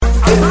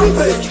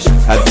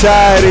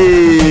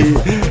Hatari.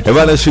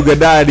 Bwana Sugar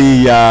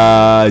Daddy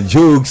ya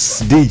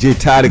Jukes DJ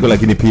Tariko,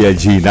 lakini pia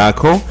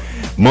Jinako.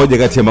 Moja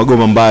kati ya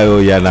magoma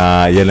ambayo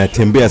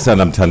yanatembea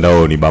sana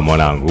mtandaoni ba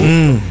mwanangu.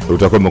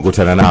 Utakuwa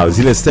umekutana nao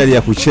zile style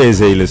ya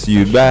kucheza ile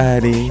you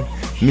body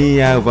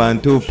me I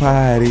want to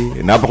party.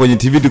 Na hapa kwenye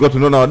TV tulikuwa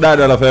tunaona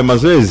wadada wanafanya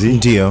mazoezi.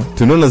 Ndio.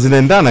 Tunaona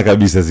zinaendana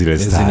kabisa zile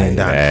style.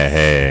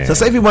 Zinaendana.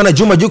 Sasa hivi bwana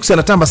Juma Jux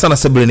anatamba sana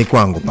sebuleni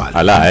kwangu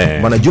pale.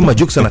 Bwana Juma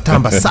Jux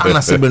anatamba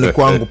sana sebuleni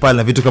kwangu pale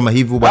na vitu kama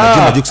hivyo. Bwana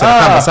Juma Jux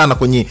anatamba sana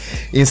kwenye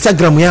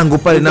Instagram yangu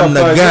pale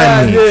namna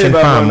gani.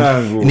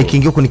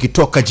 Nikiingia huko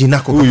nikitoka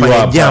Jinako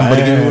kufanya jambo,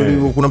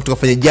 kuna mtu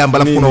kafanya jambo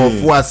alafu kuna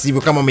wafuasi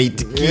hivyo kama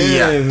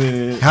ameitikia.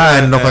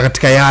 Haya ndio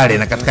katika yale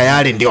na katika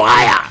yale ndio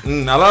haya.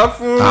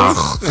 Alafu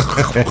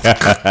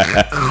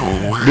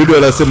Dudu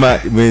anasema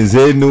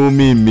mwenzenu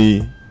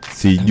mimi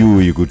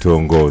sijui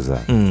kutongoza.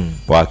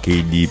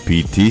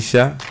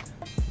 Wakijipitisha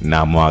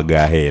na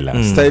mwaga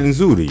hela. Style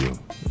nzuri hiyo.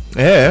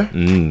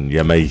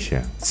 Ya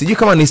maisha. Sijui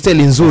kama ni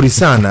style nzuri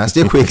sana,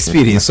 sije ku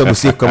experience sababu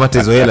sije kukamata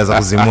hizo hela za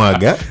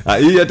kuzimwaga.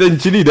 Hii hata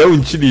nchidide au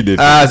nchidide.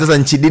 Sasa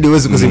nchidide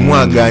huwezi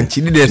kuzimwaga.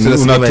 Nchidide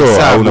tunasema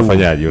hesabu.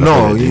 Unafanyaje?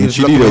 No,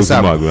 nchidide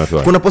uzimwaga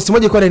unatoa. Kuna post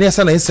moja kwa ndani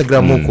sana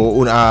Instagram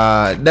huko,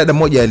 dada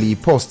moja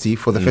aliposti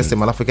for the first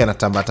time alafu ikawa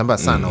anatamba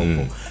sana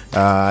huko.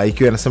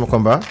 Ikiwa anasema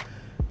kwamba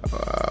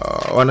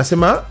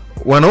wanasema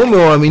wanaume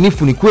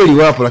waaminifu ni kweli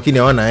wapo lakini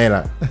hawana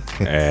hela.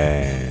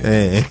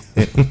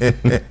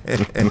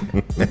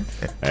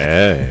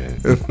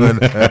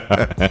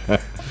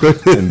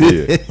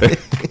 Ndio.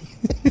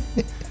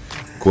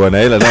 Kwa na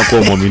hela na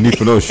kwa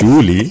mwaminifu na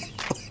shughuli.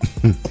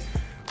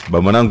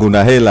 Ba mwanangu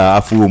na hela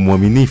afu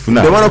muaminifu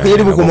na. Ndio maana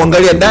ukijaribu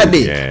kumwangalia dade,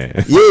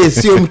 yeye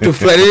sio mtu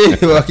fulani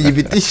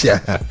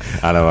wakijipitisha.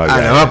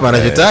 Anawapa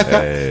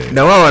anachotaka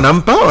na wao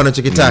wanampa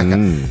wanachokitaka.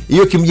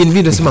 Hiyo kimjini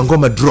mimi nasema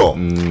ngoma draw.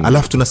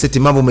 Alafu tuna seti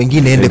mambo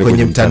mengine ende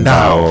kwenye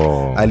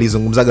mtandao.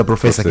 Alizungumzaga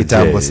profesa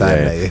kitambo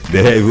sana.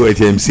 The Heavyweight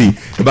MC.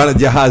 Bana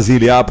Jahazi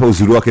ile hapa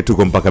uzuri wake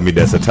tuko mpaka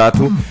mida saa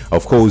 3.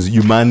 Of course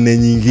Jumanne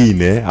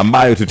nyingine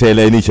ambayo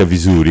tutaelainisha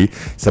vizuri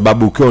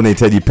sababu ukiwa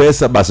unahitaji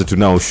pesa basi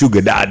tunao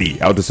Sugar Daddy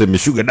au tuseme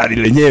Sugar Daddy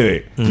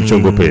lenyewe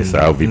mchongo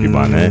pesa au vipi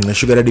bana na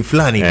Sugar Daddy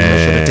fulani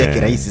tunashoteke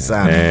rahisi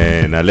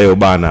sana. Na leo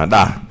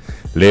bana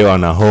leo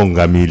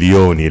anahonga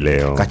milioni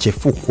leo.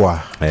 Kachefukwa.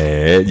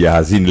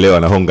 Jahazini leo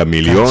anahonga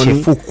milioni.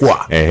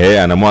 Kachefukwa.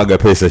 Anamwaga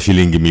pesa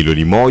shilingi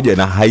milioni 1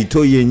 na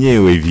haitoi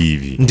yenyewe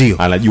hivi. Ndio.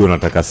 Anajua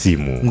unataka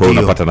simu. Kwa hiyo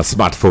unapata na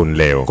smartphone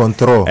leo.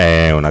 Control.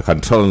 Una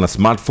control na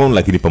smartphone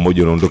lakini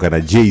pamoja unaondoka na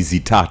jezi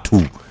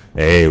 3.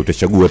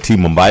 Utachagua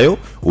timu ambayo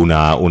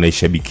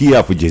unaishabikia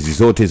afu jezi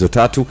zote hizo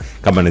 3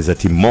 kama ni za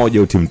timu moja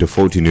au timu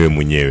tofauti ni wewe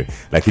mwenyewe,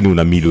 lakini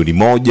una milioni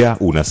 1,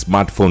 una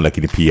smartphone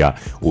lakini pia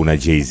una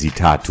jezi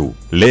 3.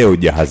 Leo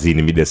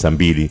Jahazini mida saa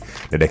 2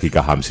 na dakika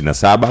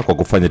 57 kwa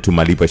kufanya tu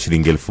malipo ya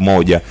shilingi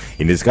 1000.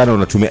 Inawezekana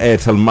unatumia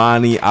Airtel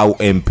Money au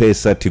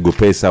M-Pesa, Tigo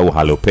Pesa au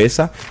Halo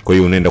Pesa. Kwa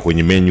hiyo unaenda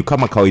kwenye menu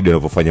kama kawaida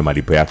unavyofanya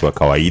malipo yako ya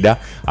kawaida,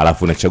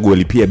 alafu unachagua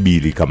lipia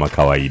bili kama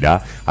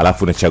kawaida,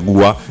 alafu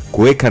unachagua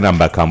kuweka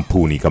namba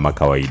kampuni kama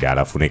kawaida,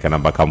 alafu unaweka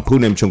namba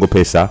kampuni ya mchongo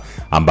pesa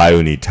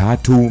ambayo ni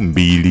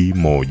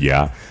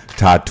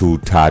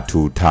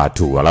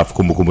 3213333, alafu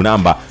kumbukumbu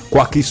namba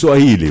kwa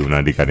Kiswahili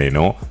unaandika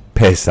neno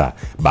pesa.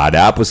 Baada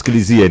ya hapo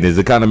sikilizia,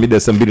 inawezekana mida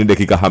saa 2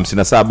 dakika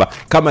 57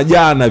 kama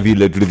jana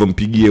vile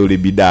tulivyompigia yule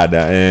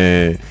bidada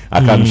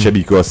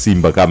akamshabiki wa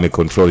Simba kama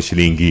control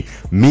shilingi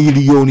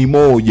milioni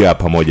 1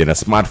 pamoja na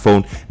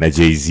smartphone na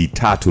jezi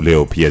 3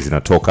 leo pia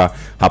zinatoka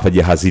hapa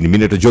Jahazini. Mimi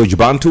naitwa George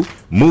Bantu.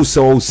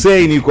 Musa wa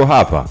Hussein yuko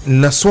hapa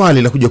na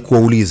swali la kuja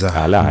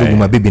kuwauliza ndugu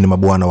mabibi na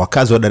mabwana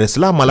wakazi wa Dar es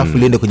Salaam alafu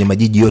liende kwenye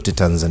majiji yote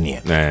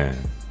Tanzania.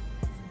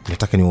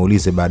 Nataka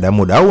niwaulize baada ya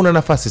muda au una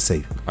nafasi sasa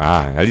hivi?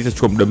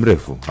 Alitachukua muda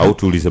mrefu au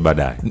tuulize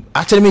baadaye?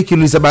 Acha mimi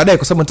niulize baadaye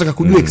kwa sababu nataka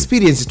kujua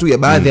experience tu ya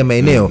baadhi ya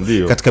maeneo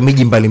katika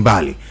miji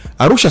mbalimbali.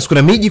 Arusha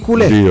kuna miji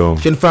kule.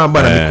 Chenifahamu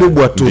bana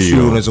mikubwa tu,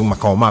 sio unaweza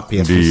makao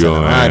mapya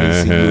sio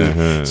Hali,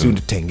 sio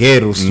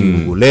Tengeru, sio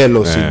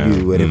Ngulelo, sio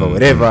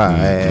wherever.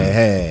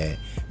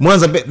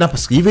 Mwanza napa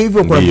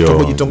hivyo kuna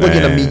vitongoji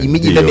na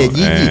miji ndani ya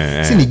jiji.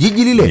 Si ni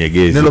jiji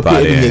lile nalo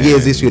pia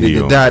Nyegezi, sio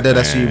ile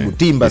dada sio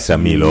Butimba,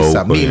 Samilo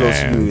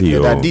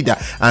sio Dadida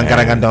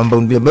Angaraganda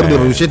ambao ndio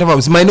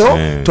maeneo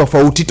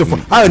tofauti.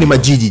 Hayo ni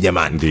majiji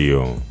jamani.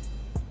 Ndio.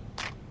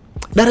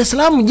 Dar es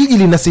Salaam jiji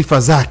lina sifa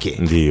zake.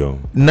 Ndio.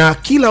 Na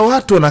kila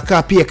watu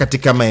wanakaa pia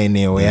katika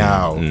maeneo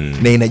yao.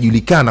 Na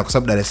inajulikana kwa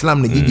sababu Dar es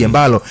Salaam ni jiji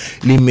ambalo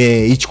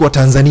limeichukua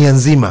Tanzania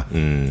nzima.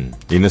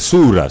 Ina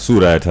sura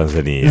ya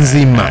Tanzania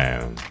nzima.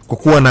 Kwa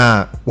kuwa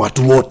na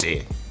watu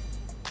wote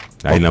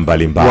aina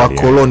mbalimbali.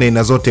 Wakoloni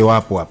na zote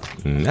wapo hapa.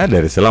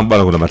 Dar es Salaam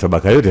bado kuna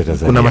matabaka yote ya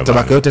Tanzania. Kuna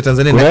matabaka yote ya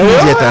Tanzania na nje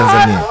ya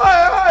Tanzania.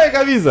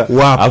 Kabisa.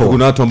 Hapo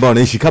kuna watu ambao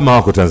wanaishi kama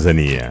wako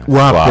Tanzania.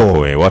 Wapo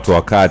watu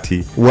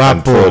wakati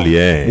wapo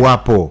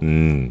wapo.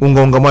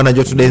 Unga mwana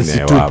joto dance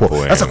tupo.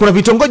 Sasa kuna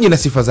vitongoji na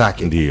sifa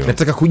zake.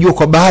 Nataka kujua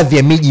kwa baadhi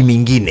ya miji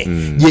mingine.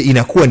 Je,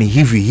 inakuwa ni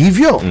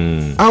hivyo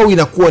au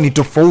inakuwa ni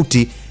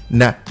tofauti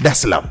na Dar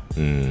es Salaam?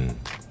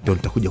 Ndio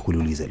nitakuja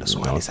kuuliza hilo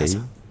swali sasa.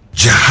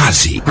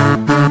 Jahazi.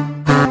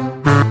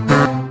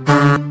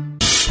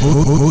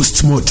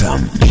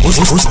 Postmortem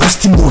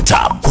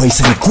kwa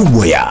hisani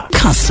kubwa ya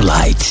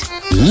Caslight.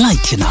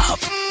 Lighten up.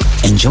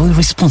 Enjoy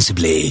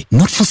responsibly.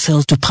 Not for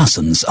sale to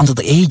persons under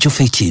the age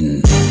of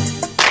 18.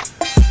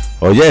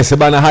 Oh yes,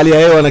 bana, hali ya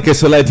hewa na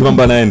Keso Light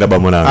mambo yanaenda ba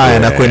mwanangu.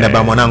 Nakwenda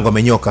ba mwanangu,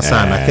 amenyoka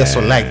sana.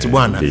 Keso Light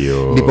bwana.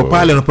 Ndipo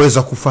pale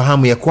unapoweza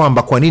kufahamu ya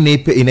kwamba kwa nini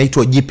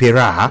inaitwa jipe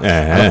raha.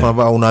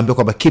 Alafu unaambiwa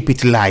kwamba keep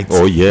it light.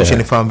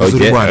 Ushanifahamu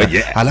vizuri bwana.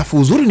 Alafu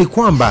uzuri ni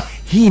kwamba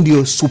hii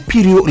ndio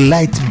superior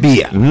light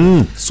beer.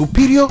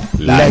 Superior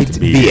light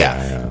beer.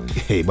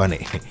 Hey bwana.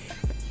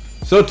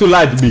 So to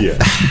light beer.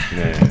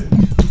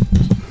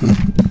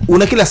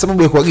 Una kila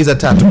sababu ya kuagiza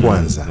tatu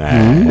kwanza.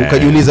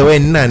 Ukajiuliza wewe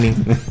ni nani?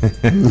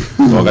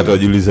 Wakati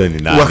unajiuliza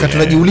ni nani? Wakati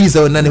unajiuliza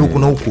wewe nani huku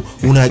na huku,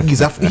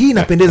 unaagiza. Hii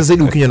inapendeza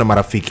zaidi ukinywa na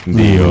marafiki.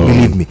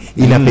 Believe me,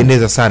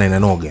 inapendeza sana,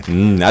 inanoga.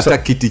 Hata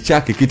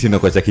kiti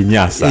inakuwa cha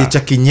kinyasa. Cha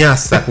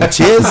kinyasa,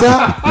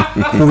 kucheza,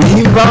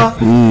 kuimba,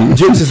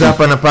 jokes za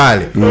hapa na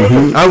pale.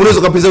 Au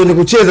unaweza kupeza ni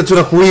kucheza tu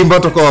na kuimba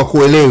watu kwa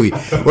kuelewi.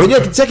 Unajua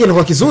kiti chake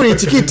inakuwa kizuri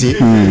hichi kiti.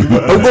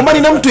 Ugombani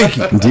na mtu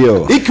hiki.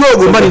 Ndio. Ikiwa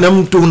ugombani na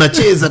mtu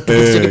unacheza tu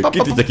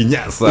kiti cha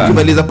kinyasa.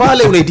 Ukimaliza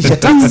pale unaitisha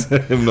taxi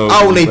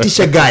au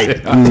unaitisha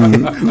guide.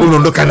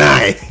 Unaondoka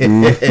naye.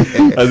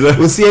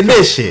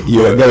 Usiendeshe.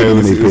 Hiyo gari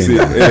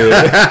unaipenda.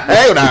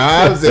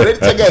 Unaanza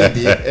unaitisha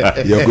guide.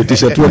 Ya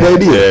kutisha tu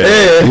guide.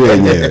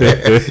 Yenyewe.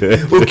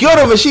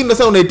 Ukiona umeshinda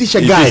sasa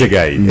unaitisha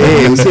guide.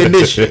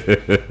 Usiendeshe.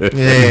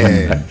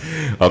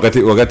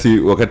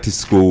 Wakati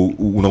siku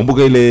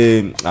unakumbuka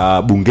ile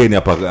bungeni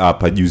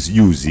hapa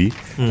juzi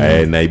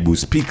naibu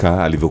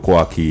speaker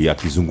alivyokuwa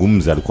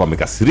akizungumza, alikuwa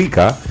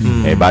amekasirika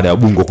baada ya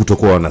bunge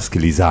kutokuwa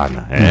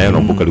wanasikilizana.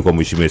 Unakumbuka alikuwa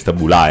mheshimiwa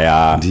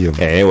Estabulaya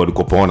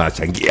walikuwa paona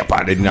achangia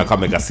pale na kama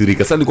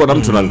amekasirika. Sasa nilikuwa na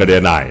mtu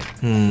naangalia naye.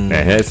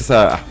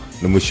 Sasa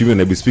na mheshimiwa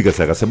naibu speaker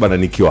sasa akasema na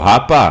nikiwa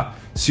hapa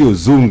sio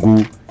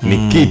zungu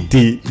ni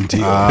kiti.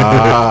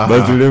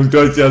 Basi yule mtu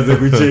achaanze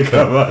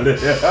kucheka pale.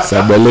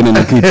 Sabaleni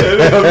ni kiti.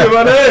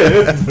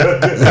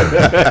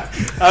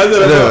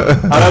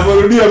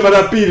 Anaporudia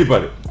mara pili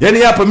pale. Yaani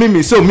hapa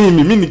mimi sio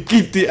mimi ni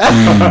kiti.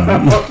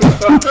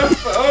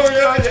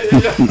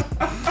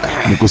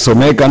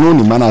 Nikusomee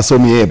kanuni, maana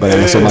asomi yeye pale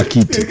anasoma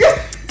kiti.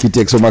 Kiti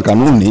akisoma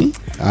kanuni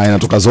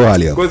inatoka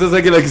zoali hapo. Kwa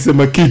sasa kila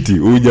akisema kiti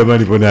huyu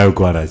jamani pona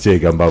yuko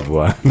anacheka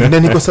ambapo. Na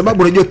ni kwa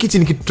sababu unajua kiti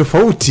ni kitu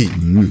tofauti.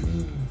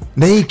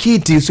 Na hii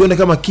kiti usione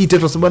kama kiti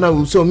tu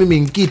sababu sio mimi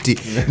ni kiti.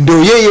 Ndio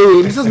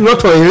yeye sasa ni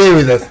watu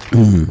waelewe sasa.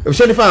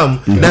 Ushanifahamu?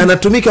 Na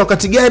anatumika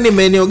wakati gani,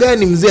 maeneo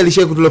gani, mzee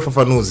alishaye kutoa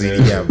fafanuzi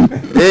hili jambo.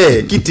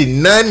 Kiti ni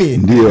nani?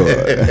 Ndio.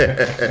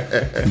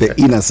 The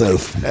inner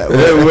self.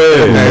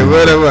 Wewe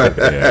bwana.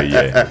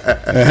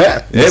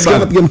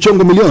 Anapiga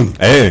mchongo milioni.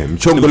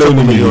 Mchongo leo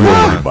ni milioni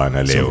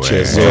bwana leo.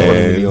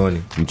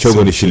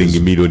 Mchongo ni shilingi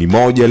milioni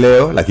 1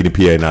 leo, lakini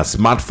pia ina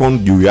smartphone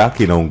juu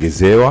yake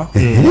inaongezewa.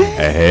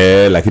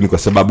 Lakini kwa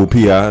sababu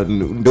pia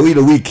ndio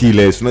ile wiki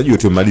ile unajua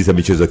tumemaliza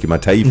michezo ya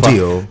kimataifa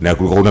na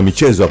kuna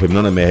michezo hapa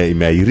mnaona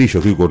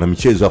imeahirishwa, kuna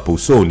michezo hapo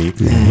usoni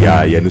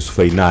ya nusu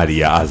finali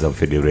ya Azam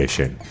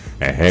Federation.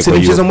 Kwa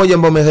mchezo mmoja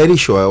ambao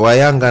umeahirishwa wa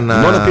Yanga na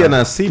unaona pia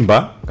na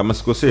Simba kama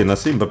sikosei, na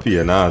Simba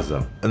pia na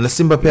Azam. Na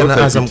Simba pia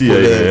na Azam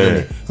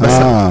kule.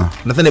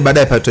 Nadhani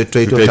baadaye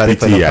tutaitoa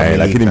taarifa hiyo.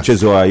 Lakini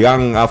mchezo wa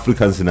Young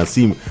Africans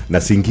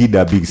na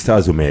Singida Big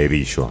Stars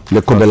umeahirishwa.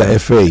 Ile kombe la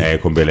FA.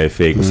 Kombe la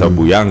FA kwa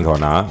sababu Yanga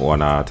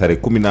wana tarehe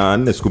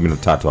 14 siku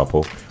 13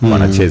 hapo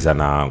wanacheza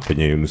na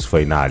kwenye nusu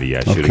finali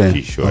ya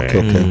shirikisho.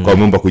 Kwa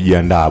mambo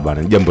kujiandaa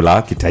bana, jambo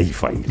la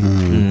kitaifa hili.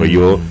 Kwa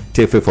hiyo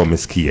TFF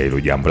wamesikia hilo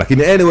jambo.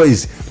 Lakini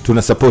anyways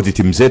tuna support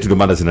timu zetu, ndio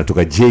maana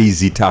zinatoka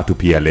jezi 3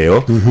 pia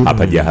leo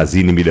hapa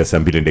Jahazini mida saa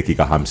 2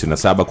 dakika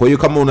 57. Kwa hiyo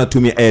kama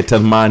unatumia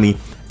Airtel Money,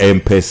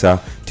 M-Pesa,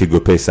 Tigo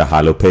Pesa,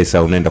 Halo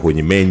Pesa, unaenda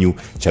kwenye menu,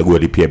 chagua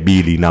lipia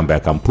bili, namba ya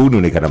kampuni,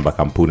 unaika namba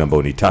kampuni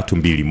ambayo ni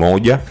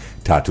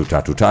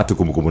 321333,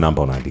 kumbukumbu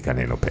namba unaandika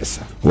neno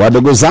pesa.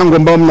 Wadogo zangu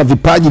ambao mna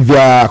vipaji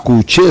vya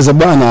kucheza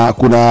bwana,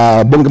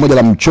 kuna bonge moja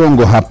la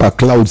mchongo hapa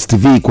Clouds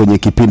TV kwenye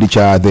kipindi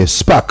cha The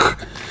Spark.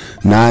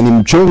 Na ni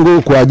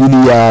mchongo kwa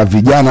ajili ya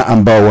vijana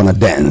ambao wana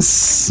dance.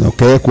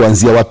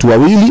 Kuanzia watu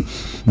 2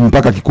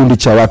 mpaka kikundi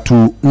cha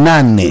watu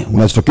 8.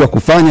 Unachotakiwa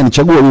kufanya ni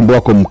chagua wimbo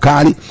wako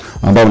mkali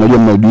ambao unajua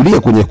mnaujulia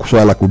kwenye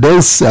swala la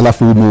kudance,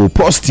 alafu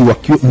muuposti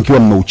mkiwa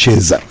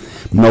mmeucheza.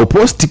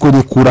 Mnauposti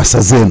kwenye kurasa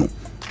zenu.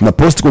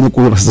 Mnaposti kwenye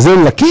kurasa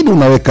zenu, lakini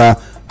unaweka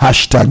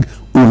hashtag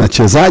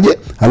unachezaje,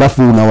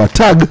 alafu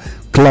unawatag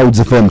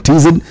Clouds FM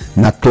TZ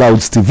na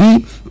Clouds TV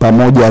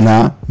pamoja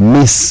na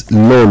Miss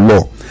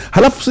Lolo.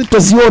 Halafu sisi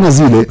tutaziona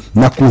zile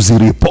na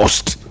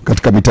kuzirepost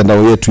katika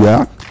mitandao yetu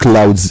ya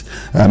Clouds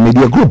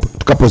Media Group.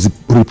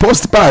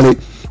 Tukapozirepost pale,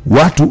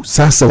 watu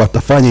sasa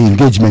watafanya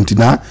engagement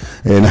na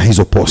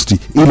hizo posti.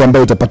 Ile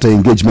ambayo itapata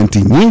engagement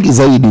nyingi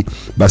zaidi,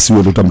 basi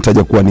wewe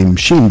utamtaja kuwa ni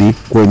mshindi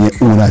kwenye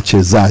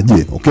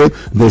unachezaje.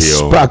 The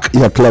Spark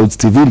ya Clouds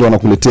TV ndio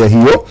wanakuletea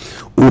hiyo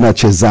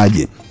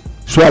unachezaje.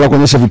 Swala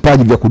kuonyesha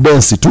vipaji vya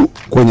kudensi tu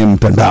kwenye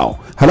mtandao.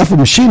 Halafu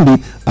mshindi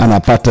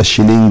anapata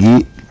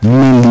shilingi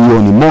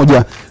milioni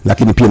 1,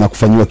 lakini pia na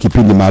kufanyiwa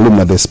kipindi maalum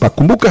na The Spark.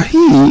 Kumbuka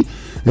hii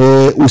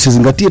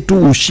usizingatie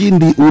tu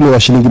ushindi ule wa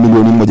shilingi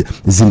milioni 1,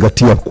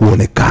 zingatia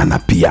kuonekana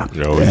pia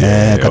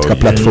katika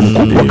platform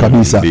kubwa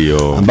kabisa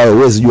ambayo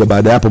huwezi jua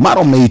baada ya hapo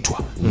mara umeitwa.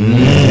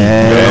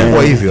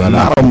 Kwa hivyo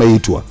mara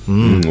umeitwa.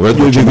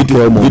 Unajua vitu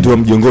vya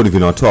mjongoni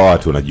vinawatoa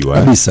watu, unajua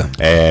kabisa.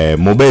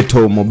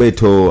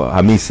 Mobeto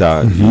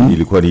Hamisa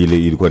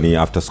ilikuwa ni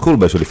after school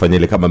bash, walifanya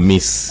ile kama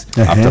miss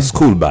after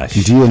school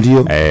bash.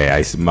 Ndio.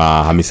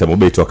 Hamisa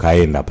Mobeto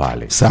akaenda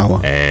pale.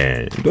 Sawa.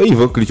 Ndio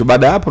hivyo kilicho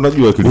baada hapo,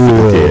 unajua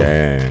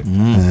kilitokea.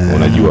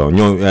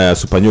 Unajua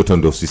super nyota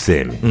ndio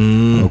usiseme.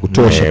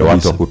 Kutosha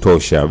watu wa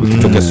kutosha.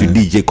 Ukitokea si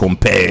DJ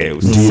compare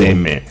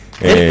usiseme.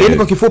 Yaani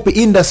kwa kifupi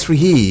industry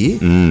hii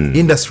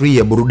industry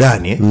ya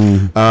burudani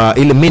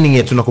ile meaning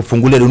ya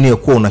tunakufungulia dunia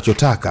kuwa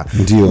unachotaka,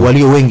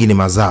 walio wengi ni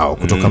mazao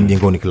kutoka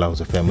Mjengoni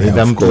Clouds FM.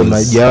 Idha mtu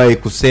unajawahi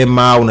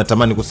kusema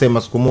unatamani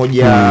kusema siku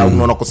moja,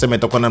 unaona kusema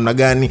itakuwa namna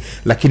gani,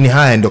 lakini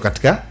haya ndio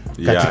katika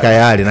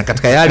yale, na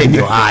katika yale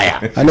ndio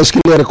haya.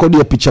 Anashikilia rekodi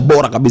ya picha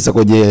bora kabisa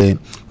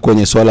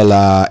kwenye swala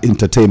la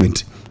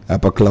entertainment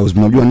hapa Clouds.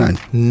 Mnajua nani?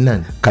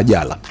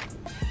 Kajala.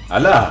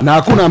 Na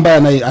hakuna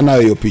ambaye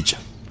anayo hiyo picha.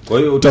 Kwa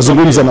hiyo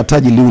utazungumza na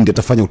Taji Liundi,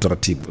 atafanya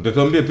utaratibu.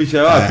 Utatuambia picha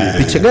ya wapi?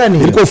 Picha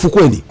gani? Ilikuwa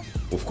ufukweni.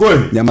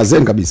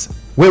 Nyamazeni kabisa.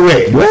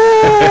 Wewe.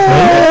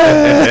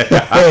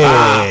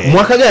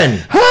 Mwaka gani?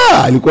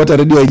 Ilikuwa hata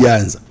radio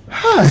haijaanza.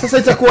 Sasa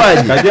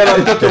itakuwaje? Kajala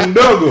mtoto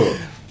mdogo.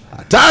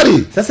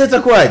 Hatari. Sasa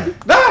itakuwaje?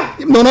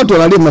 Mnaona watu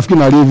wanalia, mnafikiri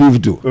wanalia hivi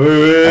tu.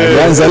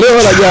 Alianza leo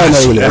wala jana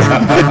yule.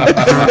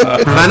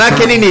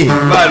 Manake nini?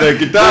 Bado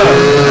kitala.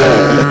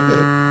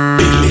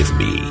 Believe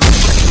me.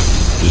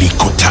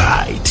 Liko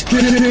tight.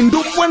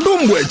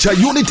 Ndumbwe cha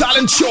Uni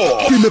Talent Show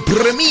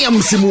kimepremia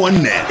msimu wa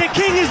 4. The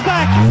king is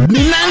back. Ni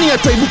nani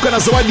ataibuka na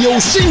zawadi ya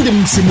ushindi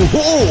msimu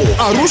huu?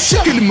 Arusha,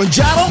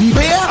 Kilimanjaro,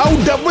 Mbeya au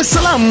Dar es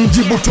Salaam?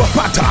 Jibu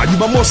twapata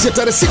Jumamosi ya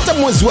tarehe 6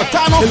 mwezi wa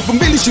 5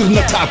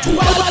 2023.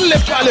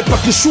 Pale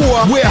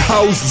pakishua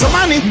warehouse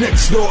zamani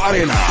Next Door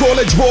Arena.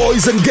 College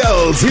boys and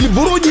girls, hili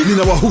buruji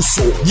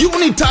linawahusu.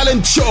 Uni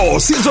Talent Show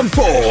Season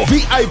 4.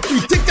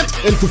 VIP ticket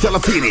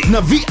 30,000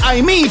 na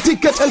VIME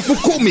ticket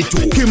 10,000 tu.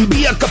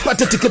 Kimbia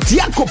kapata tiketi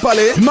yako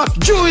pale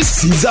McJuice,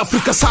 South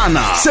Africa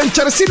sana.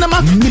 Century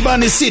Cinema,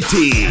 Nibani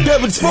City.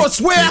 David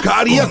Sportswear,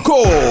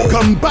 Kariako.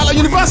 Kampala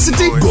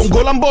University,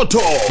 Gongo la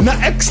Mboto.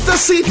 Na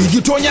Ecstasy,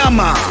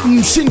 Kijitonyama.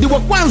 Mshindi wa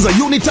kwanza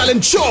Uni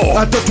Talent Show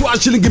atatoa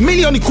shilingi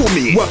milioni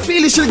 10. Wa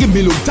pili shilingi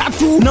milioni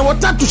 3. Na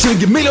watatu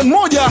shilingi milioni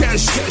 1.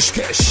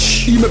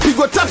 Cash.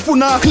 Imepigwa tafu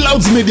na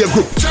Clouds Media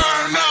Group.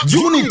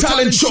 Uni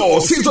Talent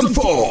Show Season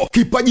 4.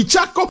 Kipaji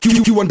chako,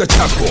 kiwanda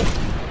chako.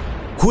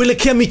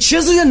 Kuelekea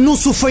michezo ya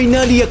nusu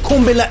fainali ya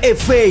kombe la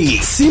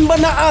FA, Simba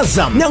na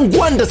Azam,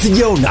 Nyangwanda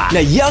sijaona, na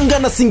Yanga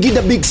na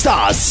Singida Big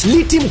Stars,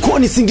 Liti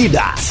mkoani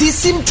Singida.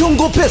 Sisi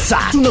mchongo pesa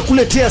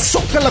tunakuletea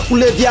soka la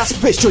kulevya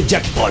special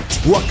jackpot.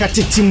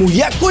 Wakati timu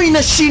yako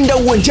inashinda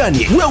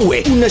uwanjani,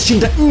 wewe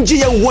unashinda nje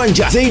ya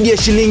uwanja zaidi ya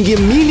shilingi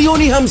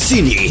milioni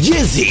 50.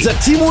 Jezi za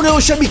timu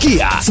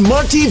unayoshabikia,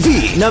 Smart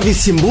TV na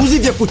visimbuzi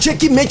vya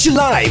kucheki mechi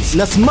live,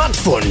 na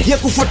smartphone ya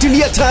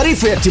kufuatilia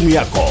taarifa ya timu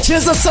yako.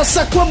 Cheza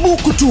sasa kwa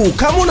buku tu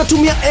kama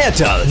unatumia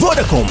Airtel,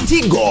 Vodacom,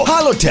 Tigo,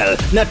 Halotel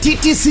na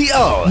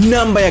TTCL.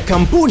 Namba ya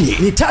kampuni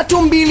ni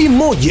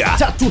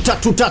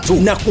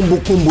 321333 na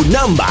kumbukumbu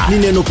namba ni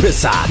neno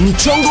pesa.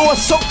 Mchongo wa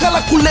soka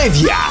la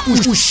kulevya,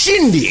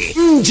 ushindi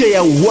nje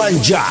ya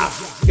uwanja.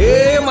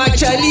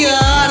 Machalia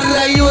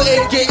Rayo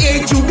aka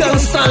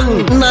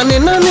Chugangsang Nane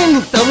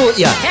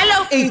nitamoja. Hello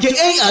aka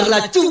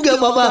Arlachuga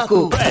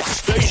babako.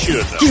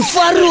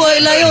 Kifaru wa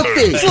ila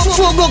yote.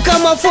 Fogo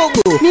kama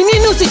fogo. Ni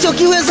nini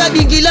usichokiweza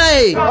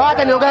Dingilae?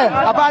 Wacha niongee.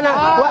 Hapana.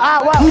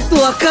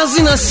 Mtu wa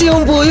kazi na sio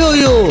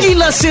mboyoyo.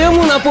 Kila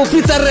sehemu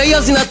unapopita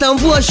raia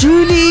zinatambua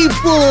shughuli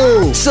ipo.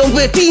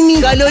 Sombetini,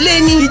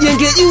 Galoleni,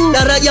 Kijenge Juu,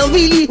 Daraja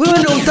 2. Wewe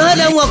ndio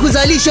mtaalamu wa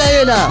kuzalisha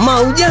hela.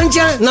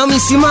 Maujanja na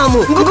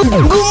misimamo.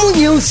 Ngumu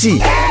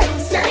nyeusi.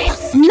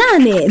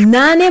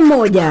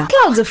 881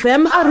 Clouds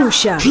FM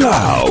Arusha.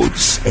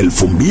 Clouds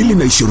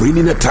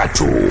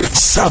 2023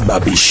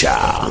 sababisha.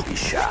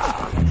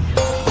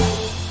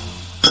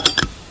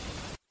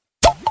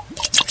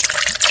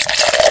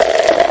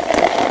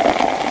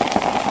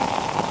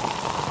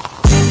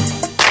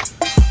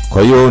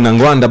 Kwa hiyo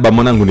Nangwanda ba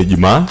mwanangu ni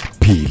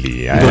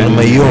Jumapili. Ndio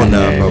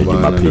nimeiona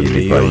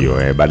Jumapili. Kwa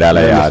hiyo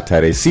badala ya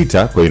tarehe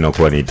 6 kwa hiyo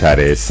inakuwa ni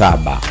tarehe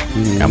 7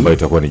 ambayo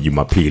itakuwa ni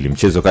Jumapili.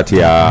 Mchezo kati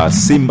ya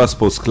Simba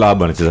Sports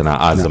Club anacheza na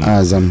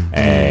Azam.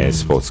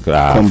 Sports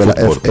Club. Kombe la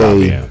FA.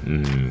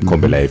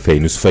 Kombe la FA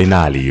nusu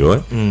finali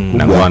hiyo.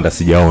 Nangwanda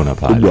sijaona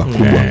pale.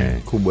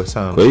 Kubwa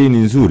sana. Kwa hiyo ni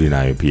nzuri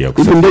nayo pia.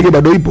 Hiyo ndege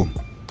bado ipo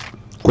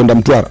kwenda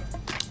Mtwara.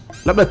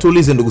 Labda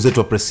tuulize ndugu zetu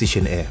wa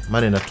Precision Air,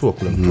 maana inatua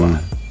kule Mtwara.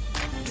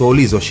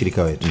 Tuulize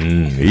washirika wetu.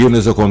 Hiyo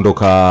inaweza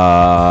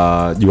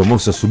kuondoka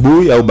Jumamosi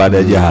asubuhi au baada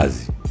ya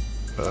Jahazi.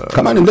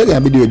 Kama ni ndege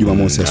inabidi iwe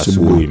Jumamosi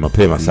asubuhi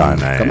mapema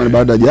sana. Kama ni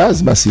baada ya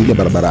Jahazi basi ingia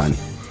barabarani.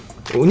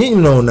 Nyinyi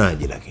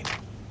mnaonaje lakini?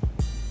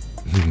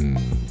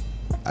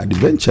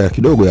 adventure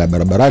kidogo ya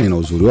barabarani na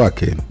uzuri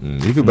wake.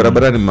 Hivi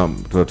barabarani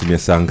tunatumia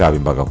saa ngapi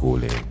mpaka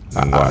kule?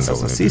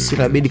 Sasa sisi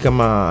inabidi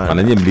kama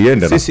ananye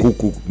mlienda na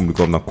kuku,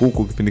 mlikuwa na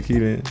kuku kipindi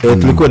kile.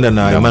 Tulikwenda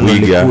na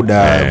Emmanuel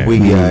Kuda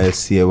Bwiga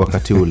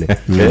wakati ule.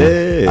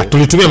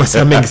 Tulitumia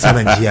masaa mengi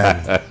sana njiani.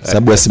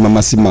 Sababu ya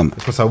simama.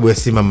 Kwa sababu ya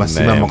simama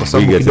kwa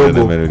sababu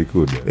kidogo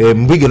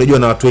Mbwiga unajua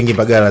na watu wengi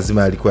Mbagala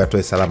lazima alikuwa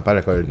atoe salamu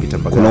pale kwa alipita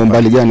Mbagala. Kuna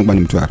umbali gani kwa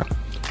Mtwara?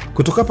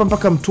 Kutoka hapa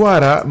mpaka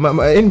Mtwara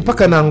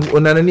mpaka na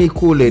nani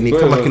kule ni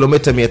kama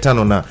kilomita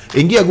 500 na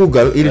ingia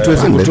Google ili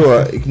tuweze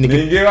kutoa.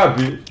 Ingia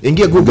wapi?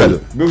 Ingia Google.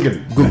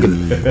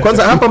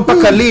 Kwanza hapa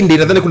mpaka Lindi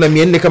nadhani kuna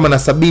 400 kama na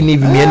 70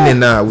 hivi 400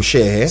 na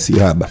ushehe. Si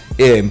haba.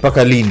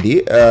 Mpaka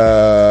Lindi.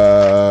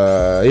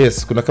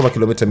 Yes, kuna kama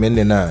kilomita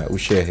 400 na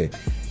ushehe.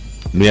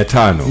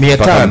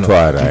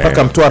 500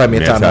 mpaka Mtwara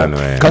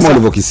 500 kama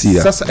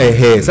ulivyokisia.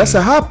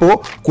 Sasa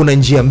hapo kuna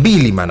njia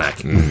mbili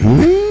manake.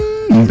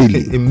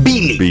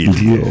 Mbili.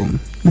 Ndio.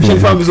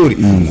 Mshafahamu vizuri.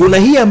 Kuna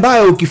hii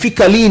ambayo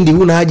ukifika Lindi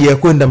huna haja ya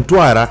kwenda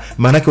Mtwara,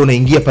 maana yake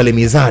unaingia pale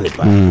Mizani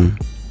pale.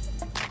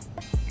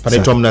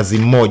 Panaitwa Mnazi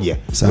Mmoja.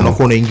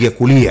 Unakuwa unaingia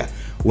kulia.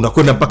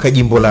 Unakwenda mpaka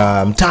jimbo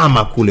la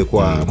Mtama kule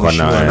kwa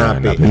Mheshimiwa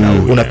Nape.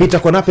 Unapita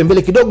kwa Nape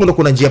mbele kidogo ndio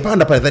kuna njia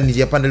panda pale, ndani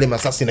njia panda ile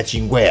Masasi na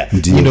Chingwea.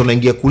 Ndio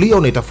unaingia kulia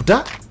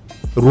unaitafuta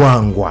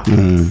Ruangwa.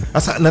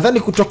 Sasa nadhani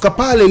kutoka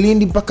pale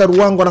Lindi mpaka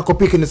Ruangwa na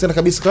Kopiki ni sana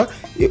kabisa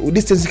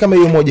distance kama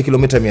hiyo 1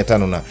 kilomita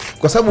 500 na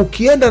kwa sababu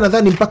ukienda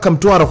nadhani mpaka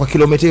Mtwara kwa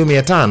kilomita hiyo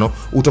 500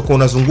 utakuwa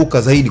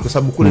unazunguka zaidi kwa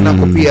sababu kule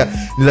nako pia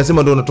ni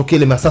lazima ndio unatokea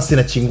ile Masasi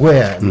na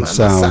Chingwea.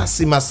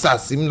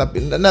 Masasi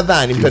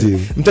nadhani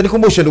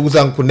mtanikumbusha ndugu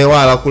zangu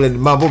kunewala kule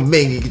mambo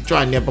mengi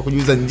kichwani hapa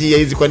kujuza njia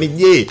hizi kwa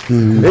nini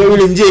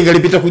ile njia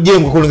ingalipita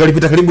kujengwa kule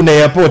ingalipita karibu na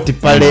airport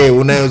pale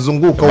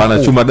unayozunguka bana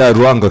chuma da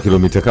Ruangwa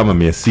kilomita kama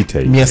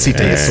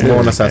 600 Yes,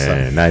 umeona sasa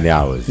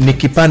 9 hours. Ni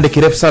kipande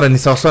kirefu sana, ni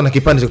sawa sawa na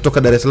kipande cha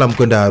kutoka Dar es Salaam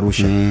kwenda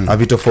Arusha.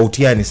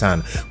 Havitofautiani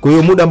sana. Kwa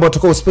hiyo muda ambao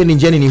utakao spend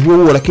njiani ni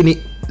huo, lakini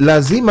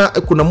lazima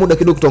kuna muda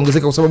kidogo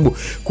kuongezeka kwa sababu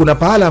kuna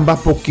pahala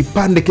ambapo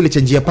kipande kile cha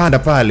njia panda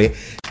pale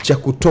cha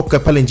kutoka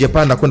pale njia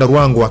panda kwenda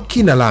Ruangwa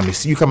kina lami.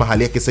 Sijui kama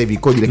hali yake sasa hivi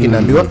ikoje, lakini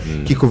naambiwa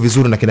kiko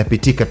vizuri na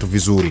kinapitika tu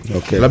vizuri.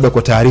 Labda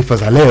kwa taarifa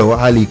za leo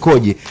hali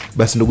ikoje,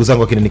 basi ndugu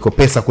zangu akina niko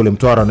pesa kule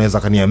Mtwara wanaweza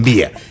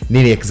kaniambia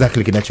nini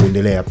exactly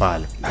kinachoendelea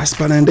pale. Basi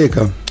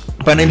panaendeka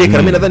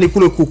Mimi nadhani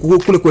kule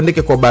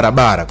kuendeke kwa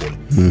barabara kule.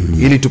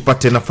 Ili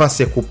tupate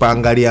nafasi ya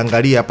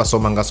kupaangalia hapa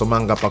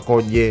somanga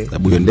pakoje.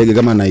 Sababu ndege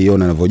kama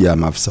naiona anavyojaa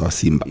maafisa wa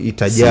Simba.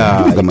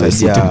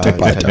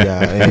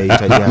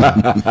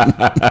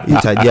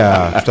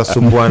 Itajaa.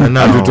 Tutasumbuana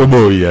nao.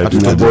 Hatutoboi.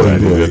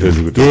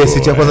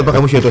 Yes, cha kwanza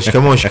mpaka mwisho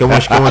tutashikamoo.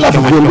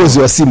 Alafu viongozi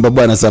wa Simba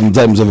bwana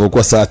sometimes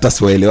wanakuwa saa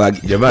tasi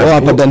waelewagi. Wao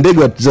hapa ndege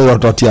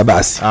watatia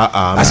basi.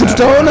 Asi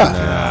tutaona.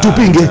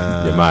 Tupinge.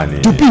 Jamani.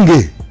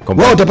 Tupinge.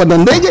 Wao utapanda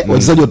ndege,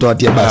 wachezaji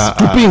watawatia basi.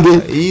 Tupinge.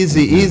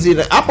 Hizi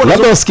hapo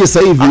labda wasikie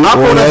sasa hivi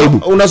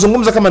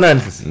unazungumza kama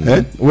nani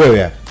sasa?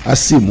 Wewe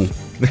Asimu.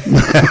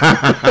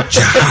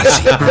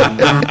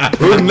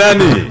 Huyu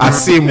nani?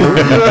 Asimu.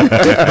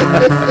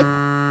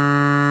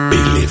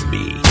 Believe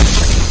me.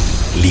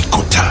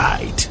 Liko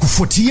tight.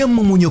 Kufuatia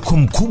mmomonyoko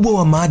mkubwa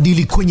wa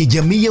maadili kwenye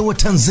jamii ya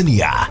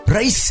Watanzania,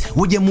 Rais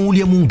wa Jamhuri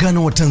ya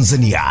Muungano wa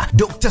Tanzania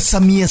Dr.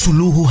 Samia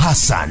Suluhu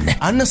Hassan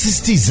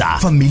anasisitiza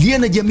familia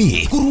na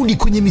jamii kurudi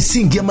kwenye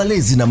misingi ya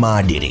malezi na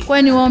maadili.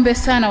 Kwa niwaombe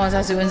sana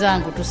wazazi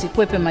wenzangu,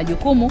 tusikwepe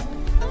majukumu,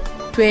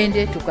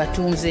 twende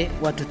tukatunze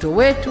watoto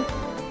wetu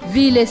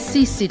vile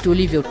sisi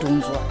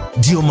tulivyotunzwa.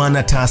 Ndio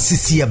maana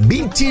taasisi ya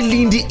Binti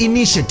Lindi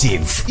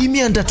Initiative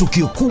imeandaa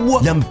tukio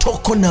kubwa la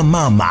mtoko na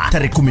mama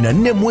tarehe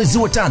 14 mwezi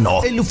wa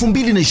 5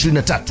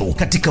 2023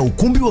 katika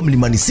ukumbi wa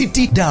Mlimani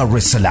City, Dar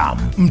es Salaam.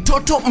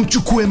 Mtoto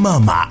mchukue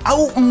mama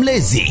au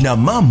mlezi na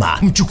mama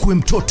mchukue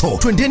mtoto.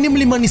 Twendeni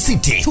Mlimani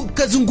City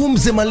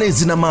tukazungumze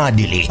malezi na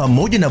maadili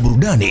pamoja na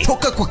burudani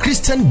toka kwa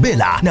Christian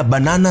Bella na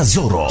Banana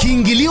Zoro.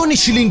 Kiingilio ni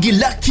shilingi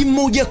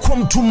 100,000 kwa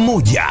mtu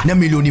mmoja na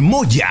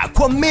 1,000,000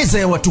 kwa meza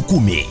ya watu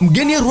 10.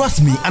 Mgeni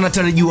rasmi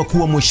anatarajiwa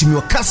kuwa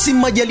Mheshimiwa Kassim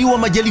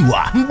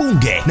Majaliwa,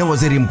 mbunge na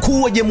waziri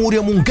mkuu wa Jamhuri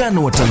ya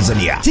Muungano wa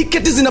Tanzania.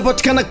 Tiketi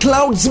zinapatikana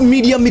Clouds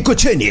Media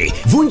Mikocheni,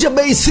 Vunja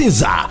Bay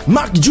Sinza,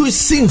 Mark Juice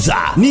Sinza,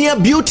 Nia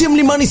Beauty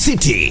Mlimani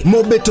City,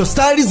 Mobeto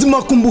Styles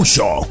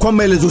Makumbusho. Kwa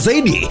maelezo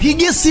zaidi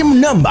piga simu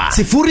namba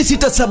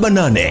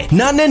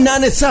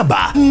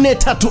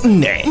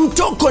 0678887434.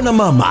 Mtoko na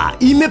mama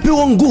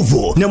imepewa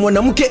nguvu na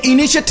Mwanamke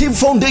Initiative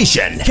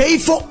Foundation,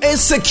 K4S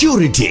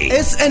Security,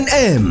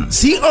 SNM,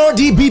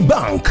 CRDB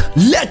Bank,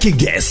 Lucky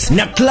Guess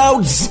na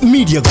Clouds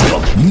Media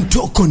Group.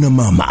 Mtoko na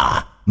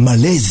mama,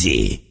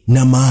 malezi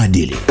na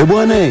maadili.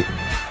 Bwana,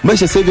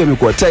 maisha sasa hivi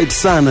yamekuwa tight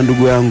sana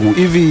ndugu yangu.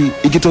 Hivi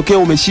ikitokea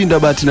umeshinda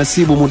bahati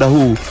nasibu muda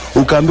huu,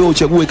 ukaambiwa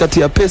uchague kati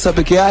ya pesa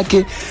peke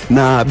yake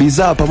na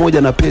bidhaa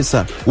pamoja na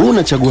pesa, wewe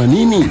unachagua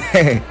nini?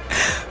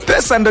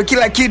 Pesa ndo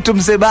kila kitu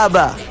mzee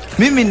baba.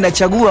 Mimi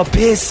ninachagua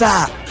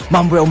pesa.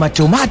 mambo ya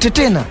umate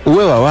tena.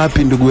 Wewe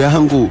wapi ndugu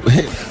yangu?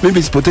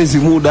 Mimi sipotezi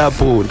muda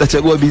hapo.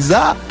 Nitachagua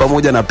bidhaa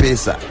pamoja na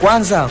pesa.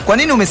 Kwanza, kwa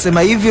nini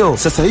umesema hivyo?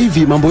 Sasa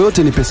hivi mambo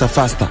yote ni pesa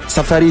faster.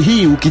 Safari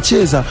hii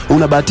ukicheza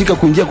unabahatika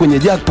kuingia kwenye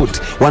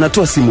jackpot.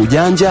 Wanatoa simu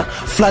janja,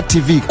 flat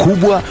TV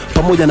kubwa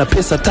pamoja na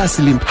pesa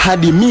taslim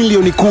hadi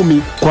milioni 10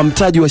 kwa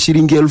mtaji wa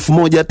shilingi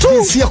 1000 tu.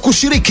 Jinsi ya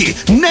kushiriki,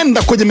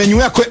 nenda kwenye menyu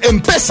yako ya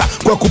M-Pesa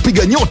kwa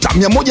kupiga nyota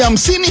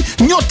 150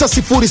 nyota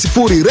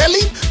 00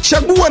 reli,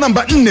 chagua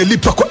namba 4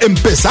 lipa kwa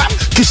M-Pesa,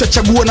 kisha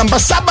chagua namba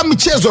 7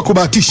 michezo ya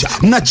kubahatisha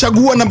na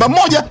chagua namba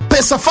 1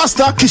 pesa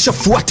faster, kisha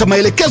fuata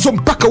maelekezo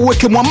mpaka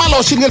uweke muamala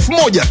wa shilingi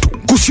 1000 tu.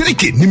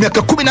 Kushiriki ni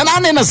miaka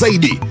 18 na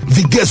zaidi.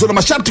 Vigezo na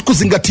masharti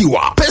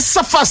kuzingatiwa.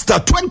 Pesa Faster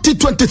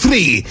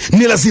 2023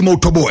 ni lazima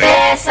utoboe.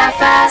 Pesa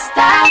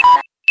Faster.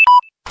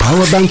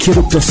 Powerbank ya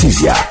Dr.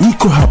 Sizia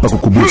iko hapa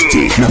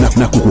kukubusti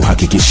na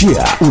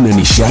kukuhakikishia una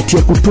nishati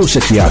ya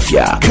kutosha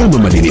kiafya kama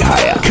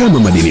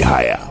madini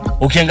haya.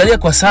 Ukiangalia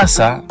kwa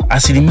sasa,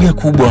 asilimia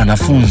kubwa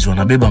wanafunzi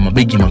wanabeba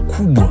mabegi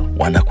makubwa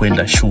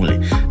wanakwenda shule.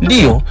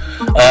 Ndiyo,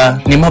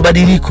 ni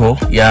mabadiliko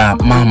ya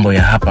mambo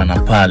ya hapa na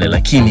pale,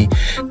 lakini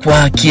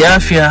kwa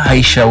kiafya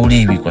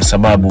haishauriwi, kwa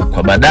sababu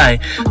kwa baadaye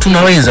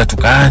tunaweza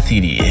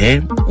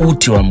tukaathiri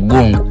uti wa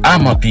mgongo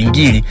ama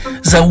pingili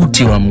za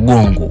uti wa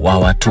mgongo wa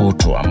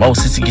watoto, ambao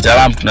sisi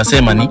kitaalamu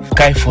tunasema ni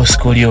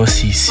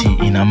kyphoscoliosis.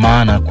 Ina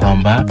maana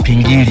kwamba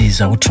pingili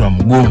za uti wa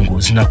mgongo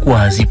zinakuwa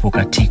hazipo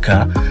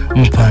katika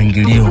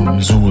mpangilio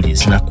mzuri,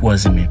 zinakuwa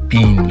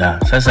zimepinda.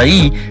 Sasa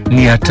hii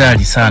ni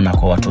hatari sana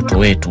kwa watoto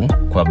wetu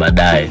kwa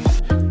baadaye.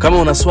 Kama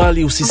una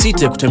swali,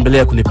 usisite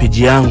kutembelea kwenye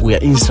page yangu ya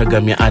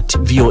Instagram ya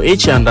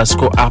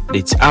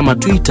 @voh_updates ama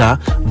Twitter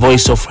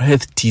Voice of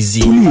Health TZ.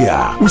 Tulia,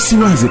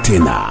 usiwaze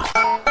tena.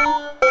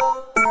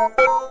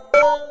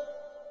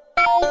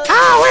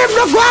 Wewe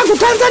mdogo wangu,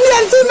 Tanzania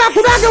nzima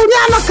kunaga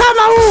unyama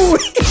kama huu.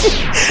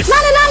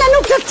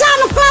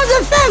 88.5 Clouds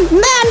FM,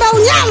 Menda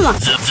unyama.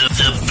 The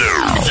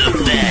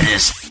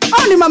baddest.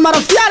 Ni mama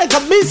rafiale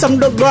kabisa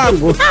mdogo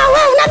wangu.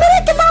 Wewe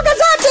unabiriki mboga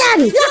zote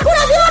yani.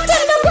 Yakula vyote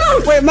mdogo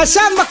wangu. Wewe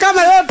mashamba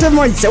kama yote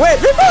Moise. Wewe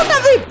vibunda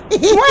vipi?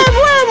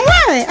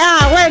 Wewe.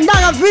 Wewe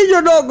ndaga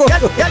fijo dogo.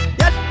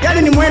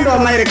 Yaani ni mwendo wa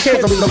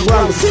maelekezo mdogo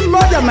wangu. Si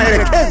mmoja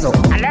maelekezo.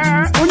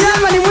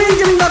 Unyama ni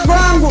mwingi mdogo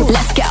wangu.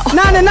 Let's go.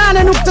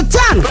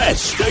 88.5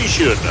 Best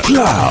Station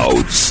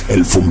Clouds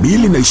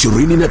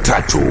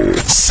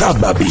 2023.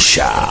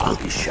 Sababisha.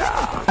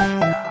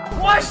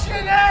 What's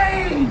your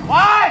name?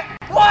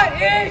 What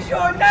is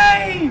your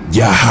name?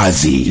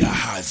 Jahazi.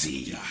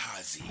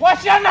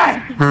 What's your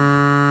name?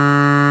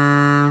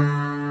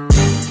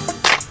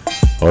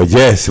 Oh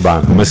yes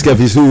bana, umesikia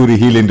vizuri,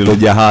 hili ndilo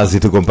Jahazi.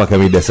 Tuko mpaka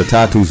mida saa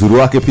 3. Uzuri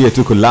wake pia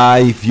tuko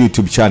live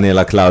YouTube channel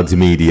la Clouds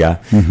Media.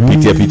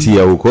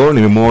 Pitia huko.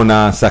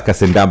 Nimemuona Saka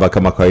Sendamba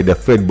kama kawaida,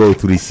 Fredball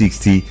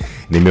 360.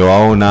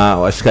 Nimewaona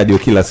washikaji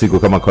kila siku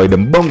kama kawaida,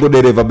 Mbongo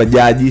dereva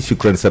bajaji.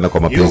 Shukrani sana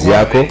kwa mapenzi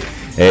yako.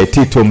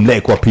 Tito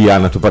Mlekwa pia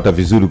anatupata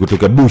vizuri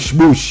kutoka Bush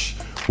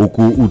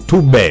huku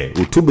Utube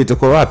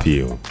itakuwa wapi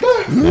hiyo?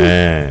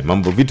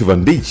 Mambo vitu vya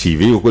ndichi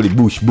hivi kweli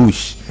Bush.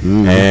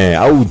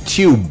 Au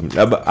Tube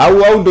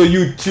au ndo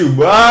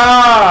YouTube.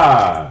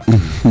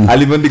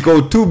 Aliandika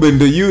Utube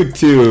ndo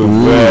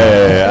YouTube.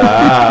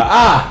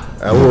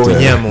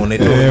 Unyama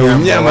unaitwa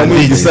unyama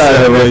mwingi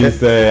sana bwana.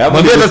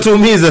 Mwambie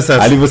atatuumiza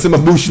sasa. Alivyosema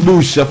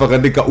Bush afa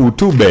kaandika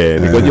Utube,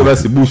 nikajua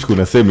basi Bush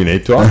kuna sehemu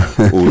inaitwa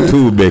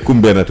Utube,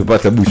 kumbe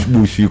anatupata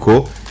Bush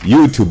yuko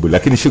YouTube.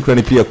 Lakini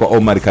shukrani pia kwa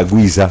Omar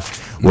Kagwiza,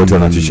 wote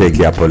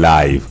wanatucheki hapo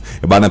live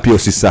bana. Pia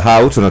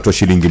usisahau tunatoa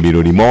shilingi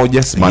milioni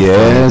 1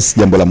 smartphone. Yes,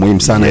 jambo la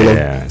muhimu sana hilo.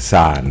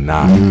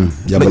 Sana.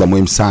 Jambo la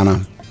muhimu sana.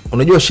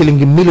 Unajua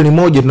shilingi milioni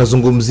 1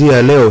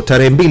 tunazungumzia leo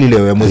tarehe 2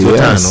 leo ya mwezi wa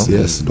 5.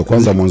 Yes, ndo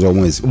kwanza mwanzo wa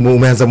mwezi.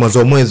 Umeanza mwanzo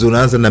wa mwezi,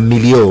 unaanza na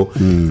milioni.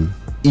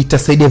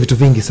 Itasaidia vitu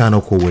vingi sana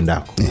huko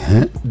uendako.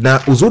 Na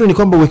uzuri ni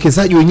kwamba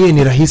uwekezaji wenyewe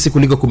ni rahisi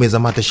kuliko kumeza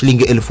mata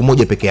shilingi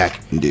 1000 peke yake.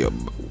 Ndio.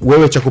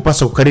 Wewe cha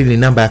kupasa kukariri ni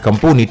namba ya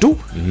kampuni tu.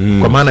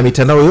 Kwa maana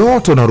mitandao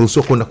yote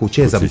unaruhusiwa kwenda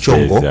kucheza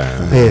mchongo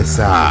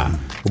pesa.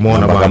 Umeona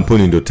namba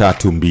kampuni ndio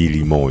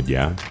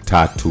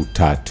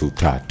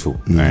 321-333.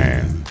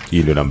 Hii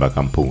ndio namba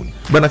kampuni.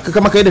 Bana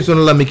kama kaida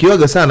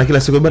tunalalamikiwaga sana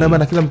kila siku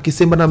bana kila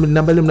mkisemba na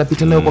namba ile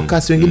mnapita nayo kwa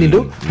kasi, wengine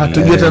ndio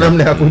hatujui hata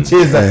namna ya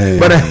kucheza.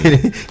 Bana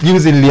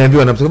juzi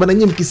niliambiwa na mtu bana,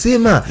 nyinyi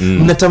mkisema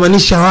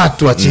mnatamanisha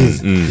watu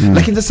wacheze.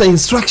 Lakini sasa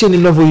instruction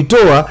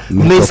mnavyoitoa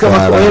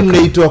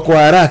mnaitoa kwa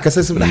haraka.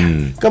 Sasa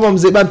kama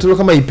mzee bana tulio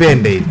kama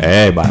ipende.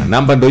 Bana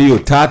namba ndio hiyo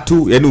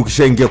 3. Yani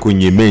ukishaingia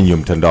kwenye menu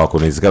mtandao wako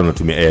unawezekana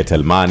unatumia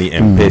Airtel Money,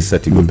 M-Pesa,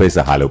 Tigo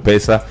Pesa, Hali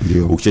Pesa.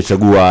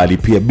 Ukishachagua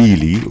lipia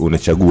bili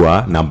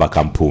unachagua namba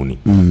kampuni.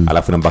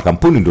 Alafu namba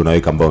kampuni ndio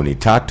unaweka ambao ni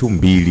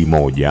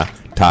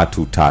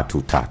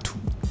 321-333.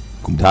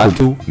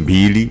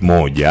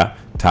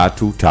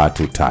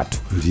 321-333.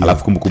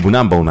 Alafu kumbukumbu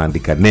namba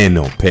unaandika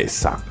neno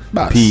pesa.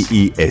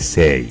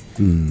 PESA.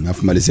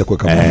 Alafu malizia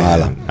kuweka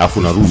mamala. Alafu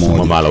unaruhusu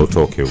mamala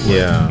utoke huko.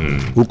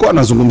 Ulikuwa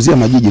unazungumzia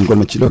majiji, nilikuwa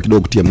nimechelewa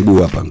kidogo kutia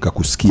mguu hapa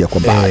nikakusikia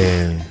kwa mbali.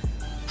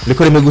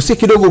 Nilikuwa nimegusia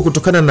kidogo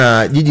kutokana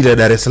na jiji la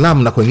Dar es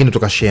Salaam na wengine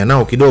tukashare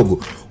nao kidogo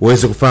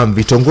uweze kufahamu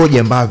vitongoji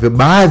ambavyo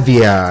baadhi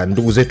ya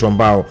ndugu zetu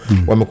ambao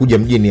wamekuja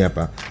mjini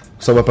hapa,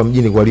 kwa sababu hapa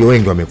mjini walio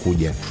wengi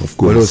wamekuja,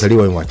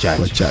 waliozaliwa ni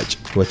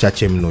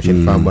wachache mno.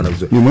 Unafahamu bwana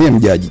vizuri. Ni mwenyewe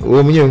mjaji.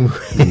 Wewe mwenyewe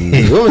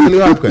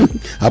umezaliwa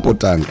hapo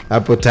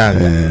hapo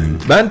Tanga.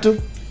 Bantu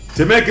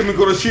Temeke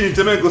Mikoroshini,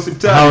 Temeke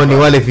hospitali. Hao ni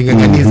wale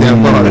vinganganizi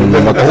ambao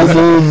wanabeba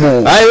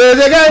humu.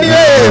 Haiwezekani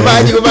wewe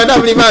maji kupanda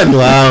mlimani.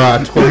 Hawa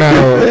tuko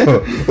nao.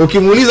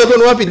 Ukimuuliza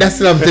kwa wapi, Dar es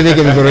Salaam,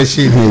 Temeke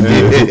Mikoroshini.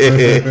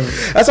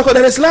 Sasa kwa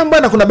Dar es Salaam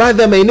bwana, kuna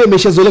baadhi ya maeneo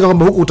imeshazoeleka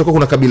kwamba huku utakuwa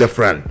kuna kabila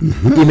fulani.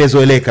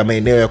 Imezoeleka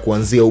maeneo ya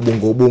kuanzia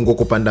Ubungo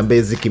kupanda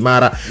Mbezi,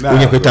 Kimara,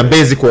 kwenye kwenda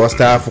Mbezi kwa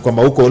wastaafu,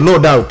 kwamba huko no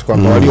doubt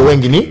kwamba walio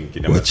wengi ni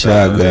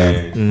Wachaga,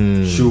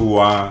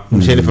 Shua,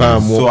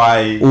 mshenifahamu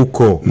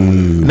huko.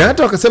 Na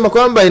hata wakasema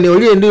kwamba eneo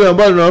lile ndio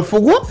ambalo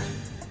linafugwa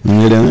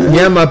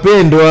nyama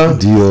pendwa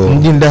ndio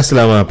mjini Dar es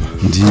Salaam hapa.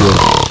 Ndio.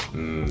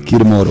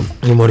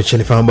 Kilmoro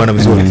chenifahamu bwana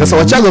vizuri. Sasa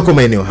Wachaga kwa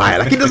maeneo haya.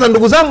 Lakini sasa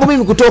ndugu zangu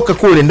mimi kutoka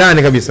kule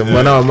ndani kabisa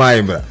mwana wa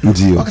Maimba.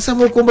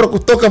 Wakasema huko mbona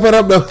kutoka hapa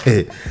labda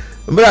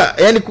mbona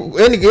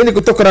yani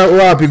kutoka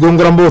wapi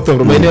Gongora Mboto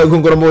bro, maeneo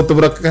Gongora Mboto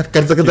bro,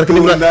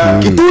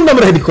 Kitunda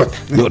mra headquarter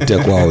yote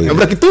kwao hiyo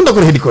mbona Kitunda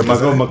kwa headquarter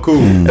makao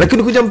makuu.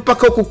 Lakini kuja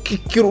mpaka huko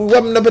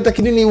mnapata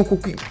kinini huko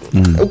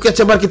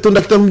ukiacha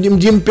Kitunda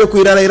mji mpya ku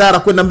Irara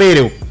kwenda mbele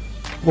huko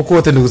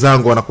kokote ndugu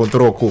zangu wana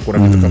control huko, kuna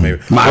vitu kama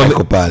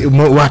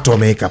hivyo watu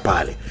wameweka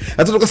pale.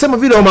 Hata tukasema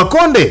vile wa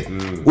Makonde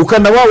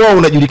ukanda wao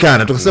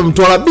unajulikana, tukasema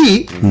Mtwara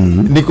B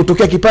ni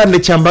kutokea kipande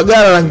cha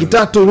Mbagala rangi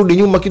tatu rudi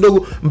nyuma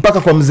kidogo mpaka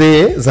kwa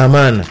mzee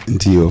Zamana,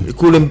 ndio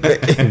kule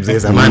mzee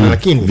Zamana.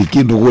 Lakini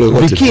Vikindu kule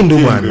kote, Vikindu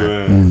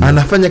bwana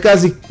anafanya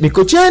kazi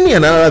Mikocheni,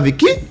 analala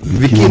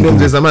Vikindu.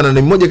 Mzee Zamana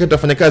ni mmoja kati ya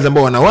wafanyakazi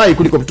ambao wanawahi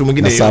kuliko mtu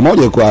mwingine. Saa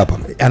moja yuko hapa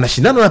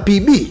anashindana na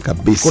PB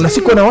kabisa. Kuna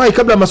siku anawahi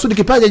kabla Masudi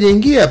Kipaji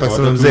hajaingia hapa,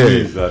 sasa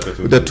mzee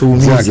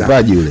utatuumiza.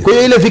 Kwa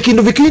hiyo ile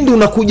Vikindu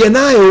unakuja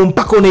nayo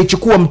mpaka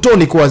unaichukua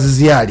Mtoni kwa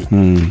Azizi Ali.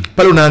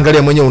 Pale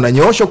unaangalia mwenyewe,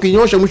 unanyoosha,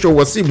 ukinyosha mwisho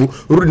uwasibu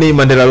rudi ni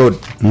Mandela Road.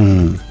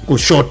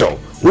 Kushoto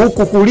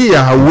huku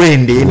kulia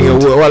hauendi, ni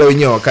wale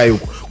wenyewe wakai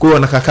huku. Kwa hiyo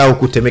wanakaa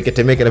huku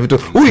Temeke na vitu.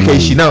 Huyu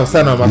kaishi nao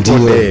sana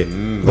Makonde.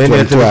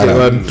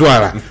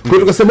 Mtwara. Kwa hiyo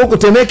tukasema huko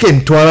Temeke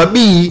Mtwara B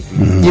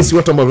jinsi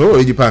watu ambao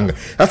walijipanga.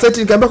 Sasa eti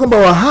nikaambia kwamba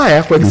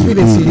Wahaya kwa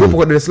experience iliyopo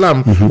kwa Dar es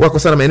Salaam wako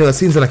sana maeneo ya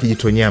Sinza na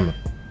Kijitonyama.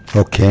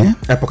 Okay.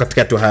 Hapo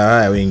katikati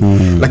haya wengi.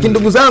 Lakini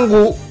ndugu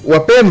zangu wa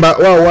Pemba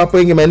wao wapo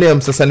wengi maeneo ya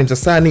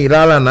Msasani,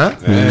 Ilala na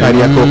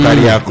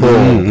Kariakoo.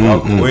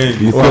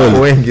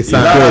 Wako wengi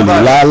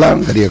sana. Ilala,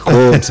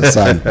 Kariakoo,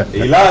 Msasani.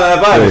 Ilala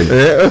pale.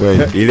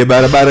 Ile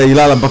barabara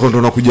Ilala mpaka ndo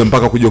unakuja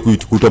mpaka kuja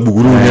kuita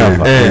Buguruni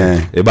hapa.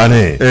 Bana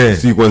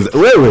si kwanza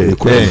wewe.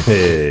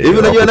 Hivi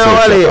unajua nao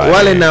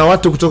wale na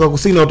watu kutoka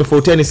kusini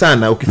watofautiani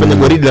sana. Ukifanya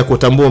gwaridi la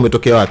kutambua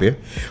umetokea wapi.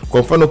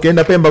 Kwa mfano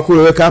ukienda Pemba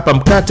kule weka hapa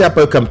mkate,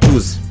 hapa weka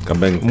mchuzi.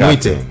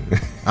 Mwite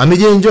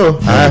amejenjo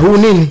huu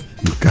nini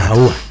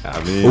mkaua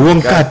huo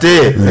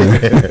mkate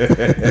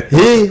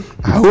hii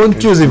huo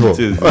mchuzi hivyo.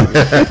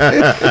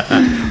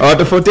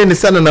 Hawatofautiani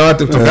sana na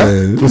watu kutoka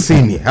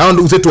kusini. Hao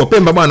ndugu zetu wa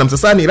Pemba bwana,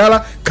 Msasani,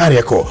 Ilala,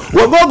 Kariakoo.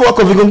 Wagogo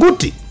wako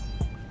Vingunguti.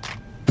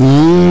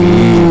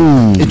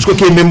 Ichukue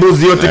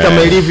Kimbembuzi yote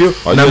kama ilivyo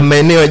na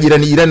maeneo ya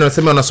jirani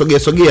wanasema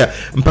wanasogea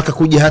mpaka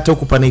kuja hata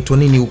huku panaitwa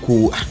nini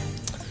huku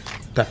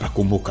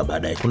tapakumbuka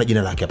baadaye, kuna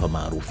jina lake hapa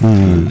maarufu.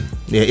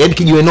 Yaani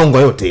Kijiwe Nongo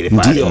yote ile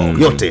pale.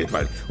 Yote ile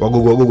pale.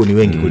 Wagogo ni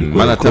wengi kuliko.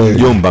 Maana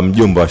hata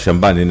mjomba wa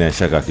shambani naye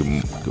ashaka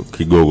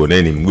kigogo,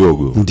 naye ni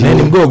mgogo.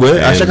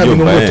 Ashaka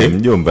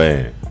mjomba.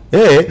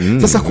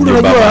 Sasa kule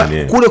unajua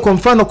kule kwa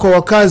mfano kwa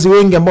wakazi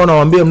wengi ambao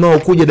nawaambia mnao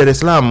kuja Dar es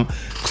Salaam,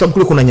 kwa sababu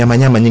kule kuna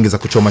nyama nyingi za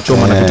kuchoma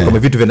na vitu kama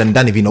vitu vya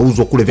ndani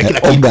vinauzwa kule vya kila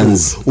kitu,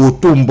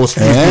 utumbo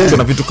kitu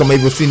na vitu kama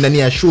hivyo, si ndani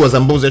ya shua za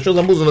mbuzi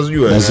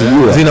unazijua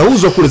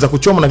zinauzwa kule za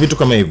kuchoma na vitu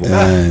kama hivyo.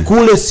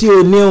 Kule sio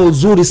eneo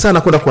zuri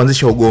sana kwenda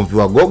kuanzisha ugomvi.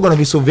 Wagogo na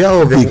viso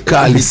vyao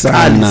vikali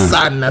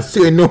sana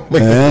sio eneo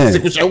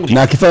sikushauri.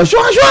 Na kifaa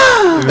shwa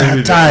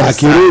hatari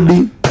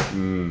akirudi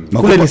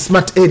kule ni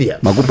smart area.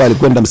 Makupa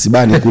alikwenda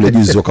msibani kule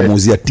juzi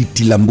wakamuuzia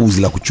titi la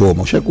mbuzi la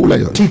kuchoma. Ushakula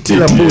hiyo? Titi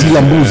la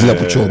mbuzi la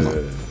kuchoma.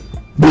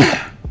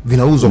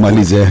 Vinauzwa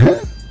malize.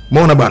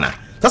 Umeona bana?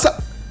 Sasa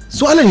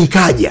swala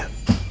nikaja.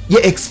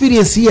 Ya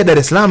experience hii ya Dar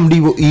es Salaam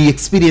ndivyo hii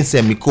experience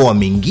ya mikoa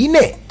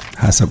mingine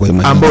hasa kwa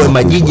ambayo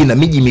majiji na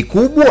miji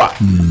mikubwa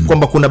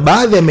kwamba kuna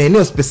baadhi ya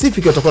maeneo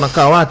specific watakuwa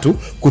nakaa watu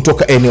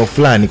kutoka eneo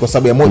fulani kwa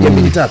sababu ya moja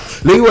mbili tatu.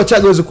 Leo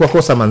Wachaga huwezi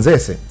kuwakosa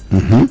Manzese.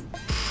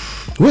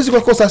 Huwezi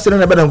kukosa asili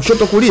na baada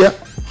kushoto kulia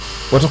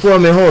watakuwa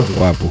wamehodhi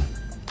wapo.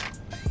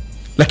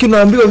 Lakini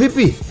unaambiwa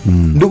vipi?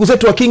 Ndugu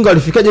zetu wa Kinga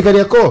walifikaje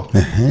Kariakoo?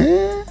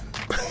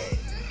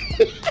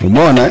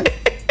 Umeona?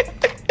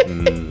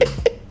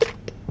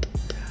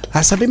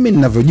 Hasa mimi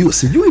ninavyojua,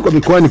 sijui kwa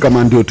mikoani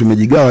kama ndio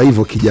tumejigawa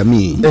hivyo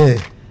kijamii.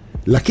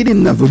 Lakini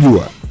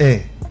ninavyojua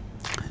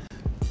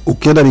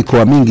ukienda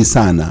mikoa mingi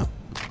sana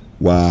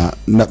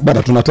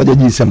bana tunataja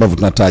jinsi ambavyo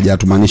tunataja,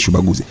 hatumaanishi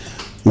ubaguzi.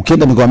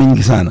 Ukienda mikoa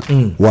mingi sana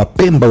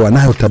Wapemba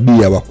wanayo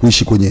tabia wa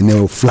kuishi kwenye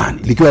eneo fulani,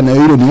 likiwa eneo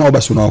hilo ni wao,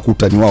 basi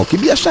unawakuta ni wao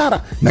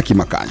kibiashara na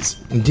kimakazi.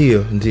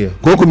 Ndio.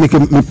 Kwa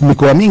hiyo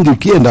mikoa mingi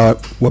ukienda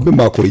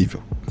Wapemba wako hivyo.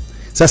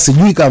 Sasa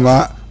sijui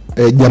kama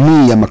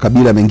jamii ya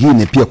makabila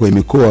mengine pia kwenye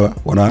mikoa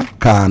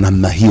wanakaa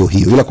namna hiyo,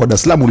 ila kwa Dar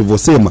es Salaam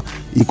ulivyosema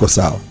iko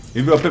sawa.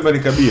 Hivyo Wapemba ni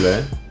kabila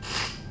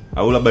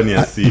au labda ni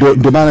asili?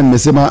 Ndio maana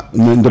nimesema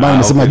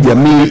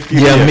jamii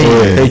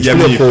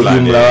kwa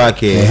ujumla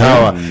wake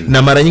hawa,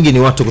 na mara nyingi ni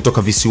watu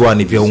kutoka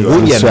visiwani vya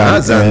Unguja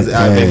na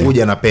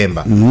Unguja na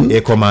Pemba.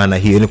 Kwa maana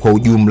hiyo ni kwa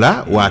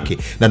ujumla wake,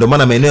 na ndio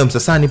maana maeneo ya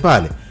Msasani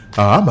pale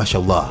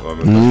mashallah.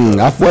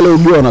 Alafu wale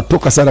ujua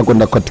wanatoka sana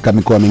kwenda katika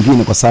mikoa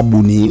mingine kwa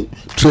sababu ni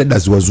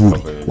traders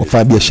wazuri,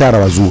 wafanya biashara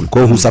wazuri.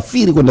 Kwa hiyo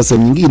husafiri kwenda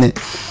sehemu nyingine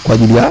kwa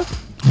ajili ya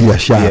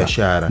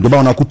biashara. Ndio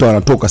maana unakuta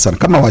wanatoka sana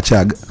kama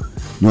Wachaga.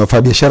 Ni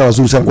wafanya biashara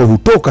wazuri sana, kwa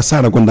hutoka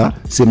sana kwenda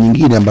sehemu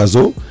nyingine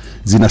ambazo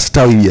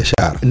zinastawi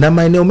biashara. Na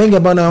maeneo mengi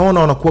ambayo naona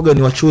wanakuaga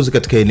ni wachuzi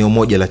katika eneo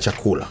moja la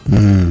chakula.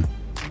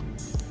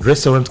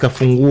 Restaurant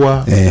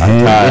kafungua,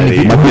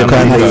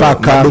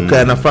 maduka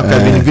ya nafaka,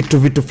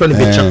 vitu fulani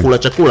vya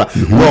chakula.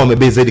 Wao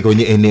wamebeza zaidi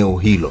kwenye eneo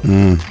hilo.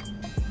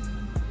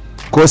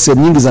 Kwa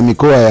sehemu nyingi za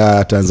mikoa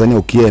ya Tanzania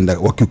ukienda,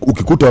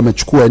 ukikuta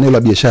wamechukua eneo la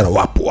biashara,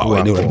 wapo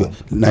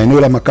na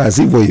eneo la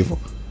makazi hivyo.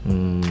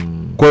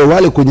 Kwa hiyo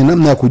wale kwenye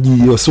namna ya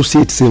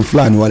kujiassociate sehemu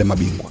fulani, wale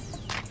mabingwa.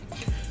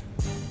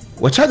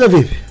 Wachaga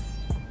vipi?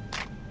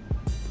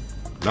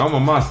 Na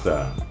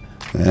master.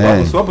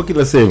 Wapo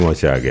kila sehemu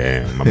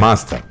Wachaga,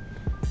 master.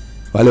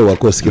 Wale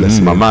wakosi kila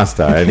sehemu.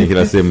 Master, yani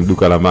kila sehemu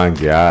duka la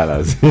mangi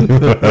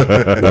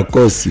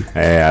wakosi.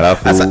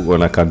 Alafu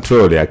wana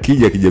control,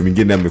 akija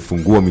mwingine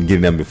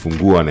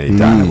amefungua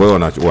anaitana. Kwa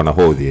hiyo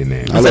wanahodhi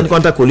eneo. Sasa nilikuwa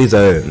nataka kuuliza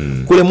wewe,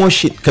 kule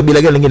Moshi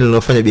kabila gani lingine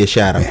linalofanya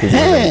biashara kubwa?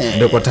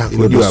 Ndio nataka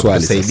kujua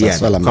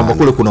kusaidiana. Kama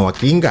kule kuna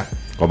Wakinga,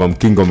 kwamba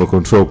Mkinga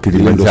umecontrol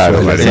Kilimanjaro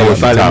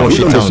pale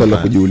Moshi town. Swali la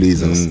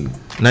kujiuliza sasa.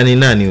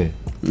 Nani wewe?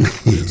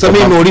 Sasa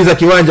mimi nimeuliza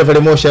kiwanja pale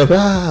Moshi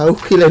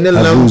kila eneo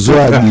la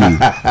uzwaji.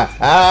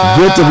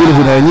 Vyote vile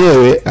vina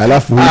wenyewe,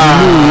 alafu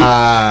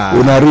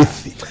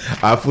unarithi.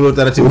 Alafu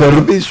utaratibu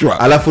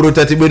alafu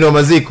utaratibu ni wa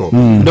maziko.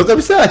 Ndio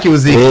kabisa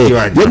kiuziki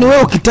kiwanja. Yaani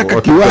wewe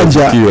ukitaka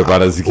kiwanja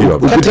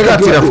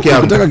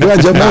ukitaka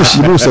kiwanja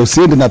Moshi, Musa,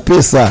 usiende na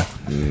pesa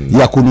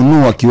ya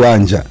kununua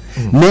kiwanja.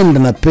 Nenda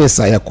na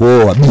pesa ya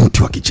kuoa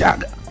binti wa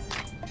Kichaga.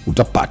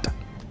 Utapata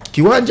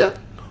kiwanja.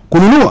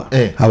 Kununua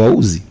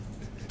hawauzi,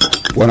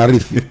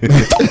 wanarithi.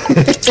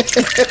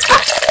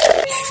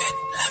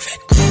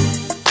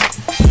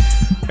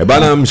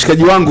 Bana,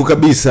 mshikaji wangu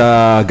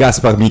kabisa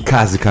Gaspar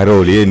Mikazi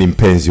Karoli, yeye ni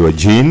mpenzi wa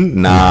Jean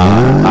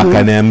na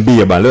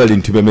akaniambia bana, leo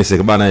alinitumia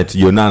message bana,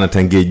 tujionana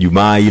tangia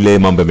Ijumaa ile,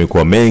 mambo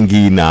yamekuwa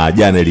mengi na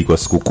jana ilikuwa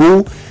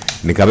sikukuu.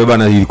 Nikabeba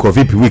na ilikuwa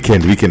vipi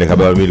weekend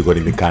akabeba mimi nilikuwa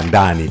nimekaa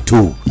ndani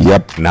tu.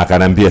 Na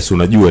akanambia si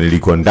unajua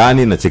nilikuwa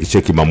ndani na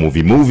cheki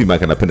movie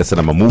maana napenda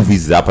sana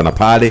movies hapa na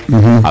pale.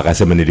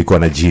 Akasema nilikuwa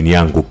na Jean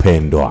yangu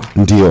pendwa.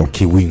 Ndio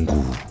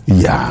Kiwingu.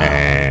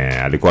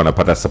 Alikuwa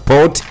anapata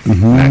support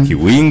na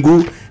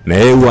Kiwingu, na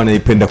yeye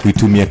anaipenda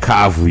kuitumia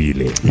kavu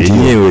ile.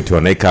 Yenyewe tu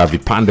anaika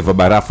vipande vya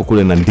barafu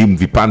kule na ndimu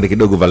vipande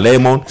kidogo vya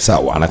lemon.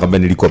 Sawa. Anakwambia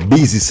nilikuwa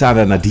busy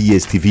sana na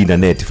DSTV na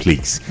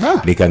Netflix.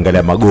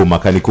 Nikaangalia magoma,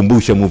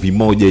 akanikumbusha movie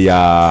moja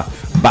ya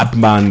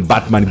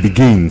Batman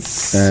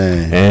Begins.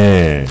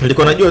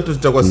 Nilikuwa najua tu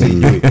tutakuwa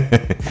sijui.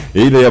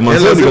 Ile ya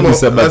mwanzo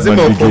kabisa Batman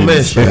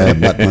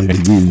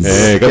Begins.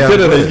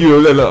 Kapteni anajua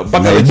yule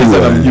mpaka anacheza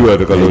namjua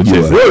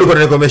atakalocheza. Wewe ulikuwa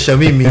unanikomesha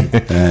mimi.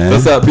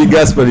 Sasa Big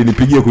Gaspar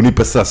alinipigia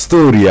kunipa sa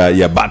story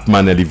ya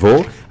Batman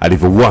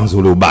alivyoanza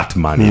ule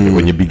Batman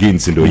kwenye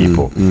Begins ndio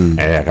ipo.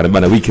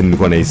 Akaniambia weekend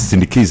nilikuwa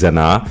naisindikiza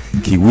na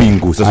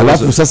Kiwingu.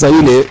 Sasa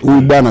ile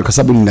huyu bwana, kwa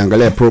sababu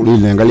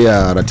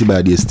niliangalia ratiba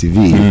ya DSTV,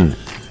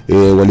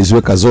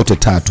 waliziweka zote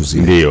tatu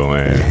zile. Ndio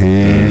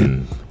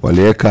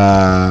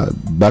waliweka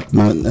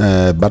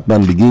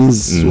Batman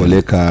Begins,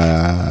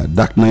 waliweka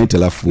Dark Knight,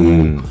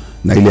 alafu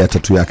na ile ya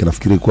tatu yake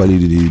nafikiri kwa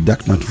ile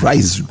Dark Knight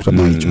Rise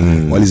kama hicho.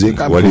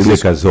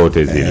 Waliziweka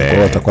zote zile.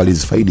 Watakuwa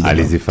alizifaidi.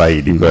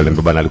 Kwa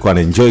hiyo bwana alikuwa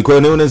ana enjoy. Kwa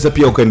hiyo unaweza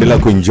pia ukaendelea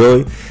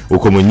kuenjoy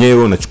uko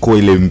mwenyewe, unachukua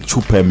ile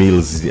chupa ya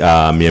meals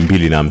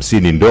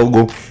 250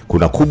 ndogo,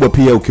 kuna kubwa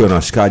pia ukiwa na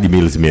washikaji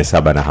meals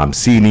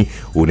 750,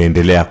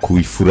 unaendelea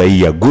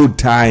kuifurahia good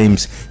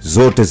times,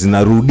 zote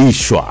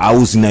zinarudishwa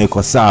au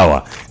zinawekwa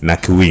sawa na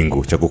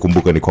Kiwingu. Cha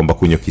kukumbuka ni kwamba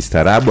kunywa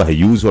kistaarabu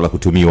haiuzwi wala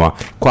kutumiwa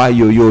kwa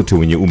yoyote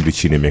mwenye umri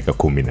chini ya miaka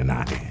 18.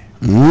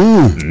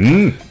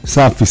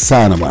 Safi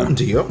sana bwana.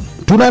 Ndio.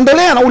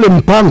 Tunaendelea na ule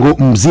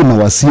mpango mzima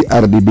wa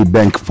CRDB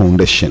Bank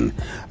Foundation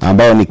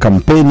ambao ni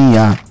kampeni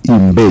ya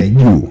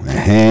Imbeju.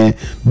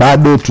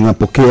 Bado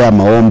tunapokea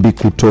maombi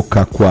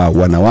kutoka kwa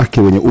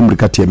wanawake wenye umri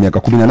kati ya miaka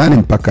 18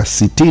 mpaka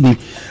 60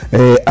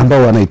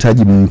 ambao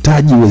wanahitaji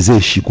mtaji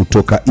wezeshi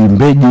kutoka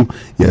Imbeju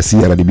ya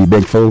CRDB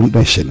Bank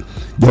Foundation.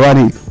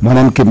 Jawani,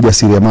 mwanamke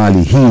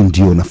mjasiriamali, hii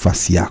ndio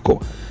nafasi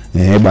yako.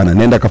 Bana,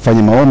 nenda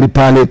kafanye maombi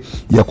pale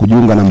ya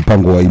kujiunga na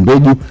mpango wa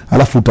Imbeju,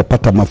 alafu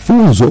utapata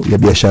mafunzo ya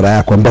biashara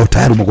yako ambayo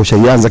tayari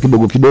umekwishaanza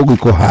kidogo kidogo,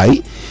 iko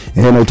hai.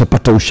 Na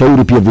utapata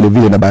ushauri pia vile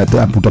vile, na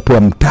baadaye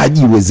utapewa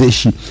mtaji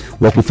wezeshi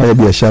wa kufanya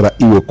biashara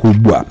iwe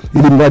kubwa,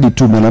 ili mradi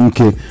tu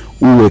mwanamke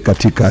uwe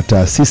katika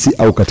taasisi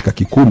au katika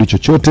kikundi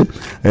chochote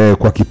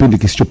kwa kipindi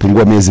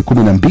kisichopungua miezi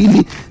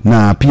 12,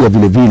 na pia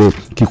vile vile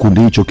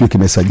kikundi hicho kile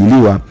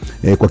kimesajiliwa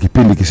kwa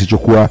kipindi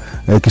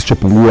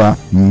kisichopungua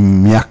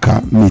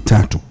miaka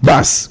 3.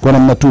 Bas, kwa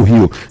namna tu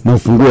hiyo, na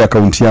ufungue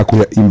akaunti yako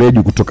ya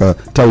Imbeju kutoka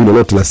tawi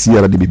lolote la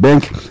CRDB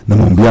Bank, na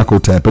maombi yako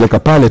utayapeleka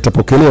pale,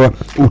 itapokelewa,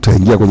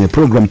 utaingia kwenye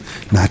program,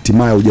 na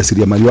hatimaye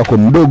ujasiriamali wako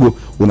mdogo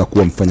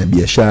unakuwa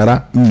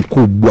mfanyabiashara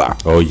mkubwa.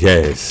 Oh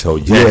yes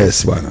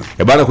bwana.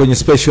 Bwana, kwenye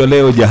special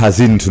leo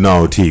Jahazini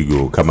tunao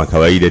Tigo. Kama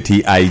kawaida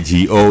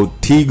TIGO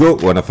Tigo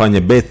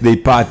wanafanya birthday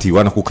party,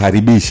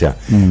 wanakukaribisha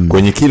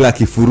kwenye kila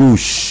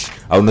kifurushi,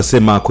 au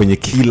nasema kwenye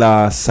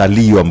kila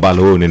salio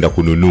ambalo wewe unaenda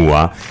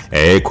kununua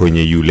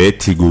kwenye yule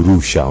Tigo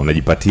Rusha,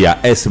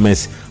 unajipatia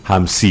SMS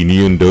 50.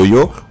 Hiyo ndio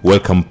hiyo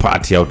welcome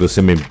party, au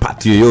tuseme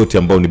party yoyote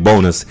ambayo ni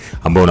bonus,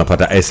 ambayo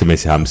unapata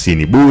SMS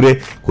 50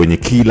 bure kwenye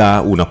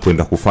kila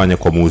unapoenda kufanya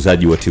kwa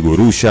muuzaji wa Tigo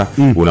Rusha.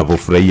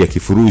 Unapofurahia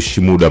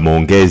kifurushi muda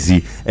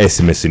maongezi,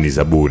 SMS ni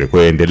za bure. Kwa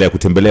hiyo endelea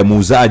kutembelea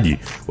muuzaji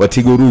wa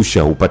Tigo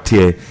Rusha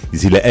upatie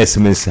zile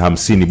SMS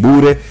 50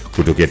 bure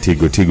kutoka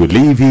Tigo. Tigo,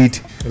 live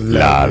it,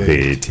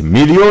 love it.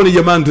 Milioni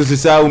jamani,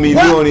 tusisahau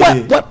milioni.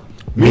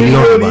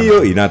 Milioni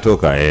hiyo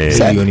inatoka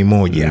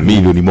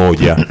milioni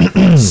moja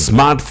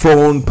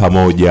smartphone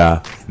pamoja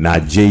na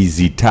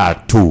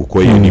JZ3.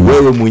 Kwa hiyo ni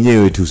wewe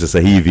mwenyewe tu sasa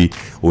hivi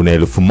una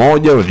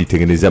 1000,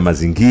 unajitengenezea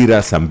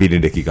mazingira. saa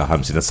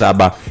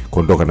 2:57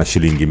 kuondoka na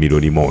shilingi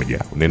milioni 1.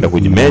 Unaenda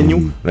kwenye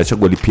menu,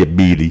 unachagua lipia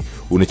bili,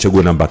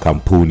 unachagua namba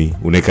kampuni,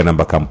 unaweka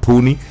namba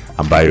kampuni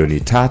ambayo ni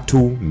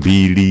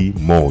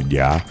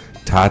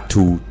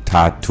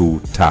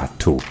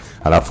 321333.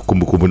 Alafu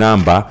kumbukumbu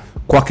namba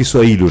kwa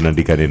Kiswahili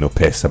unaandika neno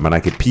pesa, maana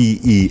yake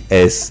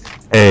PESA.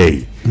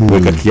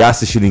 Weka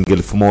kiasi shilingi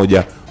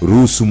 1000,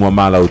 ruhusu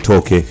muamala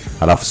utoke,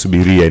 alafu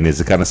subiria,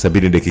 inawezekana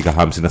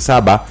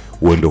 2:57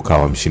 uende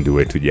ukawa mshindi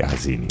wetu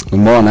Jahazini.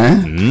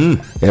 Umeona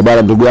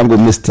bwana, ndugu yangu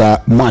Mr.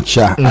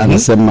 Macha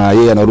anasema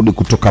yeye anarudi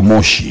kutoka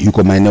Moshi,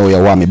 yuko maeneo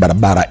ya Wami,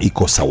 barabara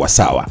iko sawa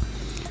sawa.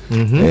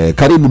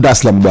 Karibu Dar es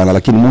Salaam bwana,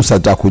 lakini Musa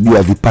ataka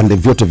kujua vipande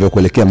vyote vya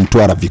kuelekea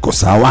Mtwara viko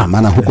sawa,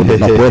 maana huko ndo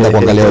tunakwenda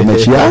kuangalia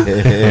mechi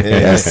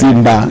ya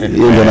Simba.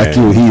 Ndio na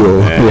kiu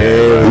hiyo.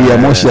 Hii ya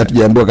Moshi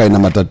hatujaambiwa kaina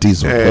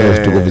matatizo.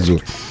 Tuko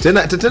vizuri.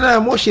 Tena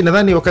Moshi,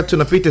 nadhani wakati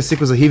tunapita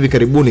siku za hivi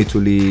karibuni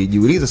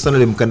tulijiuliza sana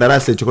ile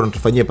mkandarasi alichokuwa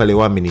anatufanyia pale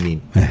Wami ni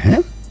nini.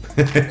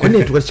 Kwa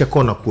nini tukacha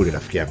kona kule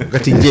rafiki yangu?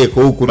 Wakati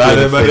njeko huku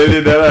baada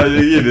ile daraja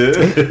nyingine.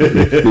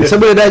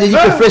 Sababu ile daraja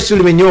jiko fresh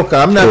limenyoka,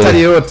 hamna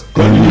hatari yoyote.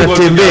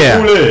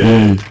 Tunatembea.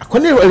 Kwa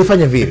nini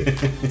walifanya vile?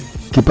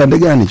 Kipande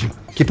gani hicho?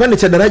 Kipande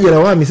cha daraja la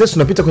Wami. Sasa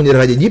tunapita kwenye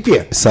daraja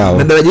jipya.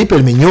 Na daraja jipya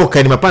limenyoka,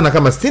 yani mapana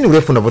kama 60,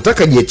 urefu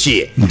unavyotaka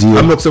jiachie.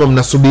 Hamna kusema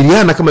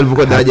mnasubiriana kama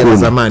ilivyokuwa daraja la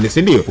zamani,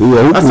 si ndio?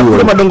 Sasa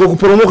kuna madongo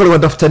kuporomoka,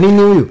 wanatafuta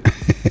nini huyu?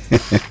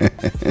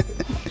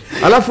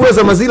 Alafu wewe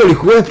zama zile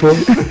ulikuwepo.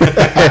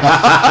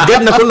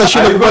 Gani na kuna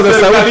shida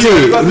kupaza sauti.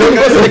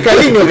 Unaongoza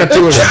serikalini wakati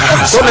ule.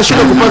 Kuna shida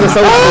kupaza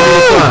sauti.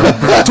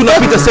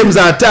 Tunapita sehemu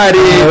za hatari.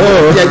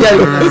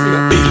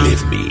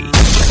 Believe me,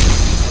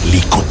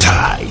 liko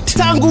tight.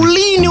 Tangu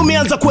lini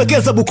umeanza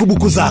kuwekeza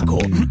bukubuku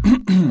zako?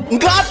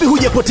 Ngapi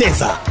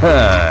hujapoteza?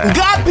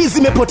 Ngapi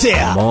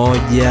zimepotea?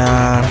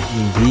 1,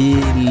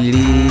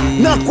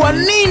 2. Na kwa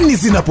nini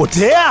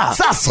zinapotea?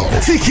 Sasa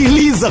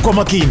sikiliza kwa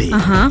makini.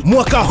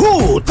 Mwaka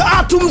huu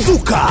Tatu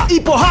Mzuka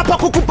ipo hapa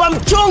kukupa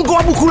mchongo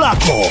wa buku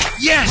lako.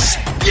 Yes.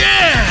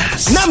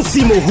 Na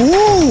msimu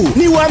huu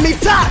ni wa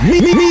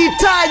mitaji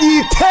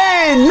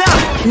tena.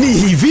 Ni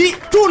hivi,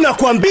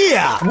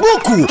 tunakwambia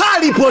buku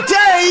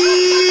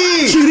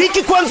halipotei.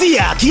 Shiriki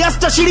kuanzia kiasi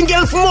cha shilingi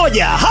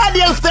 1000 hadi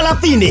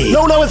 30,000, na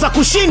unaweza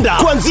kushinda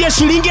kuanzia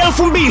shilingi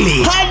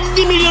 2000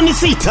 hadi milioni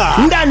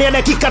 6 ndani ya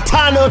dakika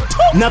 5 tu.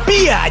 Na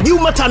pia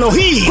Jumatano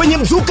hii kwenye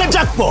Mzuka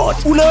Jackpot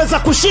unaweza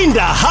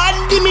kushinda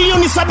hadi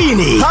milioni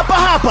 70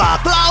 hapa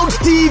Clouds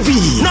TV.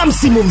 Na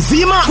msimu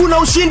mzima kuna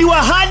ushindi wa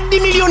hadi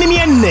milioni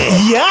 400.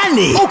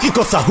 Yani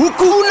ukikosa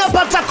huku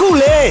unapata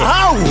kule,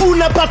 au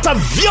unapata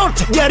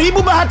vyote.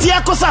 Jaribu bahati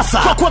yako sasa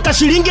kwa kuweka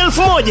shilingi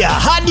 1000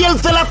 hadi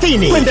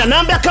 30,000 kwenda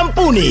namba ya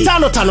kampuni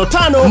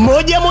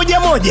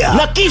 555111,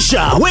 na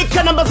kisha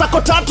weka namba zako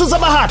 3 za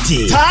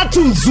bahati.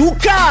 Tatu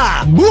Mzuka,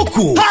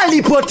 buku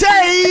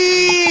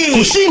halipotei.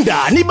 Kushinda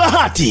ni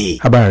bahati.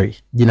 Habari,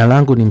 jina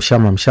langu ni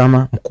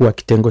Mshama, mkuu wa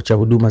kitengo cha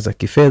huduma za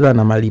kifedha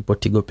na malipo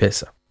Tigo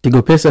Pesa.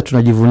 Tigo Pesa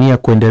tunajivunia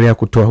kuendelea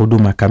kutoa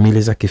huduma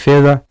kamili za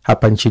kifedha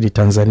hapa nchini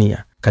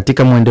Tanzania.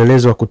 Katika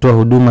mwendelezo wa kutoa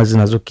huduma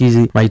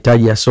zinazokidhi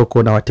mahitaji ya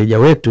soko na wateja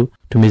wetu,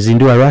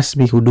 tumezindua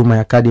rasmi huduma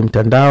ya kadi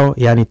mtandao,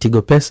 yani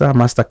Tigo Pesa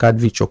Mastercard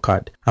Virtual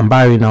Card,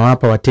 ambayo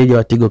inawapa wateja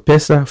wa Tigo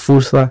Pesa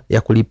fursa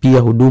ya kulipia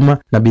huduma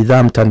na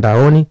bidhaa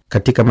mtandaoni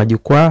katika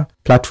majukwaa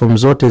platform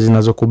zote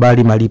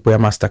zinazokubali malipo ya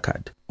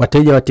Mastercard.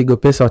 Wateja wa Tigo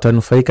Pesa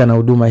watanufaika na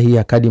huduma hii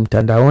ya kadi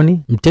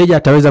mtandaoni. Mteja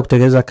ataweza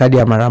kutengeneza kadi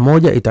ya mara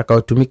moja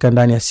itakayotumika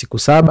ndani ya siku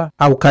 7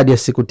 au kadi ya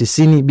siku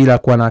 90 bila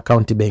kuwa na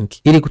account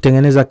benki. Ili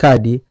kutengeneza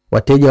kadi,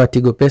 wateja wa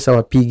Tigo Pesa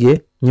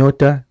wapige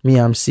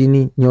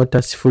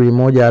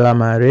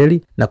 *150*01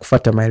 na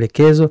kufuata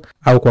maelekezo,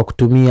 au kwa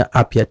kutumia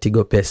app ya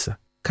Tigo Pesa.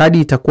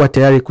 Kadi itakuwa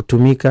tayari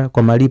kutumika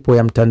kwa malipo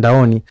ya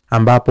mtandaoni,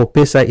 ambapo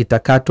pesa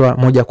itakatwa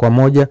moja kwa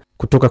moja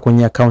kutoka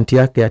kwenye akaunti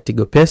yake ya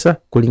Tigo Pesa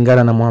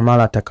kulingana na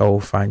muamala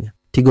atakaoufanya.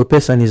 Tigo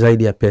Pesa ni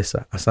zaidi ya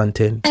pesa.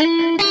 Asanteni.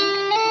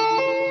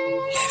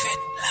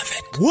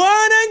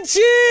 Wananchi,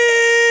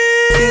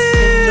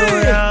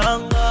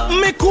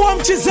 mmekuwa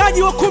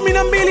mchezaji wa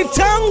 12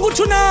 tangu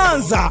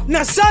tunaanza,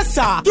 na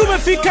sasa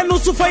tumefika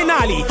nusu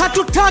finali.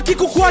 Hatutaki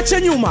kukuacha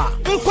nyuma.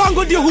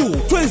 Mpango ndio huu,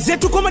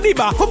 twenzetu kwa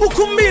Madiba kwa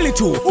buku 2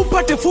 tu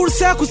upate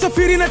fursa ya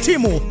kusafiri na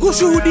timu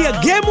kushuhudia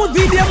gemu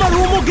dhidi ya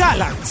Marumo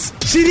Gallants.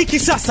 Shiriki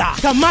sasa,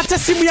 kamata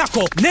simu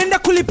yako, nenda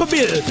kulipa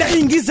bill na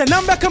ingiza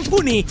namba ya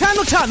kampuni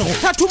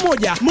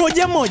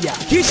 553111,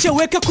 kisha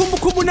weka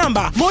kumbukumbu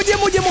namba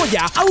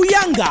 111 au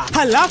Yanga,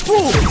 halafu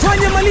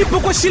fanya malipo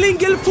kwa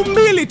shilingi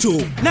 2000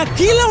 tu, na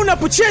kila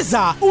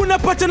unapocheza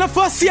unapata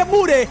nafasi ya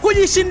bure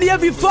kujishindia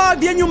vifaa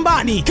vya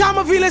nyumbani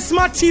kama vile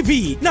smart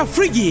TV na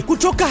friji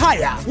kutoka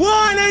Haya.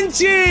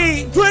 Wananchi,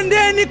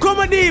 twendeni kwa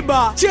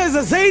Madiba,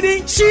 cheza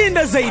zaidi,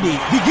 shinda zaidi.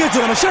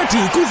 Vigezo na masharti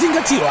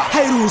kuzingatiwa.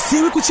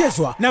 Hairuhusiwi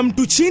kuchezwa na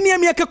mtu chini ya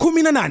miaka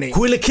 18.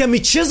 Kuelekea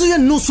michezo ya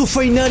nusu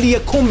finali ya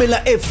kombe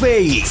la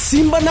FA,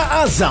 Simba na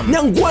Azam,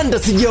 Nyangwanda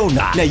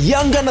sijaona, na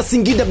Yanga na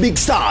Singida Big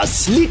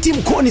Stars, Liti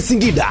mkoani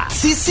Singida.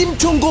 Sisi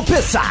Mchongo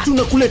Pesa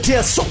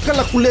tunakuletea soka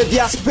la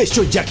kulevya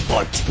special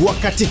jackpot.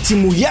 Wakati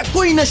timu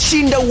yako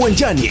inashinda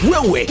uwanjani,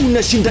 wewe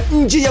unashinda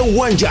nje ya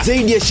uwanja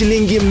zaidi ya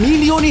shilingi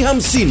milioni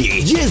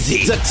 50.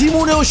 Jezi za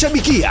timu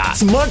unayoshabikia,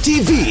 smart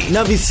TV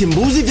na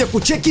visimbuzi vya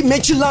kucheki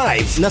mechi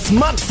live, na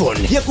smartphone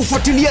ya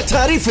kufuatilia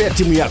taarifa ya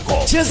timu yako.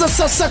 Cheza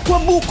sasa kwa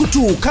buku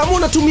tu kama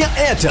unatumia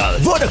Airtel,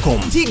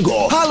 Vodacom,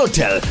 Tigo,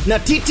 Halotel na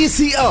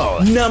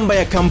TTCL. Namba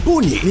ya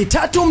kampuni ni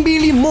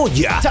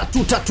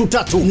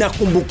 321333 na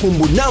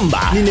kumbukumbu namba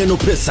ni neno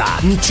pesa.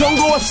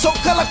 Mchongo wa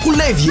soka la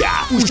kulevya,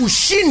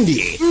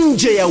 ushindi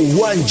nje ya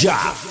uwanja.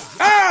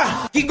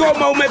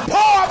 Kigoma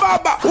umepoa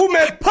baba,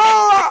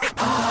 umepoa.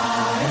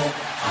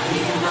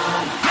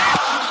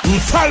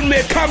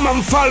 Mfalme kama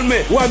mfalme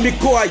wa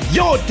mikoa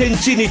yote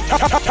nchini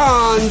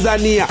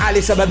Tanzania,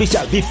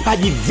 alisababisha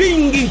vipaji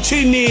vingi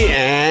nchini.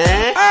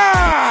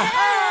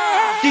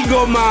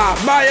 Kigoma,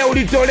 baya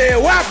ulitolee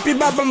wapi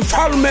baba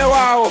mfalme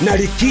wao? Na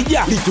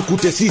likija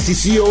litukute sisi,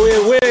 sio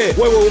wewe.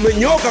 Wewe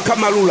umenyoka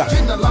kama lula.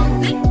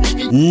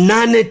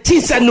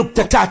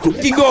 89.3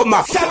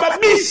 Kigoma,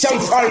 sababisha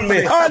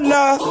mfalme.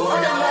 Ana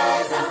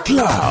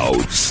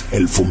Clouds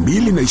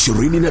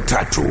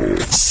 2023,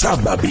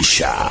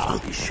 sababisha.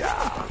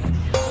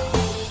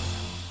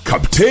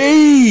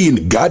 Captain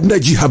Gadna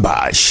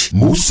Jihabash,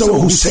 Musa wa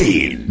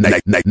Hussein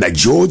na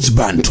George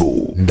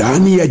Bantu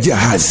ndani ya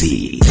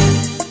Jahazi.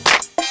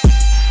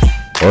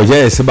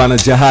 Yes, bana,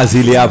 Jahazi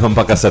ili hapa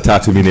mpaka saa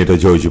 3. Mimi naitwa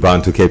George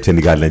Bantu,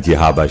 Captain Gadna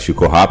Jihabash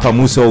yuko hapa,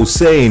 Musa wa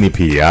Hussein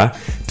pia.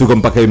 Tuko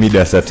mpaka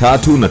mida saa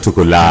 3 na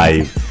tuko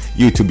live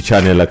YouTube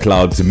channel la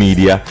Clouds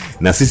Media,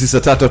 na sisi saa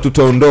 3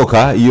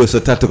 tutaondoka. Hiyo saa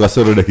 3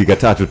 kasoro dakika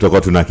 3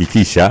 tutakuwa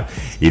tunahakikisha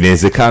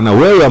inawezekana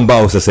wewe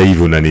ambao sasa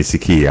hivi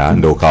unanisikia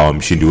ndio ukawa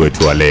mshindi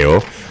wetu wa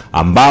leo,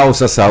 ambao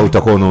sasa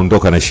utakuwa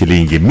unaondoka na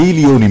shilingi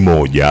milioni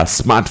 1,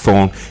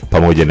 smartphone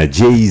pamoja na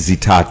jezi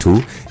 3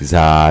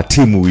 za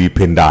timu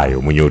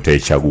uipendayo mwenye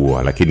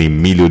utaichagua. Lakini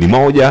milioni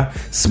 1,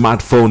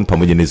 smartphone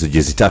pamoja na hizo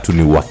jezi 3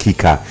 ni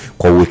uhakika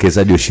kwa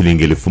uwekezaji wa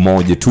shilingi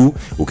 1000 tu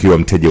ukiwa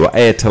mteja wa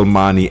Airtel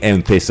Money,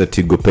 M-Pesa,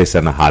 Tigo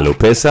Pesa na Halo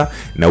Pesa,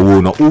 na uwe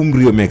una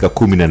umri wa miaka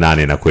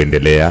 18 na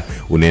kuendelea.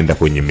 Unaenda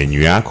kwenye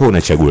menu yako,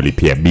 unachagua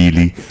lipia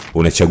bili,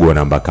 unachagua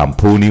namba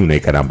kampuni,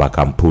 unaika namba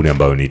kampuni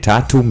ambayo ni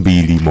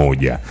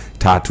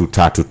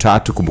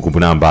 321-333, kumbukumbu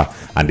namba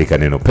andika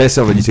neno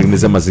pesa.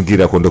 Unajitengeneza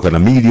mazingira ya kuondoka na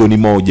milioni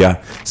 1,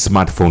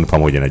 smartphone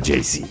pamoja na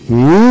jezi.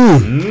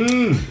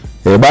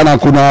 Bana,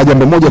 kuna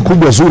jambo moja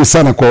kubwa zuri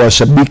sana kwa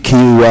washabiki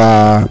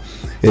wa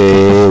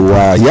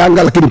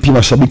Yanga, lakini pia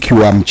mashabiki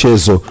wa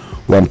mchezo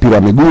wa mpira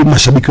wa miguu,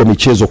 mashabiki wa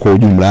michezo kwa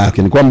ujumla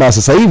yake, ni kwamba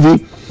sasa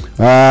hivi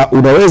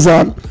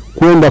unaweza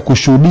kwenda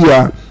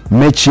kushuhudia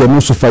mechi ya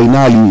nusu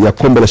finali ya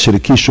kombe la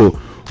shirikisho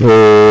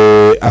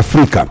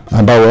Afrika,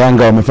 ambao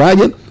Yanga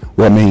wamefanyaje,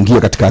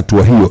 wameingia katika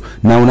hatua hiyo,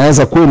 na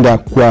unaweza kwenda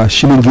kwa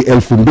shilingi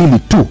 2000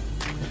 tu.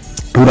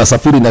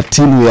 Unasafiri na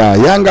timu ya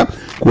Yanga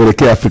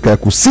kuelekea Afrika ya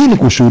Kusini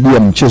kushuhudia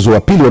mchezo wa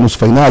pili wa nusu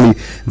finali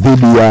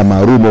dhidi ya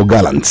Marumo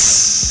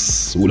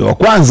Gallants. Yes, ule wa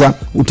kwanza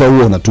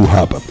utauona tu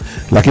hapa,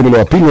 lakini ule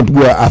wa pili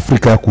unapigwa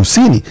Afrika ya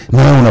Kusini,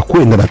 na wewe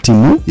unakwenda na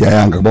timu ya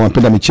Yanga. Kama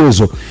unapenda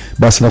michezo,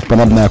 basi nakupa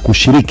namna ya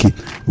kushiriki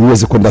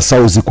uweze kwenda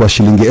Saudi kwa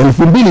shilingi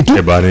 2,000 tu.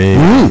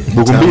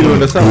 Buku mbili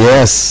unaenda Saudi.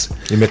 Yes,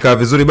 imekaa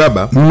vizuri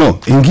baba. No,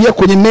 ingia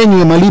kwenye menu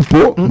ya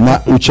malipo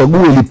na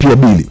uchague lipia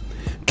bili,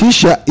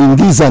 kisha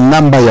ingiza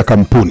namba ya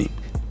kampuni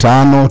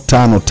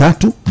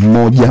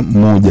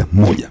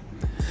 553111.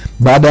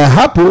 Baada ya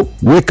hapo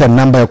weka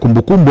namba ya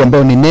kumbukumbu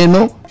ambayo ni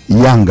neno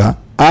Yanga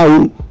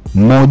au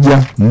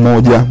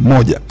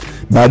 111.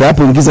 Baada ya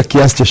hapo ingiza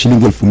kiasi cha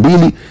shilingi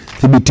 2,000,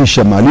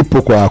 thibitisha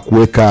malipo kwa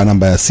kuweka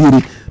namba ya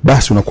siri,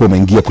 basi unakuwa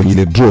umeingia kwenye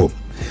ile draw.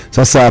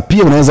 Sasa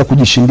pia unaweza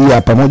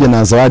kujishindia pamoja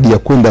na zawadi ya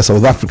kwenda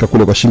South Africa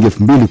kule kwa shilingi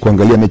 2,000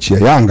 kuangalia mechi ya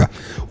Yanga.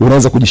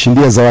 Unaweza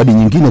kujishindia zawadi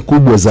nyingine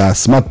kubwa za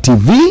Smart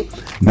TV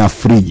na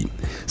friji.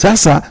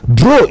 Sasa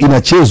draw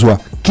inachezwa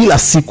kila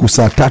siku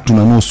saa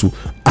 3:30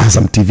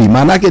 Azam TV.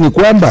 Maana yake ni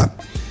kwamba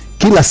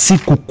kila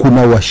siku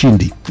kuna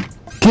washindi.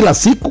 Kila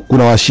siku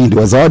kuna washindi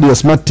wa zawadi ya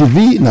Smart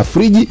TV na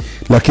friji,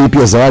 lakini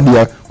pia zawadi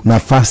ya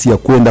nafasi ya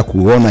kwenda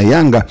kuona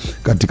Yanga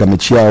katika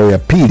mechi yao ya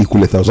pili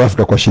kule South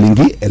Africa kwa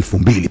shilingi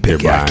 2,000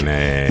 peke yake.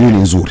 Hii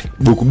ni nzuri.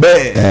 Buku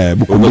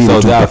mbili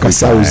kutoka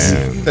Saudi.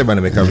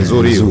 Bwana imekaa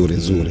vizuri hiyo.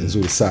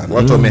 Nzuri sana.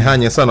 Watu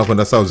wamehanya sana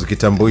kwenda Saudi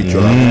kitambo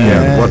hicho.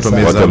 Watu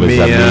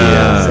wamezamia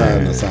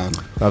sana.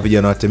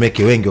 Vijana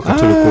watemeke wengi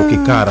wakati ule kwa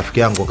kikaa rafiki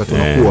yangu wakati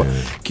unakuwa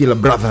kila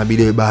brother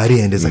inabidi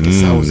bahari aende za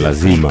Saudi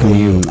lazima.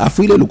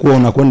 Afu ile ulikuwa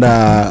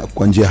unakwenda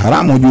kwa njia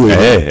haramu ujue.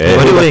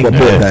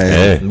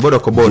 Boda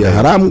kwa boda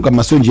haramu,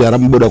 kama sio njia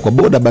haramu boda kwa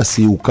boda,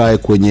 basi ukae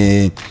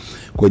kwenye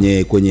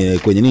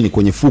nini,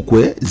 kwenye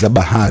fukwe za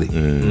bahari.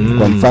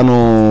 Kwa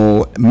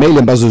mfano meli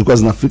ambazo zilikuwa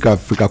zinafika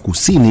Afrika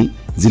Kusini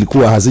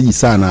zilikuwa haziji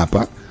sana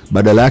hapa,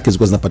 badala yake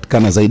zilikuwa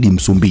zinapatikana zaidi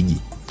Msumbiji.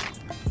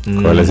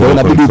 Kwa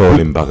lazima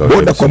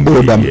boda kwa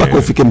boda mpaka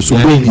ufike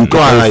Msumbiji,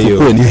 Twala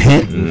hiyo.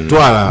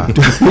 Twala.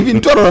 Hivi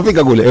Twala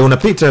unafika kule.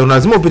 Unapita,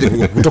 lazima upite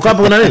kutoka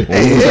hapo kuna nini?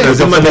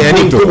 Lazima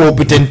ni mkubwa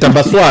upite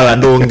Ntambaswala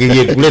ndio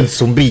ungelie kule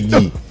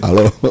Msumbiji.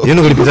 Halo. Yeye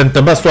nilipita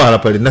Ntambaswala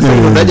pale. Na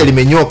sasa daraja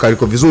limenyoka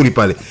liko vizuri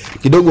pale.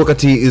 Kidogo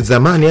wakati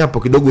zamani hapo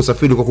kidogo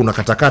usafiri kwa kuna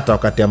katakata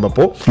wakati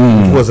ambapo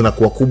mvua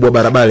zinakuwa kubwa,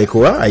 barabara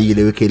iko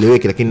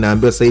haieleweki, lakini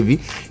naambiwa sasa hivi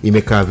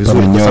imekaa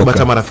vizuri kwa sababu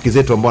hata marafiki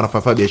zetu ambao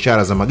wanafanya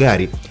biashara za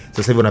magari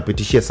sasa hivi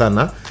wanapitishia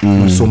sana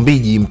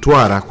Msumbiji,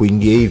 Mtwara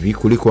kuingia hivi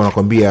kuliko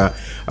wanakwambia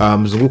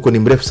mzunguko ni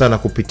mrefu sana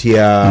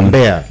kupitia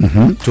Mbeya,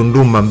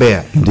 Tunduma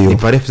Mbeya. Ni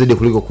parefu zaidi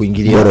kuliko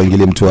kuingilia. Bora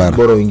uingilie Mtwara.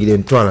 Bora uingilie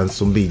Mtwara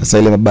Msumbiji. Sasa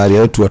ile mabari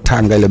yetu wa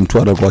Tanga ile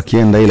Mtwara kwa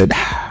kienda ile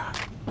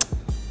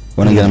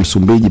wanaingia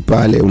Msumbiji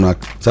pale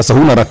sasa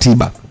huna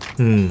ratiba.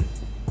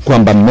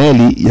 Kwamba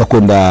meli ya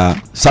kwenda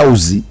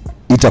Saudi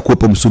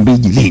itakuwepo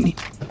Msumbiji lini.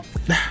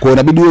 Kwa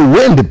inabidi wewe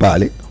uende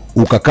pale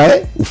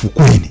ukakae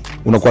ufukweni.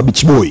 Unakuwa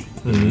beach boy.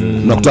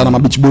 Unakutana na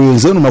mabeach boy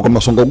wenzenu na kwa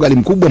masonga ugali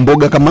mkubwa,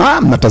 mboga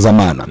kama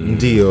mnatazamana.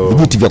 Ndio.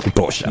 Vijiti vya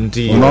kutosha.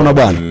 Unaona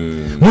bwana?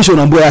 Mwisho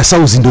unaambiwa ya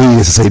Saudi ndio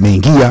ile sasa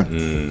imeingia.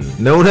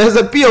 Na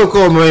unaweza pia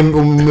uko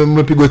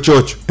umepigwa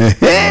chocho.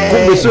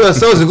 Kumbe sio ya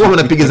Saudi ngoma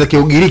unapiga za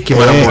Kiugiriki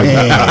mara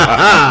moja.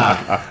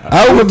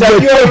 Au umepigwa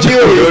chocho.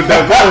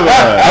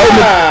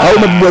 Au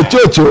umepigwa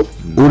chocho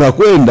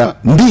unakwenda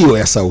ndio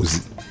ya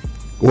Saudi.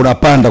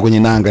 Unapanda kwenye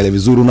nanga ile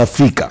vizuri,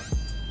 unafika.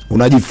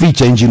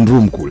 Unajificha engine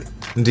room kule.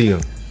 Ndio.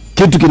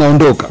 Kitu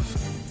kinaondoka.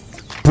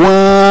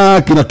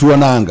 Kinatua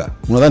nanga.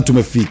 Unadhani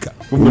tumefika.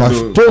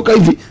 Unatoka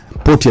hivi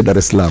poti ya Dar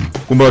es Salaam.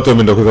 Kumbe watu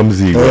wameenda kuweka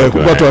mzigo.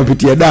 Kumbe watu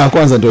wamepitia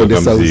kwanza ndio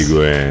ndio Saudi.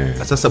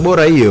 Sasa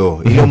bora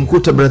hiyo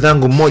iliyomkuta brother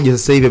yangu mmoja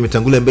sasa hivi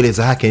ametangulia mbele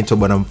za haki, anaitwa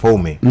Bwana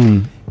Mfaume.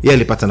 Yeye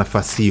alipata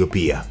nafasi hiyo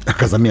pia.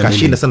 Akazamia.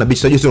 Kashinda sana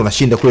beach. Unajua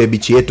unashinda kule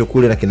beach yetu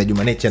kule na kina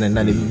Juma Nature na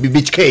nani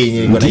beach K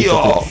yenyewe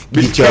wanaitwa.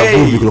 Beach ya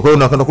Vurugu kule. Kwa hiyo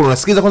unakwenda kule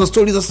unasikiliza kwanza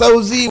stories za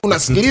Saudi,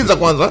 unasikiliza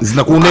kwanza.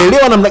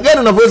 Unaelewa namna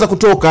gani unavyoweza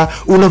kutoka,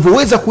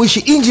 unavyoweza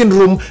kuishi engine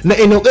room na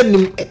eneo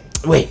gani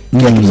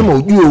kila kitu lazima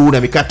ujue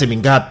una mikate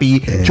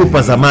mingapi,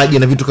 chupa za maji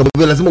na vitu kama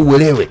hivyo lazima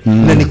uelewe.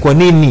 Na ni kwa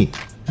nini?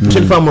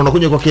 Mshafahamu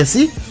unakuja kwa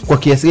kiasi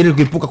gani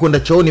ukiepuka kwenda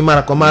chooni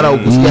mara kwa mara au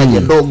kusikia haja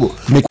ndogo.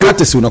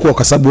 Mikate si unakuwa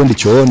kwa sababu uende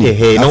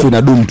chooni afu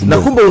inadumu tu. Na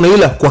kumbe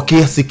unaila kwa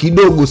kiasi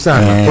kidogo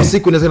sana. Kwa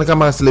siku inaweza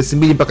kama slice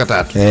 2 mpaka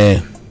 3.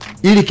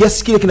 Ili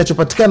kiasi kile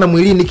kinachopatikana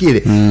mwilini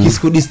kile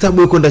kisikudisturb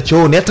wewe kwenda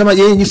chooni. Hata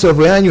maji yenyewe jinsi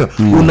unavyoyanywa,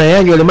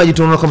 unayanywa ile maji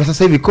tunaona kama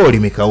sasa hivi koli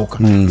imekauka.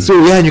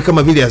 Sio uyanywe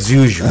kama vile as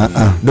usual.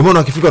 Ndio maana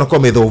ukifika unakuwa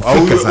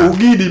umedhoofika sana.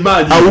 Ugidi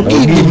maji.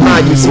 Ugidi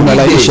maji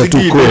unalaisha tu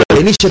koo.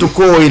 Lainisha tu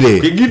koo ile.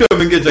 Kigido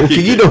umengeja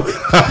kigido.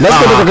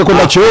 Lazima utake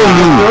kwenda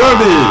chooni.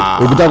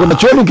 Ukitaka kwenda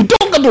chooni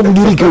ukitoka tu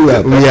kudiriki huyu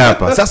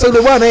hapa. Sasa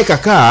yule bwana yeye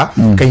kakaa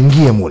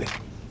kaingia mule.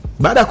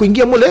 Baada ya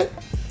kuingia mule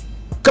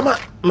kama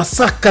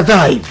masaa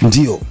kadhaa hivi.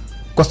 Ndio.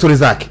 Kwa story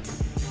zake.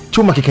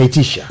 Chuma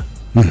kikaitisha.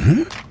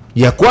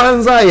 Ya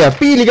kwanza, ya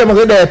pili, kama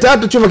kawaida ya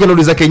tatu chuma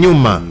kinarudi zake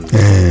nyuma.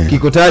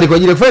 Kiko tayari kwa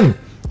ajili ya kufanya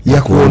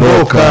ya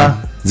kuondoka.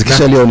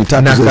 Zikishalia ni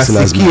tatu zile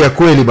lazima. Nasikia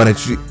kweli bana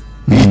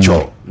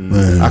hicho.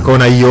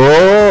 Akaona hiyo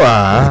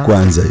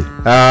kwanza hiyo.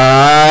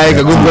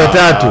 Ikagonga ya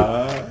tatu.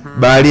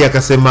 Bahari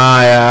akasema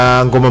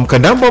haya, ngoma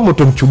mkandambo au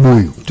moto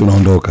mchubuyu,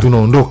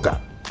 tunaondoka.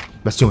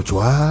 Basi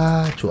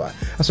chwa.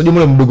 Sasa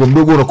ndio mdogo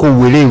mdogo unakuwa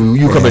uelewi,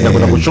 unajua kama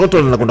inakwenda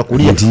kushoto na inakwenda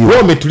kulia.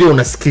 Wewe umetulia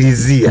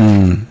unasikilizia.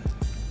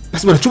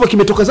 Basi bwana chuma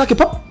kimetoka zake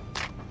pap.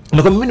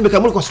 Na kama mimi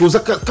nimekamula kwa siku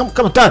zake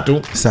kama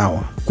 3.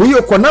 Sawa. Kwa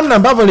hiyo kwa namna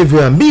ambavyo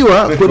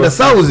nilivyoambiwa kwenda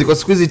South kwa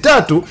siku hizi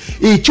 3,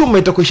 hii chuma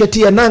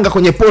itakushatia nanga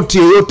kwenye poti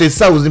yoyote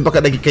South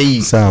mpaka dakika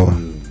hii. Sawa. Kwa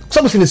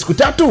sababu si ni siku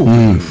 3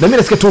 na mimi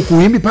nasikia tu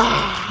kuimbi pa.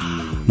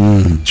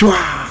 Chwa.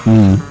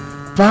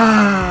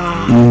 Pa.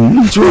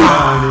 Chwa.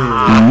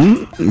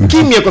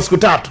 Kimya kwa siku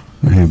 3.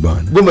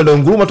 Bwana. Gomba ndio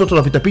nguruma toto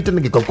napita pita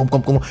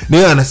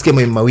ni anasikia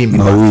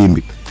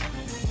mawimbi.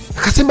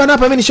 Akasema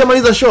hapa mimi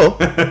nishamaliza show.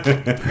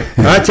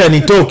 Acha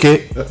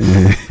nitoke.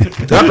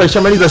 Hapa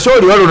nishamaliza show,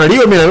 wale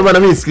unaliwa mimi na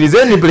mimi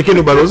sikilizeni nipelekeni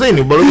ubalozi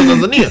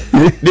Tanzania.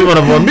 Ndio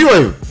wanavyoambiwa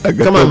hivyo.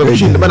 Kama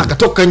amekushinda bana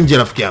katoka nje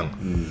rafiki yangu.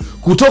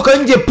 Kutoka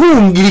nje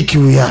Mgiriki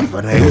huyu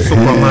hapa na yuso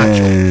kwa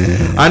macho.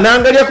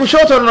 Anaangalia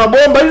kushoto na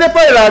bomba lile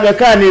pale la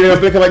Agakani ile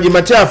linapeleka maji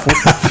machafu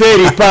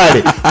feri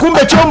pale.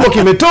 Kumbe chombo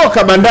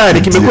kimetoka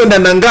bandari kimekwenda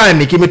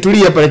Nangani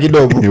kimetulia pale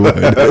kidogo.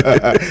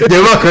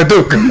 Jamaa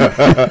katoka.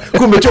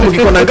 Kumbe chombo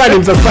kiko Nangani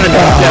Msasani.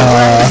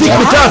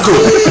 Siku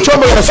 3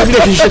 chombo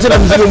kinasubiria kishusha tena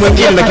mzigo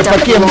mwingine na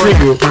kipakia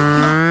mzigo.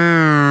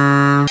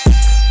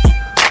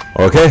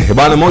 Okay,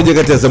 bana moja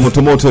kati ya za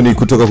moto ni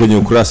kutoka kwenye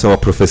ukurasa wa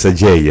Professor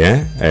J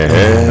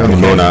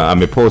nimeona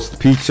amepost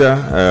picha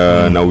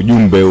na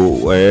ujumbe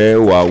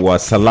wa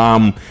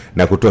salamu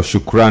na kutoa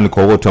shukrani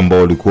kwa wote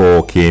ambao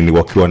walikuwa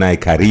wakiwa naye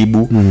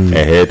karibu.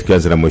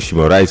 Tukianza na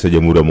Mheshimiwa Rais wa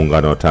Jamhuri ya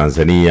Muungano wa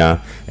Tanzania,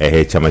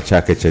 chama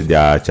chake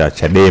cha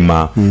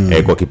Chadema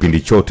kwa kipindi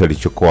chote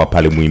alichokuwa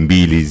pale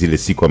Muhimbili, zile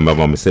siku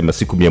ambazo wamesema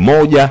siku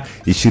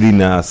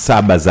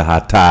 127 za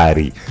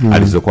hatari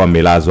alizokuwa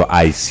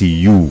amelazwa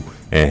ICU.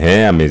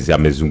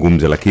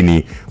 Amezungumza,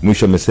 lakini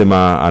mwisho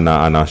amesema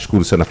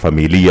anashukuru sana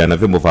familia na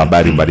vyombo vya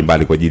habari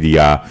mbalimbali kwa ajili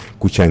ya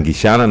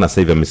kuchangishana, na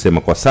sasa hivi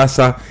amesema kwa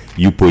sasa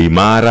yupo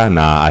imara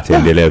na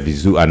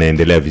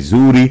anaendelea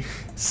vizuri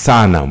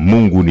sana.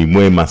 Mungu ni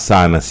mwema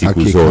sana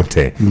siku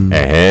zote.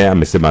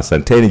 Amesema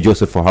asanteni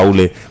Joseph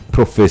Haule,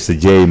 Professor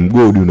J,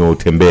 mgodi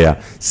unaotembea,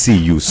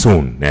 see you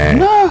soon.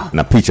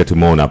 Na picha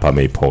tumeona hapa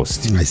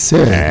ameipost.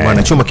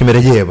 Bwana chuma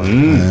kimerejea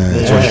bwana.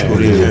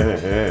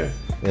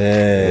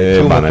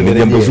 Bana ni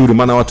jambo zuri,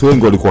 maana watu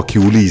wengi walikuwa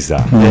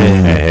kiuliza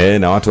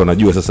na watu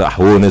wanajua sasa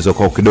wewe unaweza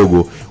kwa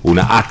kidogo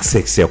una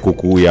access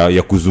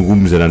ya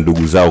kuzungumza na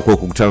ndugu zao, kwa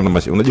kukutana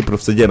na unajua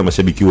Professor J na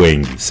mashabiki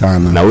wengi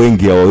sana, na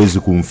wengi hawawezi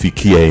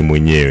kumfikia yeye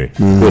mwenyewe.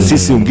 Kwa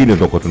sisi wengine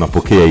ndio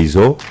tunapokea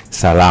hizo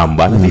salamu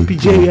bana, vipi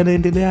J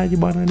anaendeleaje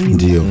bwana nini?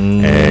 Ndio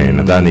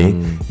nadhani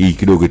hii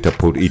kidogo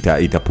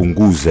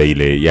itapunguza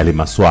yale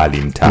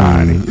maswali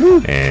mtaani.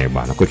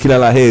 Bana kwa kila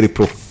laheri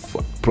Prof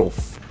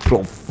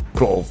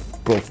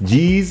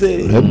Jize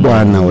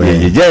bwana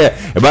wewe.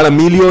 Bana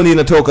milioni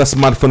inatoka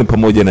smartphone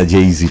pamoja na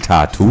Jay-Z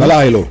 3.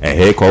 Malailo.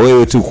 Kwa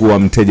wewe tu kuwa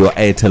mteja wa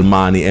Airtel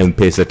Money,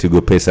 M-Pesa,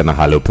 Tigo Pesa na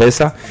Halo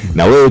Pesa,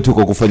 na wewe tu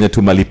kwa kufanya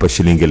tu malipo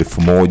shilingi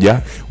 1000,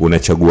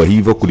 unachagua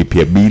hivyo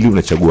kulipia bili,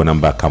 unachagua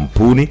namba ya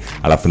kampuni,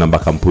 alafu namba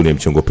ya kampuni ya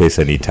mchongo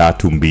pesa ni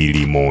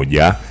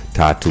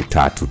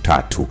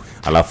 321333,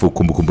 alafu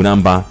kumbukumbu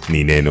namba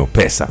ni neno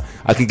pesa.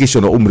 Hakikisha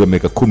una umri wa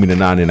miaka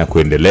 18 na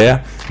kuendelea,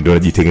 ndio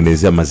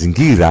unajitengenezea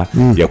mazingira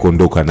ya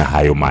kuondoka na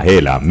hayo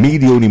mahela.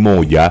 Milioni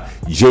 1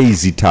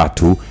 Jay-Z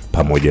 3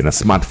 pamoja na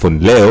smartphone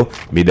leo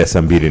mida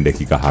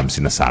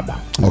 2:57.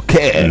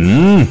 Okay.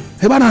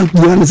 Bana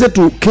jirani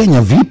zetu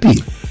Kenya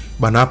vipi?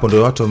 Bana hapo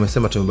ndio watu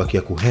wamesema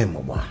tumebakia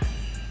kuhemo bwana.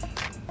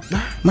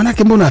 Maana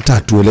yake mbona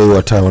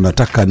hatuelewi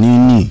wanataka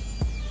nini?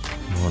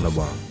 Naona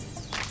bwana.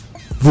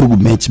 Vurugu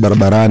mechi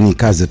barabarani,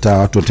 kazi ta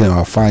watu tena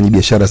wafanyi,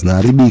 biashara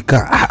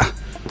zinaharibika.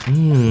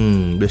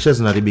 Biashara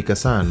zinaharibika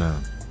sana.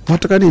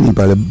 Wataka nini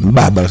pale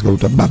baba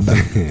nasikuta baba.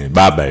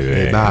 Baba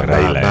yule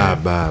Raila.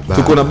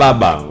 Tuko na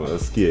baba,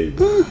 unasikia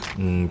hivyo.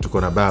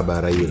 Tuko na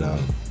baba Raila.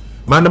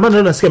 Maandamano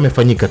leo nasikia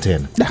yamefanyika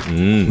tena.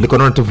 Niko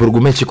naona tu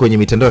vurugu mechi kwenye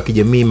mitandao ya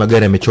kijamii,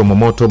 magari yamechoma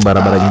moto,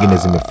 barabara nyingine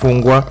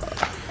zimefungwa.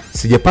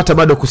 Sijapata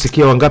bado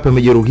kusikia wangapi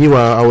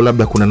wamejeruhiwa au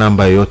labda kuna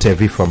namba yoyote ya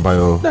vifo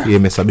ambayo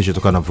imesababishwa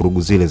kutokana na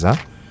vurugu zile za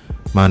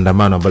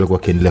maandamano ambayo kwa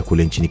kiendelea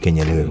kule nchini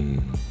Kenya leo.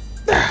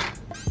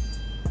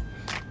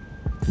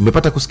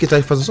 Umepata kusikia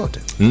taarifa zote?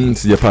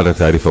 Sijapata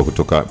taarifa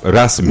kutoka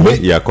rasmi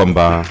ya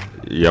kwamba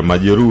ya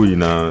majeruhi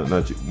na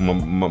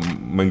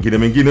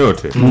mengine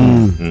yote.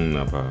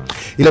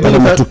 Ila bado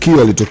matukio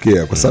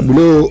yalitokea kwa sababu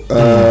leo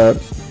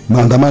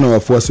maandamano ya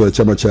wafuasi wa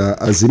chama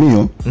cha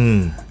Azimio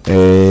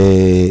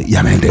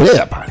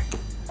yanaendelea pale.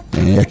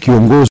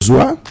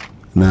 Yakiongozwa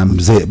na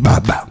mzee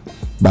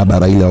baba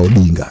Raila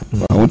Odinga.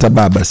 Wanaita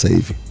baba sasa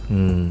hivi.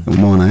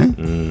 Umeona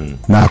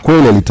na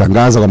kweli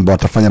alitangaza kwamba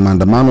watafanya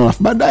maandamano, na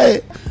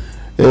baadaye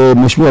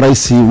Mheshimiwa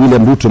Rais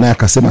William Ruto naye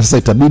akasema sasa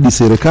itabidi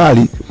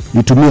serikali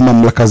itumie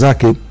mamlaka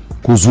zake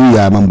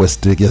kuzuia mambo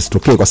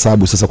yasitokee, kwa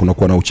sababu sasa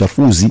kunakuwa na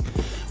uchafuzi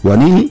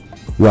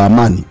wa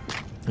amani.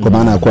 Kwa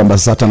maana ya kwamba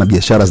sasa hata na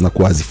biashara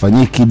zinakuwa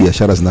hazifanyiki,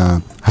 biashara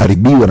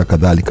zinaharibiwa na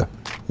kadhalika.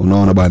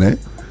 Unaona bwana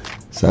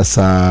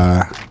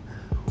Sasa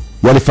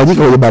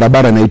yalifanyika kwenye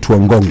barabara inaitwa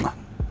Ngonga.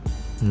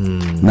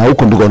 Na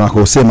huko ndiko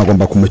wanakosema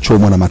kwamba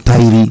kumechomwa na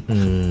matairi.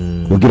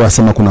 Wengine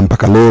wanasema kuna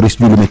mpaka lori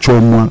sijui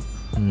limechomwa.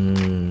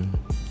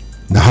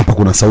 Na hapa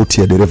kuna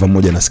sauti ya dereva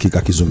mmoja anasikika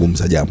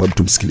akizungumza jambo. Hebu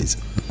tumsikilize.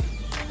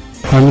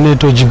 Mimi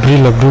naitwa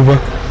Jibril Abduba,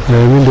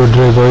 mimi ndio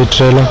driver wa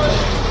trailer.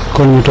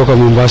 Kwa nimetoka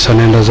Mombasa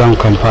naenda zangu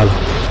Kampala.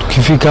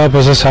 Tukifika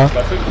hapa sasa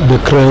the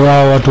crowd,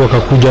 watu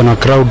wakakuja na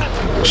crowd.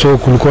 So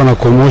kulikuwa na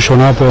commotion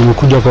hapo,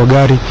 wamekuja kwa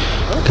gari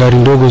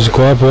ndogo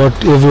ziko hapo,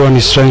 everyone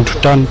is trying to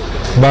turn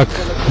back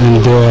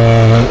and there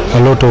are a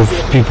lot of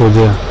people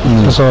there.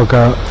 Sasa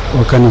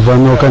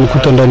wakanivamia,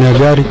 wakanikuta ndani ya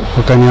gari,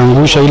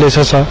 wakaniangusha ile.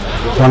 Sasa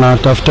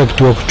wanatafuta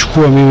kitu ya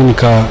kuchukua, mimi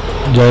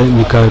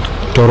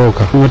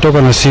nikatoroka.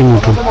 Nimetoka na simu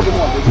tu.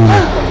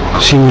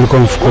 Simu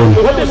ilikuwa mfukoni.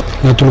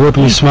 Na tulikuwa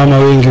tumesimama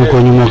wengi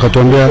huko nyuma,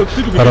 wakatuambia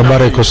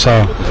barabara iko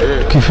sawa.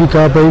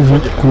 Tukifika hapa hivi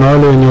kuna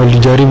wale wenye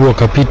walijaribu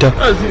wakapita,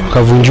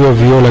 wakavunjiwa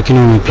vioo lakini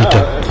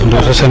wamepita.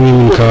 Ndio sasa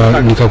mimi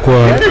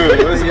nikakuwa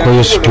kwa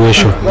hiyo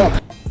situation.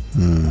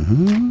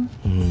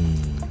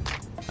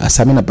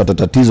 Asa mimi napata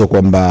tatizo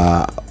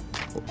kwamba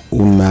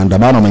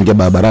maandamano ameingia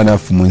barabarani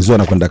afu mwenzio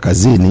anakwenda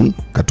kazini,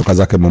 katoka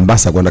zake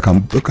Mombasa kwenda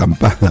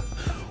Kampala,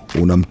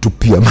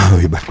 unamtupia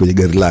mawe kwenye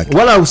gari lake.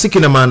 Wala usiki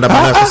na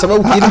maandamano kwa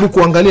sababu ukijaribu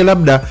kuangalia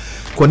labda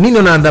kwa nini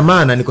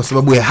unaandamana ni kwa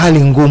sababu ya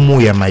hali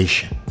ngumu ya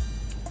maisha.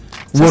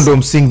 Huo ndio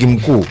msingi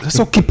mkuu.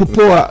 Sasa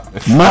ukipopoa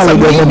mawe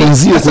kwa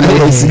mwenzio kuna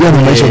urahisi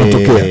gani maisha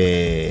yanatokea?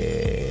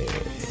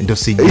 Ndio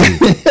sijui.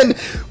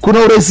 Kuna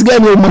urahisi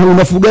gani au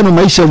unafuu gani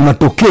maisha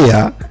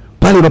unatokea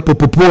pale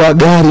unapopopoa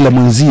gari la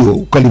mwenzio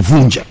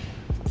ukalivunja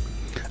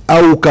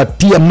au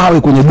ukatia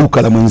mawe kwenye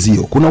duka la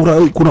mwenzio?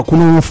 Kuna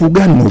unafuu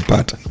gani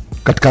unaupata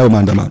katika hayo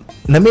maandamano?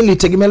 Na mimi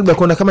nilitegemea labda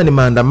kuona kama ni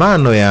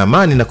maandamano ya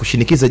amani na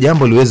kushinikiza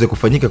jambo liweze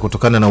kufanyika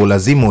kutokana na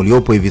ulazima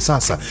uliopo hivi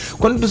sasa.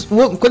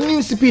 Kwa nini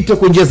msipite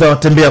kwa njia za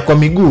watembea kwa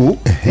miguu,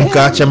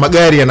 mkaacha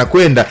magari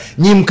yanakwenda,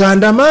 nyinyi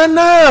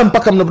mkaandamana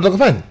mpaka mnapotaka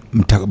kufanya?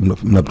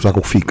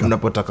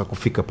 Mnapotaka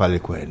kufika pale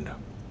kwenda.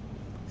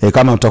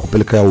 Kama unataka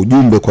kupeleka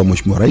ujumbe kwa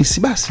Mheshimiwa Rais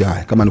basi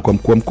haya, kama ni kwa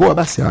mkuu wa mkoa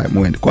basi haya,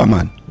 muende kwa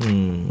amani.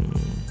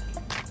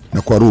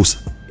 Na kwa ruhusa.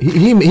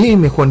 Hii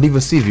imekuwa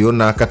ndivyo sivyo,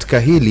 na katika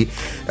hili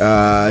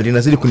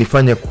linazidi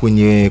kunifanya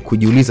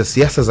kujiuliza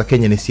siasa za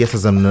Kenya ni siasa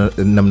za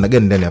namna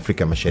gani ndani ya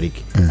Afrika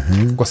Mashariki.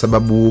 Kwa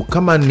sababu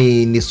kama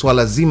ni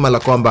swala zima la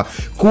kwamba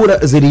kura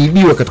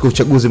ziliibiwa katika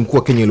uchaguzi mkuu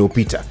wa Kenya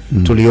uliopita,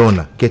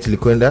 tuliona keti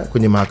likwenda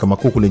kwenye mahakama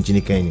kuu kule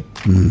nchini Kenya.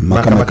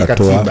 Mahakama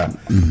ikatoa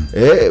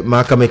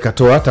mahakama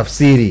ikatoa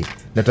tafsiri,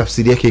 na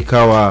tafsiri yake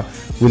ikawa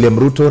William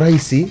Ruto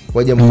rais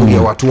wa Jamhuri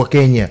ya Watu wa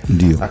Kenya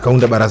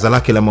akaunda baraza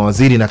lake la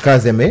mawaziri na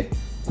kazi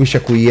amekwisha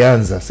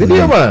kuianza.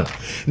 Ndio bwana.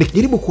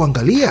 Nikijaribu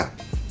kuangalia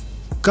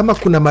kama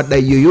kuna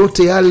madai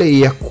yoyote yale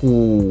ya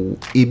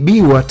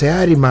kuibiwa,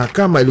 tayari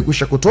mahakama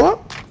ilikwisha kutoa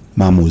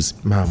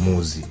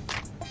maamuzi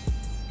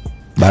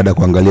baada ya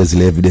kuangalia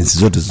zile evidence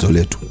zote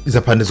zilizoletwa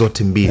za pande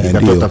zote mbili.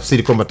 Katoa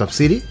tafsiri kwamba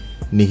tafsiri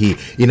ni hii.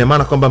 Ina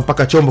maana kwamba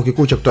mpaka chombo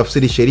kikuu cha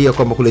kutafsiri sheria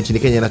kwamba kule nchini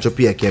Kenya nacho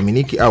pia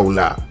kiaminiki au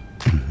la.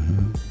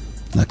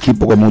 Na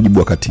kipo kwa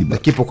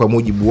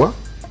mujibu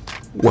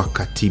wa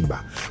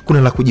katiba.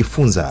 Kuna la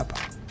kujifunza hapa.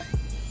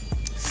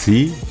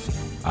 Si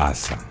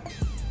asa.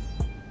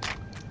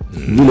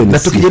 Na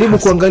tukijaribu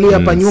kuangalia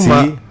hapa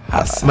nyuma,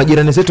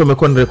 majirani zetu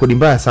wamekuwa na rekodi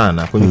mbaya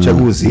sana kwenye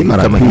uchaguzi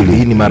kama hili.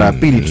 Hii ni mara ya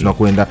pili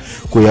tunakwenda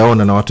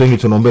kuyaona, na watu wengi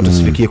tunaombea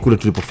tusifikie kule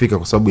tulipofika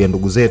kwa sababu ya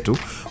ndugu zetu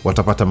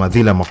watapata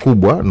madhila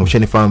makubwa, na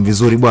ushanifahamu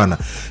vizuri bwana.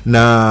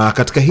 Na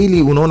katika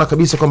hili unaona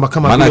kabisa kwamba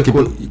kama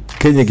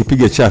Kenya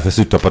kipiga chafa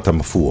sisi tutapata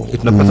mafua.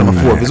 Tunapata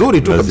mafua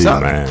vizuri tu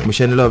kabisa.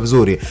 Umeshanielewa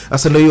vizuri.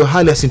 Sasa ndio hiyo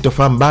hali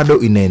asintofahamu bado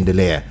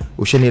inaendelea.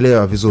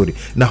 Ushanielewa vizuri.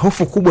 Na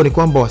hofu kubwa ni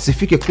kwamba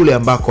wasifike kule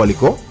ambako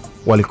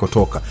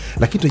walikotoka.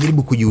 Lakini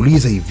tujaribu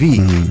kujiuliza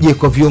hivi, je,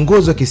 kwa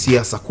viongozi wa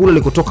kisiasa kule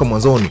walikotoka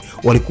mwanzoni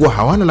walikuwa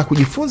hawana la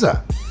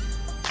kujifunza?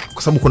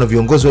 Kwa sababu kuna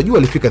viongozi wa juu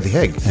walifika The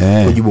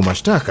Hague kujibu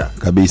mashtaka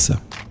kabisa.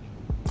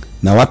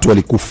 Na watu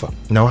walikufa.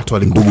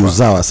 Ndugu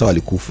zao hasa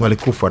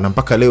walikufa. Na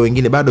mpaka leo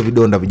wengine bado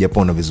vidonda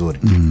vijapona vizuri.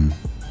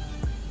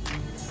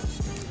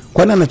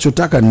 Kwani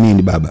anachotaka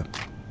nini baba?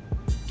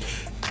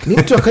 Ni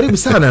mtu wa karibu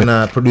sana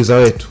na producer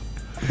wetu.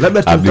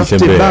 Labda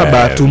tumtafute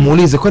baba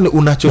tumuulize kwani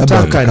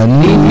unachotaka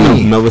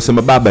nini?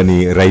 Unavyosema baba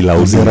ni Raila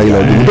Odinga.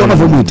 Ndio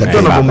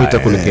anavyomuita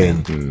kule Kenya.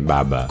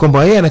 Baba.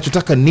 Kwamba yeye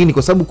anachotaka nini,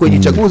 kwa sababu kwenye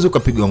uchaguzi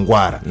ukapigwa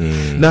ngwara.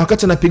 Na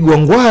wakati anapigwa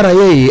ngwara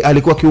yeye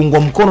alikuwa kiungwa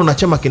mkono na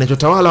chama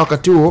kinachotawala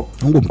wakati huo.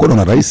 Ungwa mkono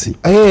na rais.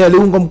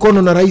 Aliungwa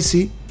mkono na rais.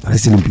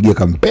 Rais alimpigia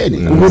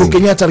kampeni. Uhuru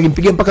Kenyatta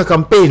alimpigia mpaka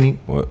kampeni.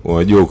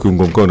 Unajua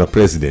ukiungwa mkono na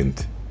president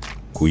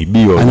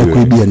kuibiwa,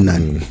 anakuibia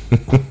nani?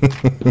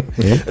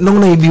 Na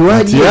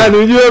unaibiwaje? Yaani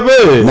unajua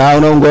wewe. Na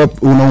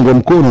unaungwa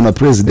mkono na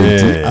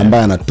president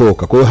ambaye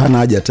anatoka. Kwa hiyo hana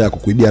haja hata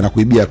kukuibia,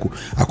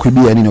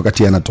 akuibia nini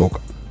wakati anatoka?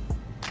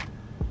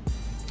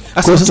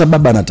 Kwa sasa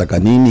baba anataka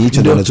nini?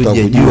 Hicho ndio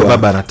tunataka kujua.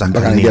 Baba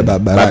anataka nini?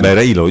 Baba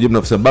Raila, unajua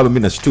mnasema baba,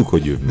 mimi nashtuka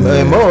unajua.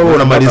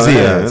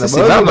 Unamalizia.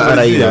 Sasa baba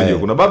Raila,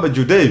 kuna baba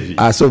Jodevi.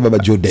 So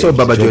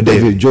baba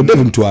Jodevi.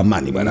 Jodevi mtu wa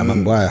amani bwana,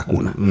 mambo haya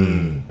hakuna.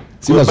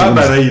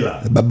 Baba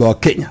Raila. Baba wa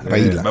Kenya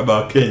Raila. Baba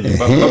wa Kenya.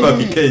 Baba wa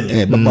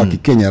Kenya. Baba wa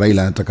Kenya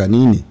Raila anataka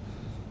nini?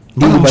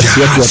 Ndio basi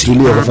watu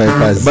watulie kufanya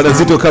kazi. Bada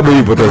Zito kama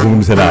yupo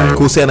tutazungumza naye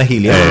kuhusiana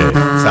hili.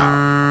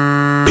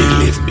 Sawa.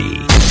 Believe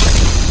me.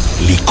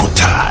 Liko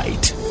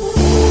tight.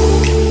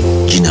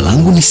 Jina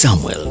langu ni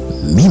Samuel.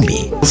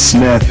 Mimi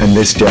Smith and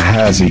this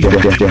Jahazi.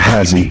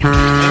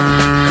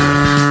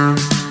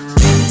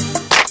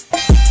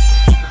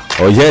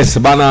 Oh yes,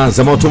 bana,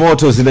 za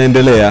moto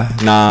zinaendelea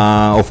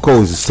na of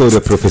course story ya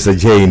Professor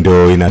J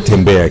ndo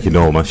inatembea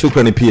kinoma.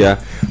 Shukrani pia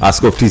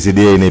Askofu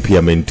TZDA na pia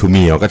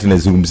amenitumia wakati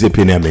nazungumzia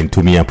pia naye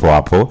amenitumia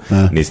hapo.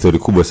 Ni story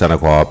kubwa sana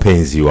kwa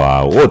wapenzi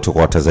wa wote,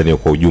 kwa Tanzania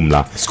kwa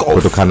ujumla,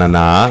 kutokana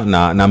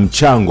na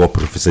mchango wa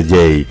Professor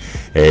J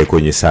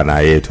kwenye sanaa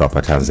yetu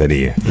hapa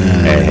Tanzania.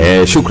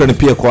 Shukrani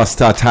pia kwa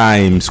Star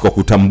Times kwa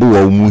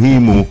kutambua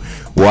umuhimu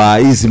wa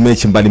hizi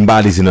mechi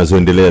mbalimbali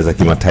zinazoendelea za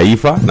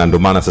kimataifa, na ndio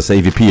maana sasa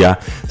hivi pia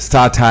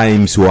Star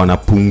Times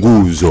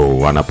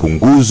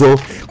wanapunguzo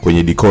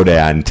kwenye decoder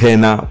ya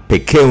antena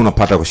pekee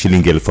unapata kwa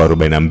shilingi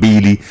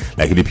 42,000,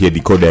 lakini pia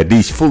decoder ya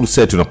dish full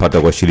set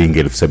unapata kwa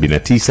shilingi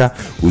 79,000.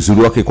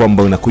 Uzuri wake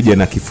kwamba unakuja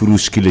na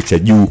kifurushi kile cha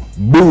juu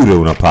bure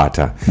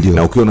unapata. Dio.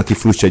 Na ukiwa na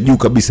kifurushi cha juu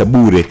kabisa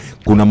bure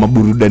kuna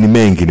maburudani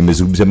mengi.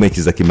 Nimezungumzia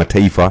mechi za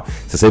kimataifa.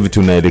 Sasa hivi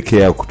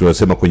tunaelekea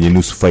tunasema kwenye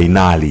nusu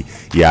finali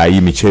ya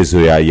hii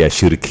michezo ya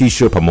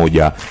shirikisho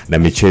pamoja na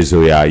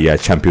michezo ya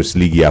Champions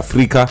League ya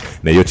Afrika,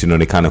 na yote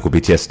inaonekana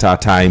kupitia Star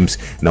Times.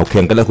 Na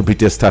ukiangalia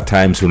kupitia Star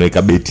Times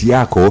unaweka beti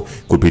yako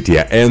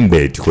kupitia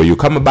Mbet. Kwa hiyo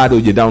kama bado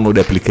hujadownload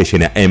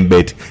application ya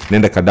Mbet,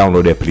 nenda ka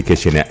download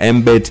application ya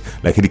Mbet.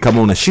 Lakini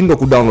kama unashindwa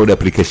kudownload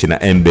application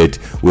ya Mbet,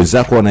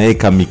 wenzako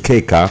wanaweka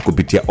mikeka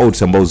kupitia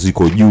odds ambazo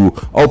ziko juu.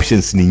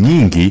 Options ni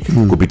nyingi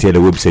kupitia ile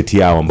website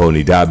yao ambayo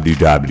ni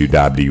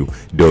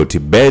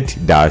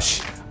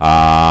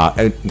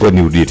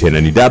www.bet-ngoni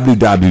tena ni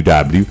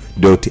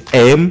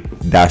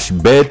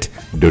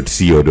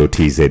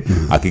www.m-bet.co.tz.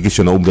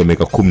 Hakikisha na umri wa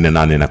miaka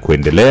 18 na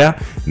kuendelea,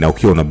 na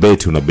ukiwa una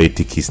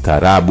beti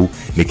kistaarabu.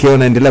 Nikiwa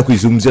naendelea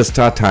kuizungumzia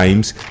Star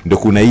Times, ndio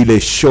kuna ile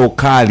show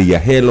kali ya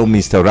Hello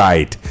Mr.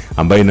 Right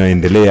ambayo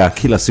inaendelea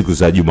kila siku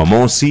za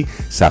Jumamosi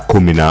saa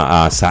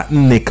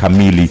 4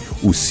 kamili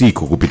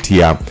usiku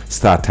kupitia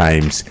Star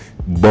Times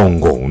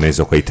Bongo.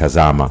 Unaweza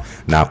kuitazama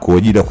na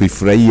kuajida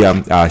kuifurahia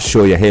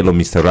show ya Hello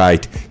Mr.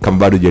 Right. Kama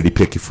bado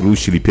hujalipia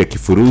kifurushi, lipia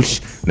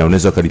kifurushi, na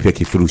unaweza kulipia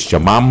kifurushi cha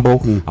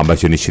mambo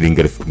ambacho ni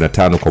shilingi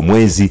 15,000 kwa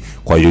mwezi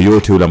kwa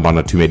yoyote yule ambaye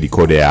anatumia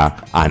decoder ya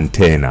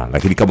antena.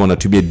 Lakini kama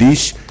unatumia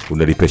dish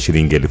unalipia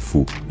shilingi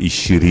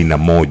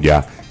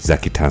 21,000 za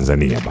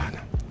Kitanzania bana.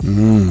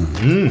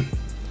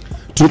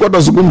 Tulikuwa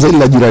tunazungumza ile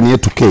la jirani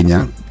yetu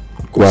Kenya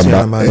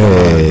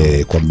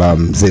kwamba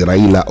mzee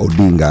Raila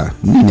Odinga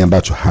nini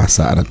ambacho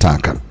hasa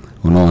anataka,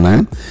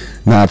 unaona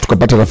na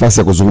tukapata nafasi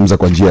ya kuzungumza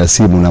kwa njia ya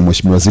simu na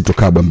Mheshimiwa Zito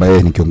Kabwe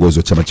ambaye ni kiongozi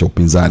wa chama cha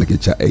upinzani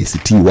cha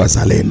ACT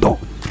Wazalendo.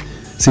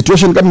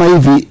 Situation kama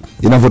hivi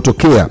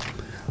inavyotokea,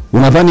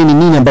 unadhani ni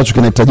nini ambacho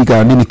kinahitajika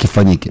na nini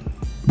kifanyike,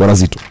 Bwana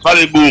Zito?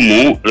 Swali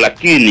gumu,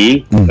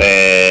 lakini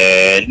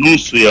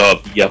nusu ya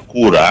wapiga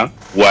kura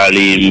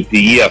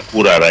walimpigia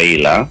kura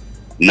Raila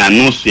na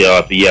nusu ya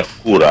wapiga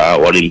kura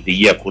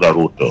walimpigia kura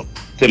Ruto.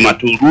 Sema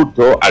tu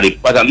Ruto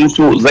alipata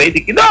nusu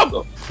zaidi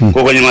kidogo.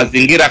 Kwa kwenye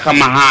mazingira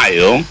kama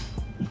hayo,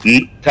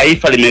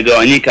 taifa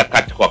limegawanyika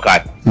kati kwa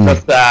kati.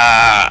 Sasa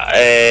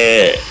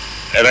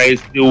Rais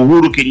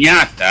Uhuru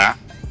Kenyatta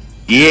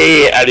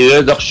yeye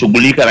aliweza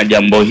kushughulika na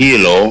jambo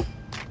hilo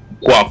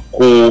kwa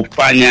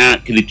kufanya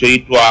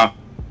kilichoitwa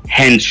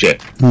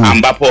handshake,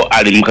 ambapo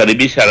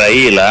alimkaribisha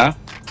Raila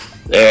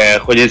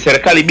kwenye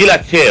serikali bila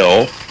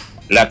cheo,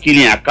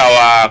 lakini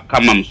akawa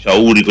kama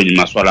mshauri kwenye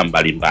masuala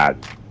mbalimbali.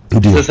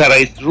 Sasa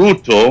Rais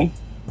Ruto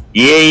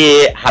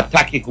yeye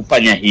hataki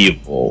kufanya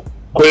hivyo.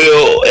 Kwa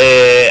hiyo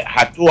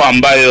hatua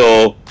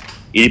ambayo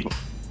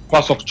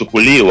ilipaswa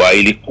kuchukuliwa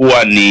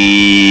ilikuwa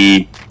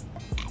ni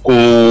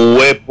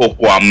kuwepo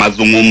kwa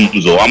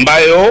mazungumzo,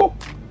 ambayo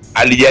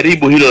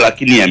alijaribu hilo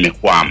lakini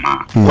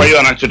yamekwama. Kwa hiyo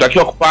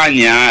anachotakiwa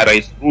kufanya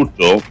Rais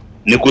Ruto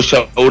ni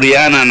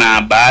kushauriana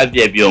na baadhi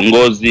ya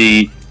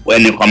viongozi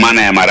kwa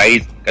maana ya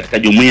marais katika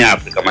Jumuiya ya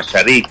Afrika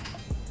Mashariki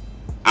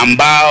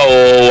ambao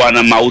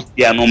wana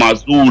mahusiano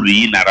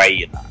mazuri na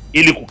Raila,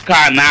 ili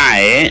kukaa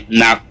naye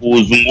na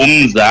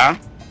kuzungumza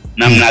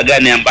namna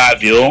gani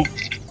ambavyo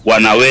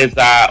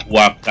wanaweza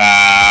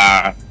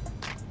wakakaa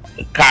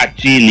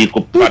chini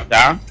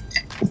kupata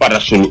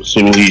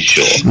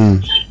suluhisho.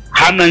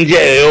 Hamna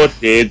njia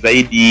yoyote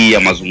zaidi ya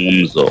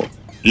mazungumzo.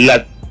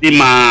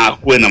 Lazima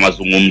kuwe na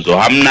mazungumzo.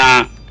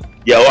 Hamna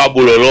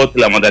jawabu lolote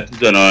la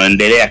matatizo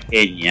yanayoendelea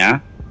Kenya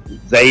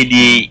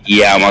zaidi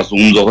ya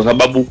mazungumzo, kwa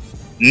sababu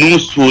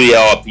nusu ya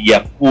wapiga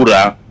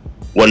kura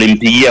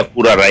walimpigia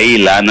kura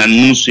Raila na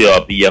nusu ya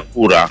wapiga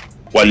kura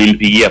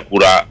walimpigia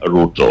kura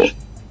Ruto.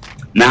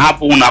 Na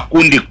hapo una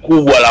kundi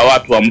kubwa la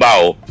watu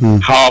ambao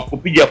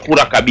hawakupiga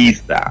kura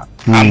kabisa,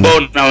 ambao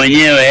na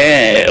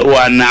wenyewe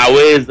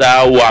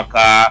wanaweza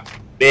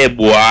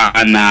wakabebwa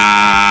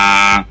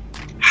na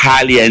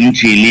hali ya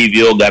nchi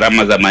ilivyo,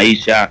 gharama za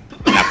maisha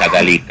na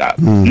kadhalika.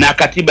 Na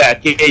katiba ya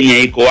Kenya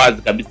iko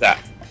wazi kabisa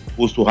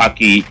kuhusu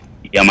haki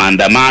ya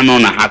maandamano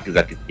na haki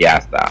za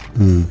kisiasa.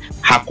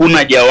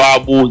 Hakuna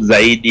jawabu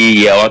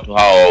zaidi ya watu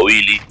hawa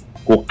wawili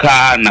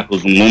kukaa na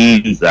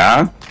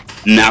kuzungumza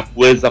na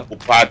kuweza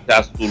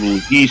kupata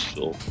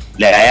suluhisho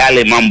la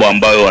yale mambo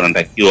ambayo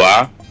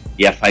wanatakiwa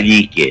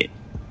yafanyike,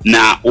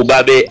 na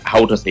ubabe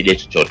hautasaidia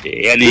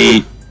chochote.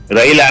 Yani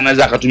Raila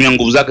anaweza akatumia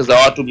nguvu zake za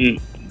watu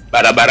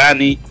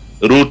barabarani,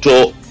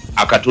 Ruto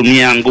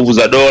akatumia nguvu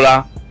za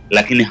dola,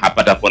 lakini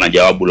hapata kuwa na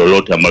jawabu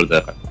lolote ambalo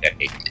litatokea.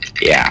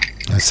 Yeah.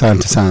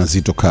 Asante sana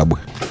Zito Kabwe.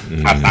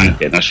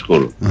 Asante,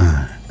 nashukuru.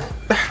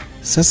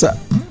 Sasa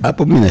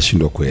hapo mimi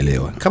nashindwa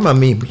kuelewa. Kama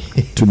mimi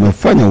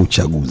tumefanya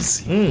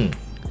uchaguzi.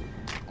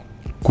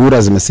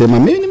 Kura zimesema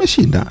mimi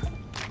nimeshinda.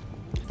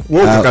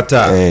 Wewe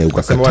ukakataa.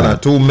 Ukasema wana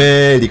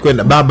tume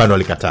ilikwenda, baba ndo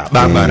alikataa.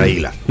 Baba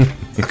Raila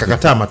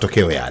akakataa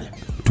matokeo yale.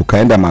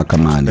 Tukaenda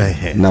mahakamani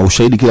na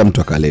ushahidi kila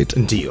mtu akaleta.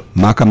 Ndio.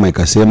 Mahakama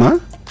ikasema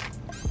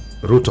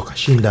Ruto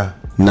kashinda.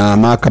 Na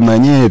mahakama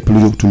yenyewe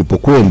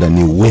tulipokwenda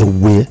ni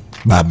wewe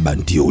baba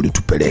ndio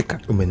ulitupeleka.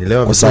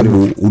 Umenielewa? Kwa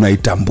sababu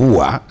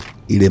unaitambua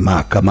ile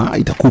mahakama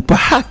itakupa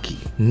haki.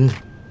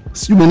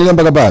 Sijui umenielewa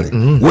mpaka pale.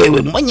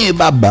 Wewe mwenyewe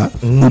baba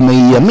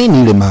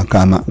umeiamini ile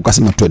mahakama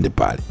ukasema twende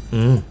pale.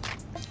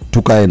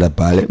 Tukaenda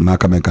pale,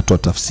 mahakama ikatoa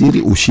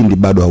tafsiri, ushindi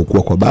bado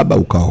haukuwa kwa baba,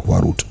 ukawa kwa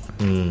Ruto.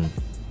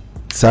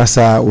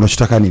 Sasa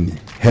unachotaka nini?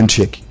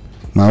 Handshake.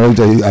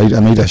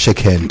 Anaita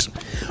shake hand.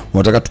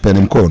 Unataka tupeane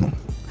mkono.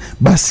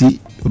 Basi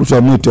Ruto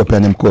amwite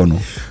apeane mkono.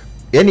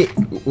 Yani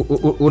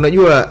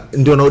unajua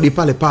ndio narudi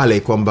pale pale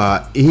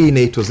kwamba hii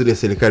inaitwa zile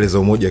serikali za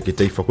umoja wa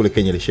kitaifa. Kule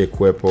Kenya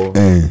ilishakuwepo.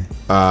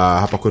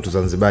 Hapa kwetu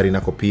Zanzibar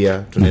nako pia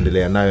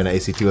tunaendelea nayo, na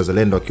ACT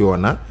Wazalendo wakiwa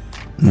na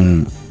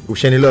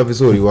ushanielewa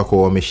vizuri,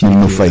 wako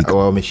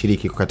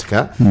wameshiriki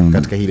katika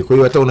hili. Kwa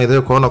hiyo hata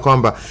unaweza kuona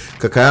kwamba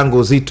kaka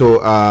yangu Zito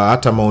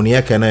hata maoni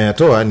yake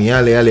anayoyatoa ni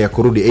yale yale ya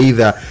kurudi,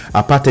 either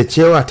apate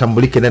cheo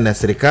atambulike ndani ya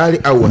serikali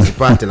au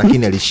asipate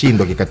lakini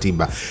alishindwa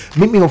kikatiba.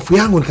 Mimi hofu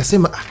yangu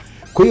nikasema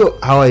kwa hiyo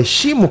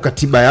hawaheshimu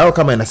katiba yao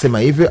kama inasema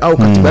hivyo, au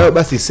katiba yao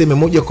basi iseme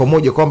moja kwa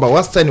moja kwamba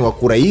wastani wa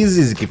kura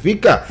hizi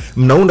zikifika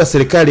mnaunda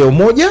serikali ya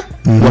umoja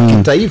wa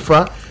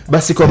kitaifa.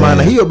 Basi kwa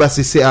maana hiyo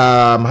basi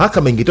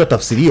mahakama ingetoa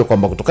tafsiri hiyo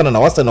kwamba kutokana na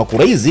wastani wa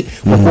kura hizi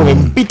kwa kuwa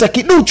umempita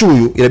kiduchu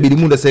huyu inabidi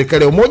muunda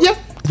serikali ya umoja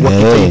wa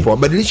kitaifa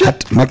wabadilisha.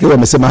 Maki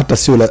wamesema hata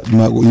sio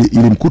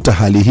ilimkuta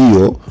hali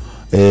hiyo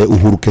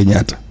Uhuru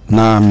Kenyatta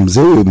na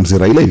mzee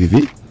Raila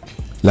hivi.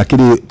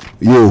 Lakini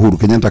yeye Uhuru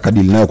Kenyatta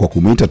kadili nayo kwa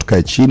kumuita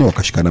tukae chini,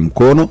 wakashikana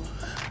mkono,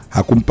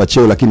 hakumpa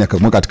cheo lakini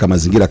akamweka katika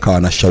mazingira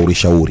kawa na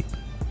shauri.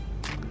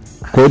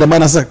 Kwa hiyo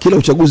maana sasa kila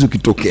uchaguzi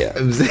ukitokea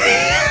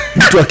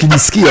mtu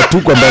akijisikia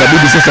tu kwamba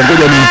inabidi sasa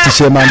ngoja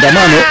niitishe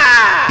maandamano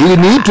ili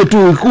niitwe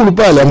tu Ikulu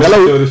pale,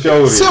 angalau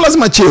sio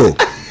lazima cheo.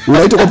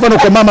 Unaitwa kwa mfano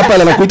kwa mama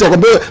pale anakuita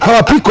kwamba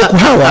hawa piko kwa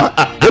hawa,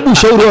 hebu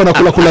shauri wao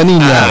nakula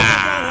nini hao.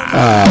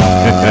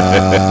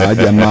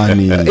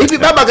 Jamani. Hivi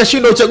baba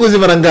akashinda uchaguzi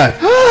mara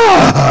ngapi?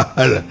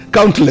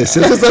 Countless.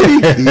 Sasa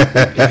wiki.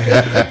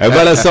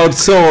 Bwana South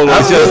Soul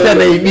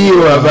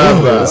anaibiwa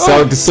baba.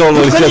 South Soul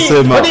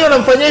walishasema. Kwani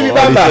wanamfanyia hivi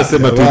baba?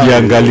 Walisema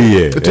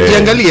tujiangalie.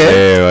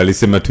 Tujiangalie?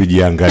 Walisema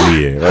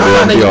tujiangalie.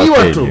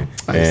 Anaibiwa tu.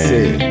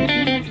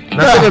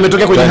 Nasema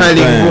imetokea kwenye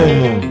hali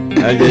ngumu.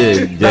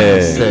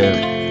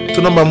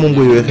 Tunaomba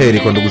Mungu iwe heri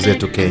kwa ndugu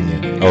zetu Kenya.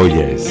 Oh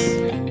yes.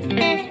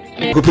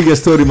 Kupiga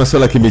story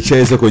masuala ya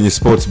kimichezo kwenye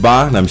sports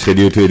bar, na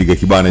mshikaji wetu Edgar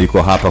Kibana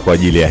yuko hapa kwa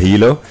ajili ya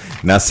hilo.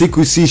 Na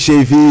siku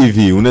isishe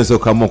hivi unaweza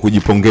kama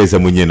kujipongeza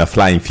mwenyewe na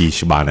Flying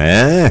Fish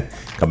bana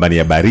kama ni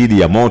ya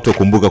baridi ya moto,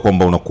 kumbuka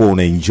kwamba unakuwa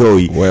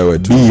unaenjoy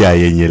bia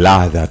yenye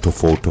ladha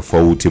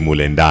tofauti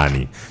mule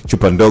ndani.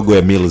 Chupa ndogo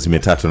ya mils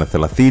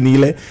 330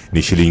 ile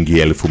ni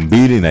shilingi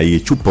 2000, na hii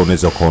chupa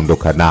unaweza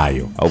kuondoka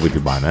nayo au vipi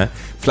bana.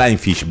 Flying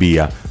Fish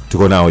beer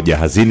tuko nao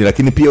Jahazini,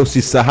 lakini pia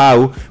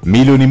usisahau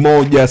milioni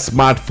 1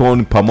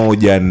 smartphone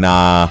pamoja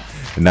na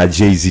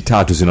Jahazi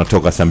 3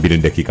 zinatoka saa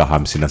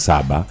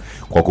 2:57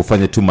 kwa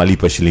kufanya tu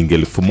malipo shilingi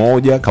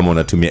 1000 kama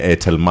unatumia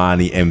Airtel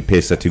Money,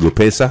 M-Pesa, Tigo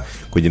Pesa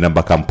kwenye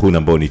namba kampuni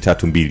ambayo ni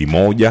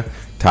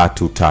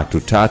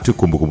 321-333.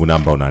 Kumbukumbu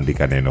namba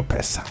unaandika neno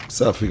pesa.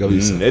 Safi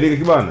kabisa. Edgar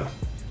Kibana.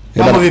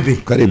 Mambo vipi?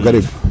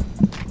 Karibu.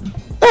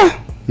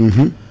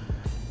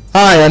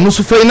 Haya,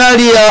 nusu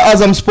finali ya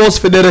Azam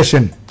Sports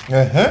Federation.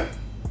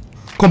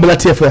 Kombe la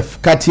TFF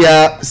kati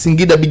ya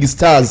Singida Big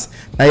Stars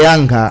na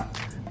Yanga.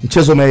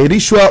 Mchezo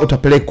umeahirishwa,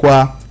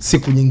 utapelekwa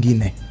siku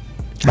nyingine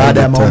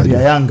baada ya maombi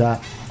ya Yanga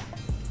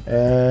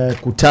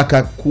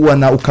kutaka kuwa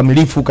na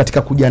ukamilifu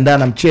katika kujiandaa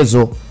na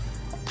mchezo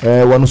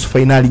wa nusu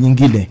finali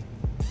nyingine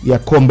ya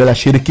kombe la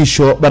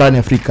shirikisho barani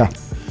Afrika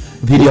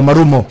dhidi ya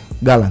Marumo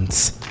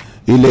Gallants.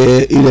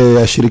 Ile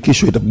ya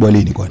shirikisho itapigwa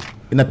lini kwani?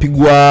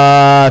 Inapigwa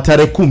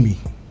tarehe 10.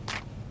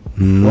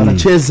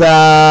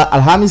 Wanacheza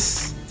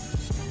Alhamis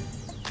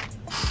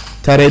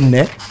tarehe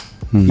 4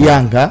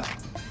 Yanga,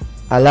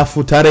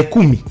 alafu tarehe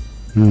 10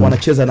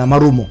 wanacheza na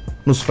Marumo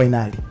nusu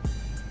finali.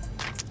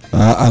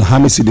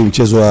 Alhamis ni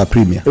mchezo wa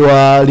Premier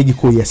wa ligi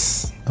kuu,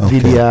 yes,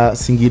 dhidi ya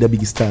Singida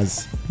Big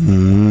Stars.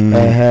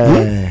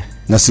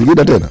 na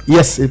Singida tena.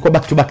 Yes, ilikuwa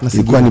back to back na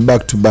Singida. Ilikuwa ni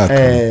back to back.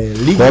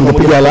 Ligi kwa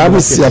kupiga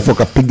Alhamisi afu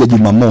kapiga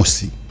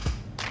Jumamosi.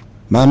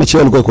 Maana mechi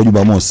ilikuwa iko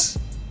Jumamosi.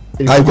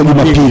 Ilikuwa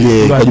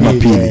Jumapili, kwa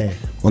Jumapili.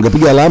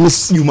 Wangepiga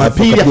Alhamisi,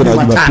 Jumapili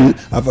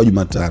afu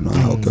Jumatano.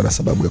 Okay, wana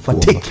sababu ya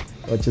kuomba.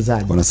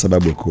 Wachezaji wana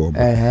sababu ya kuomba.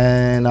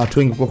 Na watu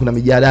wengi kwa kuna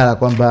mijadala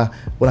kwamba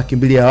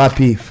wanakimbilia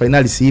wapi,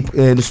 finali si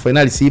ipo, nusu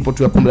finali si ipo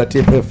tu ya kombe la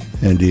TFF.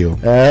 Ndio.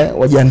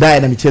 Wajiandae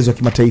na michezo ya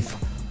kimataifa.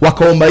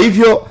 Wakaomba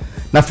hivyo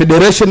na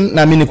federation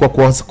naamini kwa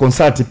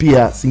consult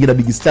pia Singida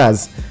Big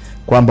Stars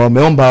kwamba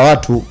wameomba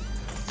watu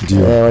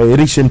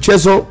wairishe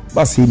mchezo,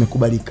 basi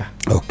imekubalika.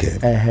 Okay.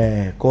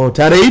 Kwa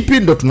tarehe ipi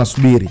ndo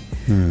tunasubiri.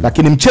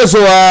 Lakini mchezo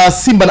wa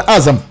Simba na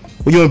Azam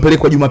wenyewe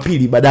umepelekwa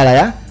Jumapili badala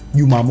ya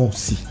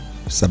Jumamosi.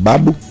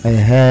 Sababu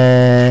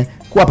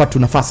kwa hapa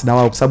tuna nafasi na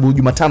wao kwa sababu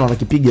Jumatano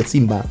wanakipiga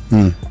Simba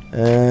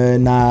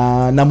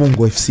na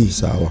Mungo FC.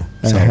 Sawa.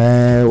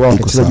 Wao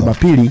watacheza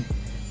Jumapili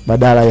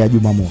badala ya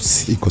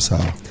Jumamosi. Iko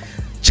sawa.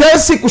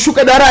 Chelsea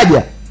kushuka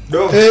daraja.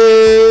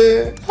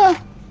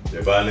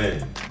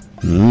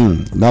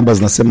 Namba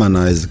zinasema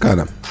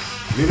inawezekana.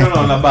 Mimi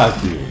naona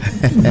baki.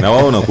 Na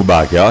wao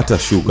nakubaki,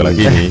 hawatashuka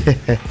lakini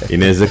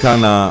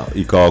inawezekana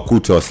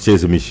ikawakuta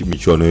wasicheze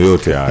michuano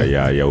yote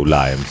ya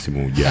Ulaya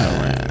msimu ujao.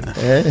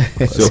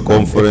 Sio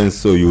conference,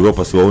 so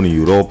Europa, sio ni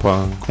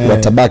Europa.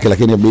 Watabaki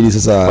lakini inabidi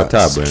sasa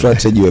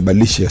strategy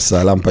wabadilishe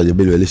salamu pa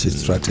inabidi wabadilishe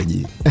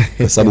strategy.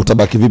 Kwa sababu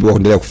utabaki vipi kwa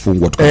kuendelea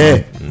kufungwa tu?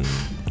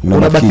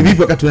 Unabaki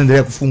vipi wakati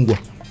unaendelea kufungwa?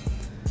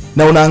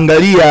 Na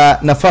unaangalia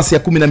nafasi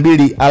ya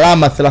 12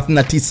 alama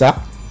 39.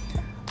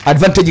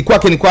 Advantage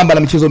kwake ni kwamba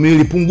na michezo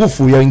miwili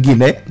pungufu ya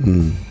wengine.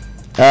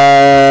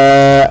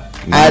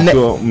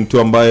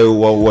 Mtu ambaye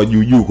wa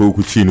juu kwa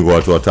huku chini kwa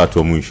watu watatu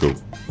wa mwisho.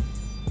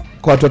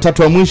 Kwa watu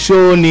watatu wa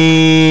mwisho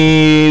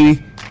ni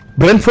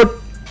Brentford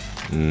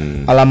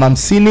alama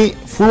 50,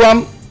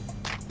 Fulham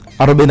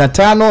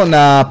 45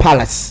 na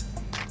Palace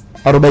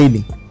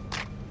 40.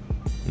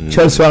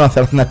 Chelsea wana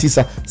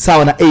 39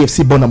 sawa na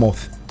AFC Bournemouth.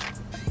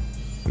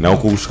 Na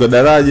huko kushuka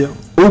daraja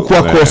huko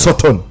wako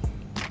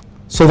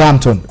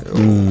Southampton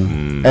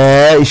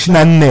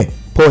 24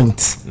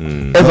 points.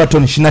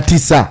 Everton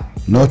 29.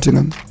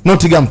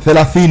 Nottingham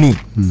 30.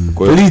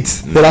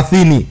 Leeds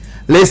 30.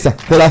 Leicester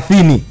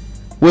 30.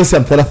 West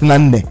Ham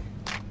 34.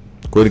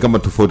 Kwa hiyo kama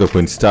tofauti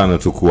points 5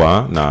 tu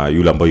kwa na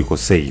yule ambaye yuko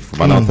safe.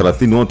 Maana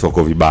 30 wote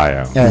wako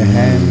vibaya.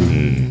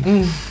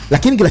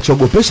 Lakini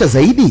kinachoogopesha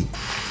zaidi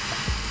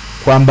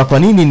kwamba kwa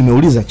nini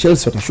nimeuliza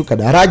Chelsea watashuka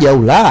daraja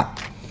au la?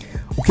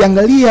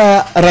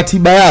 Ukiangalia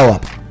ratiba yao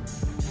hapa.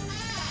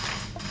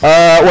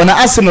 Wana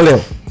Arsenal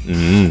leo.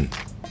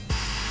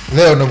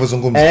 Leo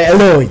ninavyozungumza.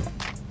 Leo.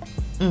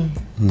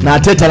 Na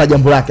Teta na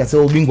jambo lake, sasa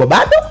ubingwa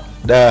bado?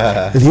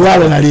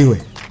 Liwalo na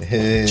liwe.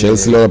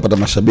 Chelsea leo wanapata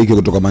mashabiki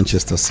kutoka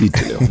Manchester City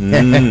leo.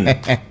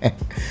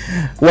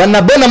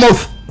 Wana Bournemouth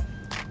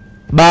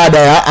baada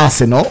ya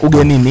Arsenal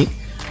ugenini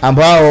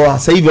ambao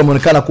sasa hivi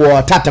wameonekana kuwa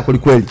watata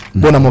kweli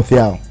Bournemouth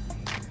yao.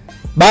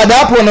 Baada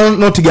hapo wana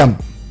Nottingham.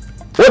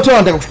 Wote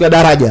wanataka kushuka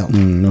daraja.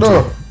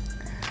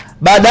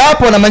 Baada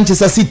hapo wana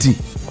Manchester City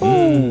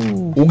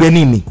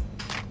ugenini.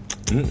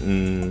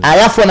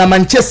 Alafu wana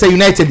Manchester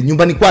United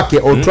nyumbani kwake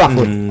Old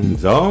Trafford.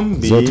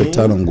 Zote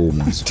tano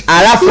ngumu.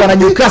 Alafu wana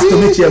Newcastle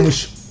mechi ya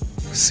mwisho.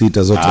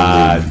 6 zote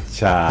ngumu.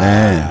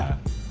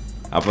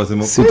 Hapo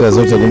sema 6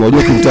 zote ngumu.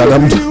 Unajua kukutana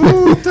mtu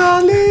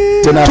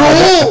tena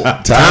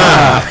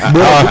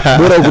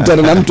bora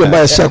ukutana na mtu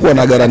ambaye ashakuwa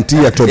na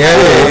garantia top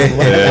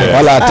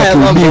wala hataki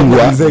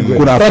ubingwa,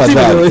 kuna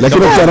afadhali.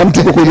 Lakini ukutana na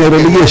mtu kwenye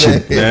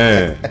relegation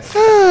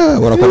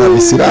wanakuwa na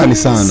visirani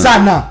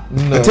sana.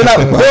 Tena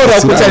bora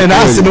ukutane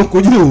na Arsenal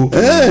huko juu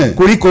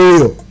kuliko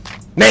huyo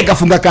na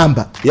ikafunga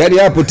kamba. Yaani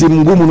hapo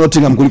timu ngumu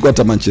Nottingham kuliko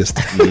hata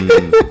Manchester.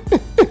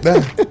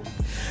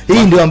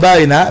 Hii ndio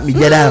ambayo ina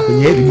mijadala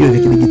kwenye video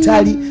vya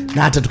kidijitali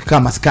na hata tukikaa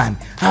maskani.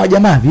 Hawa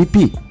jamaa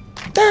vipi?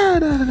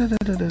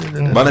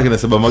 Bana kina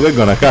Seba Maganga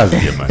wana kazi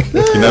jamani.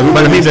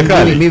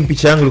 Kina mimi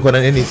picha yangu ilikuwa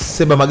na nini?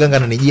 Seba Maganga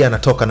ananijia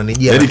anatoka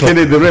ananijia anatoka. Yaani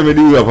Kennedy the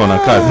Remedy huyu hapa wana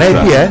kazi.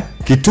 Na pia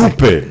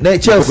Kitupe.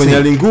 Kwenye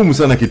hali ngumu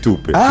sana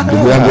Kitupe.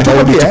 Ndugu yangu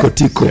tawa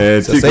tiko.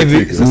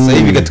 Sasa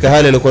hivi katika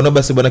hali ile kwa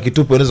basi bwana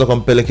Kitupe unaweza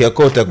kumpelekea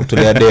kota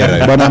kutolea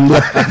dera.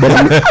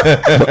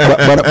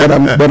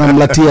 Bwana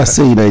mlatia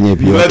sei na yenyewe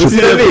pia.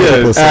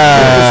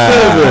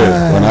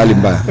 Bwana hali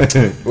mbaya.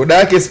 Uda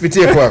yake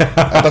isipitie kwako.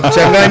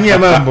 Atakuchanganyia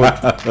mambo.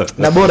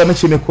 Na bora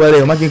mechi imekuwa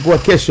leo, maana ingekuwa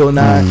kesho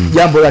na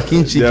jambo la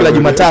kinchi kila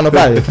Jumatano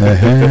pale.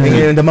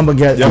 Pengine ndio mambo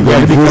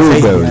yangeharibika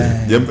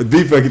zaidi.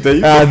 Dhifa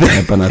kitaifa.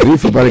 Hapana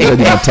dhifa pale kila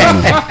Jumatano.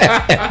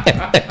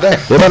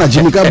 Bwana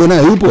Jimmy Kabwe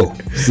naye yupo.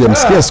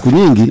 Sijamsikia siku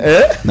nyingi.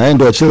 Na yeye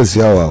ndio wa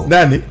Chelsea hao.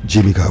 Nani?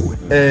 Jimmy Kabwe.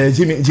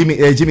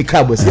 Jimmy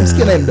Kabwe.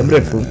 Sijamsikia naye muda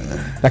mrefu.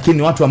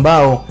 Lakini watu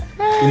ambao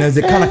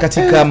inawezekana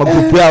katika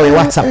magrupu yao ya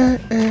WhatsApp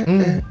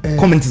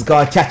comments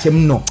zikawa chache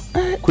mno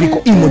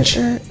kuliko emoji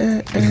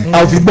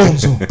au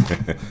vibonzo.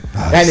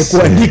 Yaani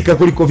kuandika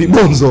kuliko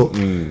vibonzo.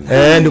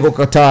 Ndiko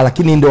katawala.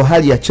 Lakini ndio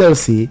hali ya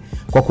Chelsea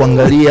kwa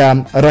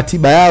kuangalia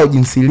ratiba yao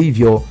jinsi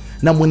ilivyo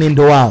na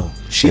mwenendo wao.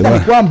 Shida ni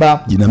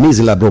kwamba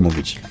jinamizi la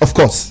Abramovich. Of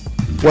course.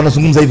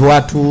 wanazungumza hivyo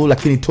watu,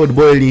 lakini Todd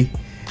Boehly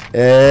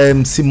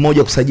msimu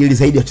mmoja kusajili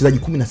zaidi ya wachezaji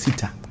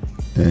 16.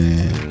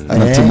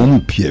 Ana timu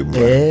mpya hiyo.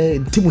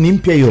 Timu ni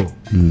mpya hiyo.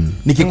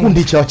 Ni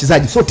kikundi cha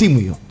wachezaji, sio timu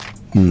hiyo.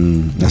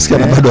 Nasikia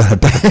na bado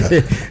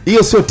anataka.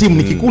 Hiyo sio timu,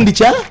 ni kikundi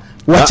cha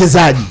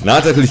wachezaji. Na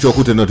hata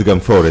kilichokuta Nottingham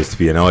Forest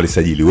pia na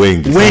walisajili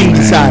wengi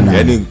sana.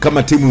 Yaani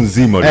kama timu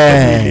nzima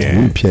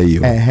walisajili mpya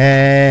hiyo.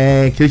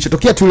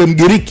 Kilichotokea tu yule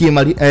Mgiriki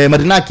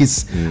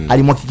Marinakis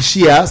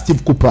alimhakikishia Steve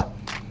Cooper,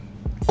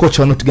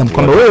 kocha wa Nottingham,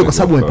 kwamba wewe kwa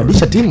sababu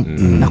umepandisha timu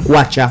na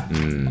kuacha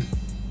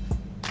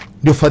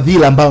ndio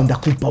fadhila ambayo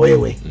ndakupa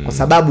wewe, kwa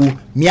sababu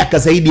miaka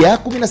zaidi ya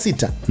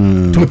 16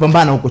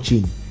 tumepambana huko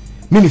chini,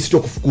 mimi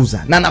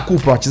sitokufukuza na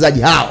nakupa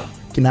wachezaji hao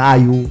kina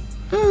Ayu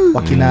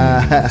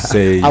wakina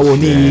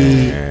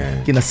Awoni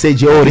kina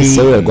Seji Ori.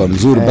 Sasa kwa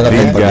mzuri mpaka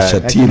kupandisha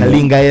timu na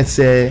Linga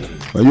Ese.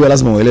 Unajua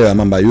lazima uelewe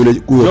mambo yule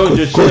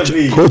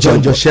kocha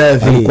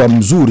alikuwa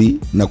mzuri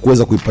na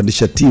kuweza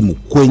kuipandisha timu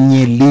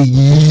kwenye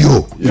ligi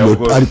hiyo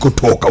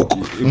alikotoka huko.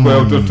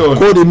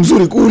 Kwa ni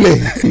mzuri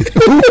kule.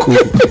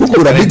 Huko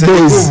kuna big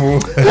boys.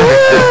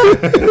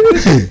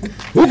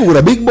 Huko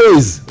kuna big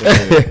boys.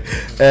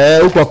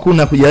 Huko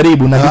hakuna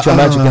kujaribu na kitu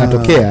ambacho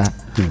kinatokea.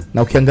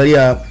 Na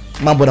ukiangalia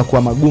mambo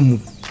yanakuwa magumu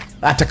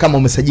hata kama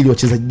umesajili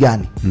wachezaji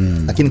gani.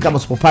 Lakini kama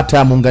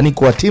usipopata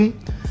muunganiko wa timu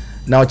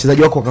na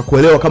wachezaji wako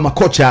wakakuelewa kama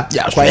kocha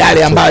kwa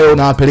yale ambayo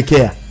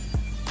unawapelekea,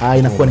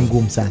 inakuwa ni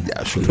ngumu sana.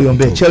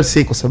 Tuiombe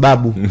Chelsea kwa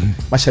sababu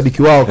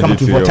mashabiki wao kama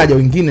tulivyotaja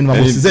wengine ni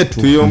mabosi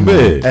zetu.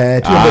 Tuiombe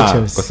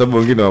Chelsea kwa sababu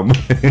wengine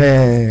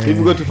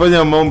hivi kwa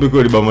tufanya maombi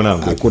kweli ba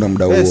mwanangu. Hakuna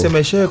muda huo.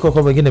 Sema sheko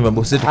kwa wengine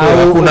mabosi zetu.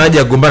 Hakuna haja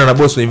ya kugombana na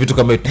bosi hivi vitu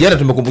kama hivi. Jana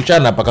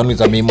tumekumbushana hapa kanuni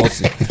za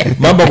Mimosi.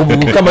 Mambo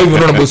kama hivi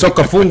unaona bosi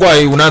wako kafungwa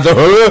unaanza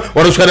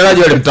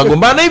wanashikanaje wale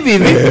mtagombana hivi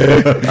hivi.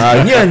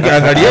 Nyinyi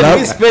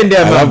angalieni spend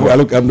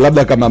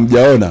labda kama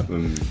mjaona.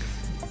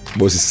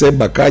 Bosi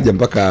Seba kaja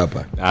mpaka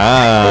hapa.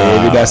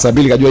 Vida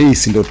sabili kajua hii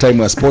si ndio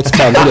time ya sports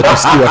bar, ngoja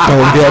tusikie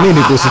wataongea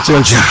nini kuhusu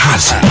Chelsea.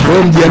 Jahazi.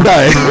 Wewe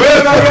mjiandae.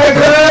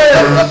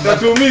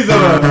 Tatuumiza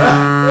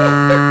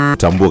bwana.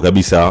 Tambua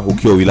kabisa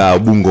ukiwa wilaya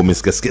Ubungo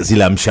umesikia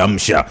zile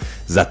amshamsha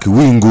za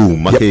Kiwingu,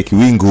 make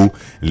Kiwingu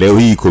leo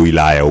hii iko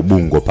wilaya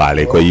Ubungo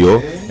pale. Kwa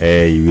hiyo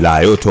wilaya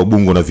yote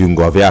Ubungo na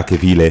viungo vyake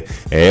vile,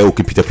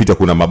 ukipita pita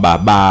kuna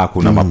mababa,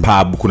 kuna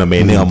mapub, kuna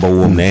maeneo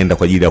ambayo mnaenda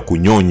kwa ajili ya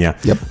kunyonya,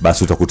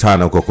 basi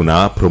utakutana huko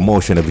kuna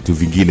promotion na vitu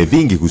vingine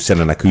vingi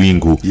kuhusiana na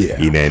Kiwingu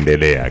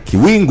inaendelea.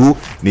 Kiwingu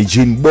ni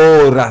gin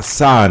bora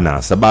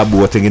sana,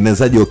 sababu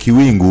watengenezaji wa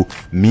Kiwingu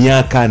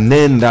miaka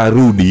nenda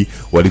rudi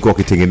walikuwa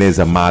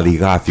wakitengeneza mali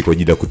ghafi kwa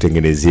ajili ya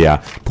kutengenezea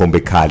pombe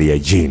kali ya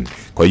gin.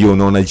 Kwa hiyo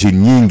unaona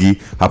gin nyingi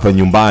hapa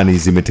nyumbani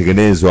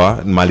zimetengenezwa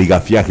mali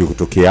ghafi yake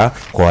kutokea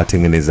kwa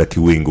watengeneza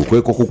Kiwingu. Kwa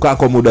hiyo kukaa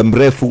kwa muda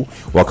mrefu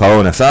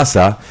wakaona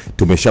sasa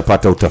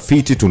tumeshapata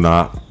utafiti,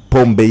 tuna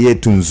pombe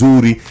yetu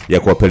nzuri ya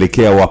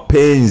kuwapelekea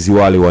wapenzi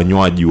wale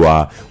wanywaji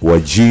wa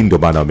gin, ndio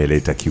maana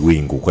wameleta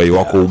Kiwingu. Kwa hiyo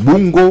wako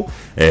Ubungo,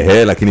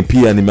 lakini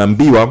pia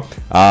nimeambiwa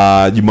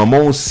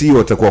Jumamosi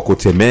watakuwa kwa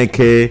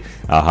Temeke,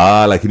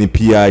 lakini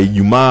pia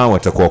Ijumaa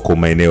watakuwa kwa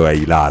maeneo ya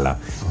Ilala.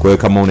 Kwa hiyo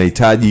kama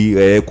unahitaji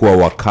kuwa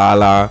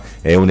wakala,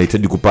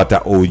 unahitaji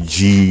kupata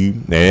OG,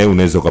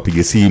 unaweza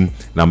kupiga simu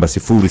namba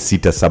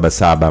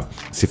 0677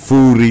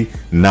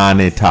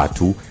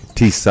 083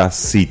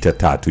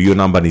 963. Hiyo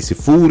namba ni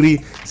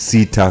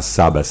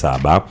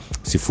 0677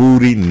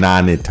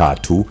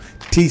 083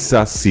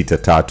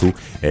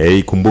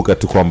 963. Kumbuka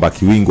tu kwamba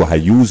Kiwingu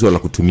hayuzo wala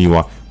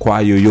kutumiwa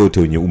kwa yoyote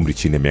wenye umri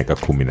chini ya miaka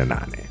 18.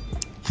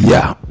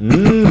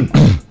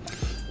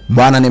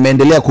 Bwana,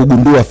 nimeendelea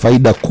kugundua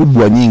faida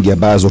kubwa nyingi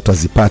ambazo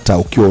utazipata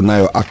ukiwa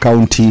unayo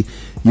akaunti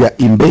ya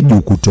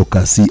Imbeju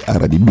kutoka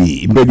CRDB.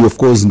 Imbeju of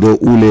course ndio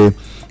ule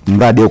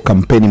mradi au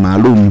kampeni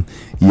maalum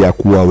ya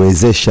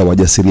kuwawezesha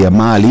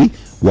wajasiriamali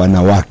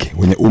wanawake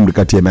wenye umri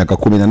kati ya miaka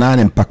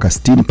 18 mpaka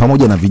 60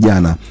 pamoja na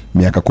vijana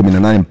miaka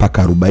 18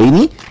 mpaka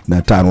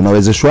 45.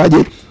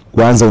 Unawezeshwaje?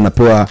 Kwanza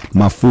unapewa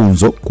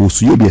mafunzo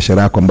kuhusu hiyo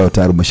biashara yako ambayo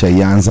tayari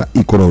umeshaianza,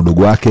 iko na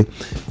udogo wake.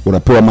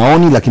 Unapewa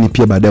maoni, lakini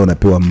pia baadaye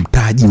unapewa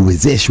mtaji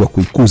uwezeshi wa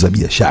kuikuza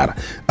biashara.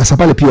 Hasa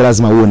pale pia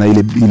lazima uwe na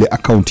ile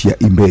account ya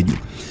Imbeju.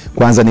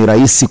 Kwanza ni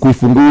rahisi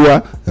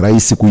kuifungua,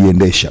 rahisi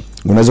kuiendesha.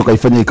 Unaweza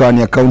kaifanya ikawa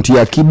ni account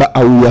ya akiba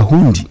au ya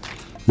hundi.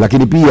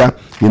 Lakini pia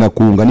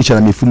inakuunganisha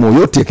na mifumo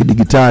yote ya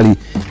kidigitali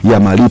ya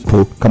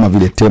malipo kama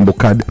vile Tembo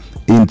Card,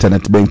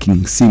 internet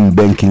banking, sim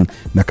banking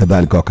na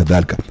kadhalika wa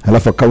kadhalika.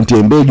 Halafu akaunti ya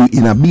Imbeju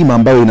ina bima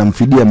ambayo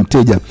inamfidia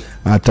mteja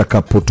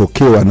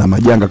atakapotokewa na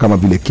majanga kama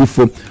vile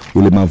kifo,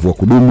 ulemavu wa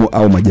kudumu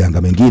au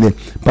majanga mengine,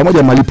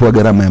 pamoja na malipo ya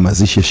gharama ya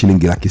mazishi ya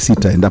shilingi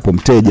 600,000 endapo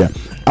mteja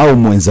au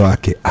mwenza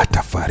wake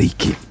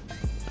atafariki.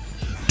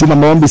 Tuma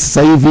maombi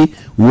sasa hivi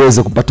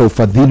uweze kupata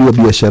ufadhili wa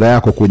biashara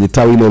yako kwenye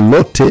tawi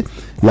lolote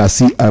la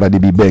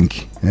CRDB Bank,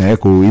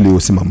 ili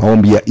usema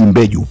maombi ya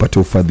Imbeju upate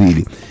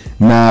ufadhili.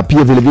 Na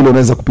pia vile vile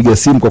unaweza kupiga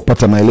simu kwa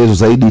kupata maelezo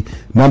zaidi.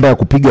 Namba ya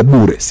kupiga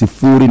bure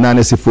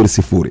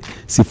 0800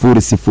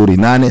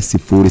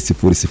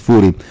 008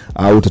 000,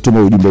 au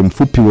utatuma ujumbe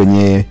mfupi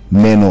wenye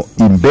neno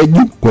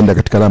Imbeju kwenda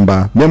katika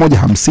namba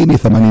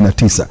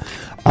 15089,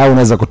 au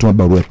unaweza kutuma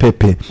barua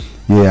pepe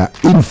ya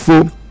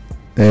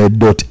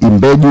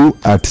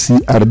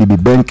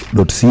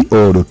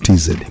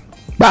info.imbeju@crdbbank.co.tz.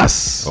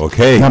 Bas.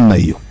 Okay. Namna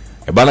hiyo.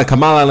 Bana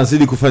Kamala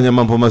anazidi kufanya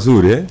mambo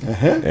mazuri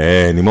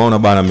nimeona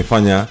bana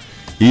amefanya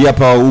hii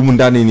hapa humu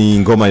ndani ni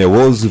ngoma ya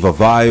Wozi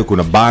Vavayo,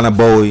 kuna Bana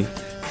Boy.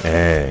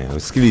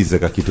 Usikilize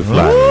ka kitu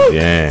fulani.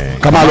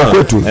 Kamala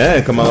kwetu.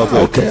 Kamala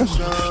kwetu. Okay.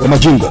 Wa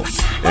majingo.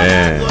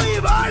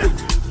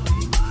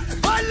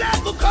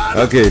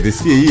 Okay,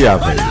 tusikie hii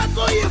hapa.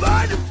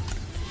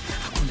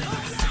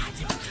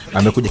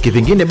 Amekuja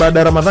kivingine baada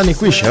ya Ramadhani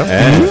kuisha.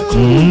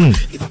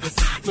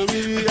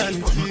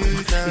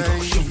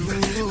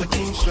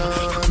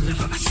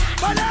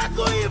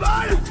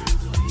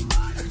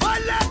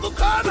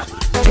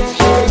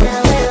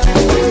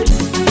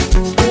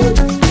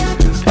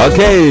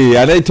 Okay,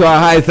 anaitwa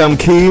Haitham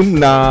Kim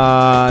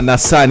na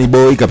Sunny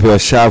Boy kapewa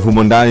shavu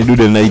mondani.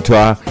 Dude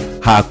linaitwa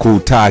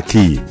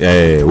Hakutaki.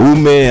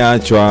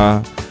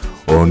 Umeachwa,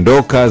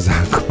 ondoka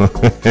zako.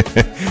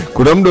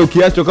 Kuna muda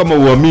ukiachwa kama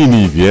uamini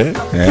hivi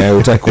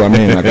utaki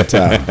kuamini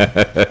nakataa.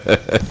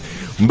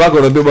 Mpaka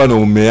unaambia bwana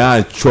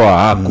umeachwa,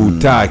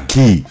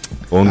 hakutaki,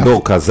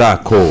 ondoka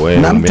zako.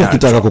 Na mtu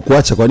akitaka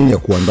kukuacha kwa nini ya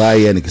kuandaa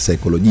yani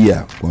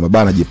kisaikolojia kwamba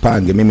bana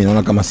jipange. Mimi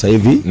naona kama sasa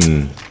hivi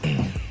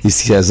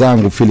hisia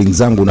zangu, feelings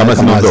zangu na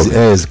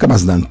kama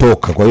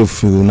zinanitoka, kwa hiyo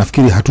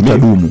nafikiri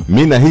hatutadumu.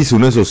 Mimi nahisi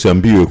unaweza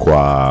usiambiwe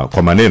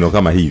kwa maneno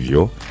kama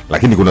hivyo,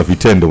 lakini kuna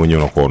vitendo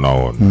mwenyewe unakuwa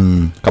unaona.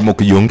 Kama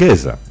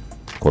ukijiongeza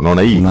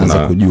unaona hii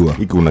unaanza kujua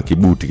hiki kuna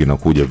kibuti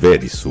kinakuja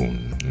very soon.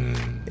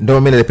 Ndio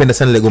mimi nilipenda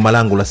sana ile goma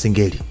langu la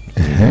Singeli.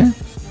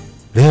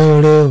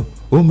 Leo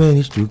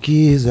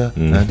umenishtukiza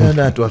na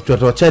dada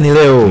tuachane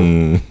leo.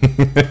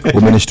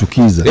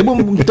 Umenishtukiza. Hebu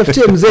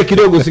mtafutie mzee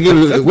kidogo Singeli.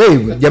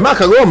 Wewe jamaa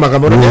kagoma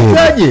kama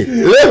unatakaje?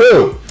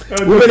 Leo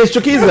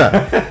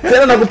umenishtukiza.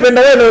 Tena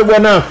nakupenda wewe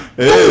bwana.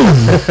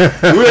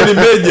 Huyo ni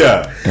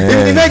Meja.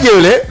 Hivi ni Meja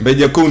yule?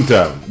 Meja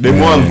Kunta,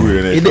 demu wangu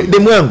yule.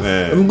 Demu wangu.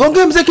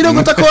 Mgonge mzee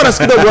kidogo takora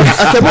kidogo.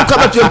 Akiamua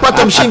kama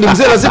tumpata mshindi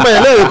mzee lazima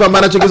yaelewe kwamba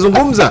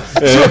anachokizungumza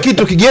sio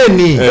kitu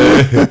kigeni.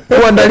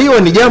 Kuandaliwa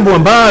ni jambo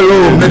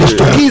ambalo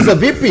mnalishtukiza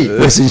vipi?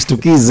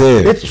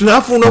 Usishtukize.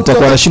 Tunafu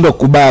utakuwa unashindwa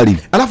kukubali.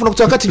 Alafu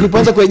unakuta wakati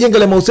tulipoanza kujenga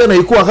ile mahusiano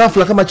ilikuwa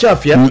ghafla kama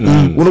chafya.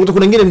 Unakuta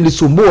kuna wengine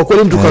mlisumbua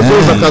kweli, mtu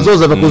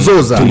kazoza vya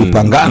kuzoza.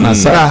 Tulipangana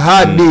sana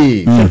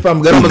hadi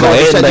tunafahamu gharama za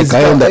uendeshaji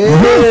kaenda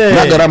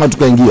na gharama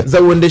tukaingia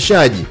za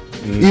uendeshaji.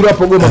 Hilo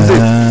hapo goma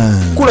mzee.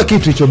 Kula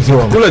kitu hicho mzee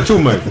wangu. Kula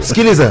chuma.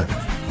 Sikiliza.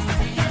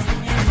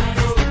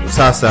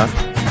 Sasa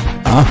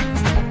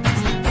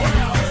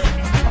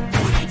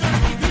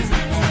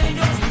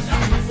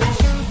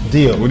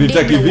ndio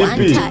unitaki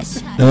vipi?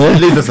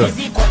 Sikiliza sasa.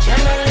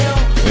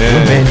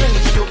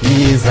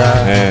 Umenikiza.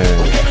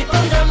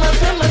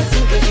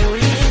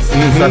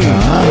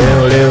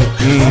 Leo.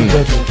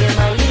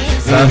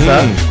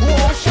 Sasa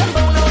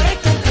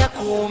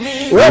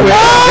wewe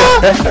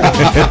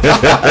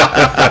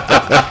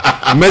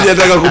Meja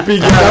ataka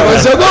kupiga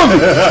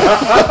wasogombi.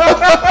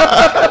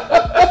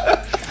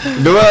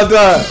 Ndio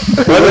hata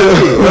wale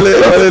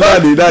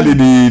nani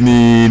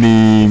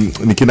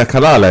ni kina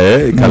Kalala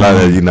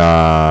Kalala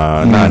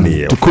jina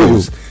nani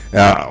Tukuyu.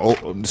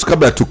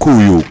 Kabla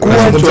Tukuyu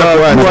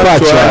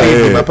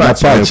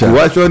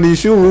kuachwa ni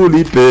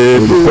shughuli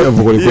pepo.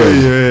 Kwa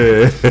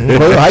hiyo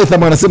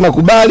Haitham anasema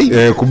kubali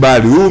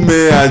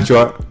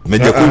umeachwa.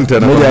 Meja Kunta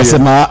na Meja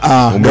anasema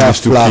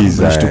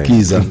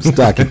umeshtukiza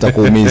sitaki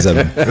nitakuumiza.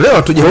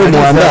 Leo tuje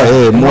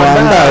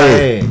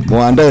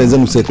muandae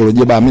zenu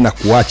saikolojia bana, mimi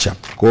nakuacha.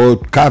 Kwa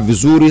hiyo kaa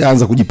vizuri,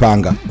 anza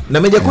kujipanga.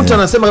 Na Meja Kunta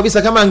anasema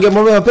kabisa kama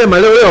angemwambia mapema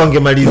leo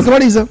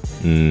angemaliza.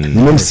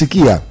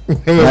 Nimemsikia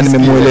na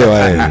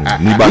nimemuelewa.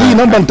 Hii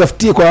naomba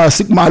nitafutie kwa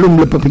siku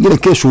maalum pengine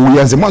kesho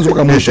uanze mwanzo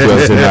mpaka mwisho.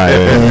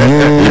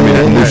 Mimi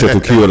nakumbusha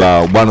tukio la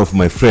one of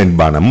my friend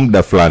bana,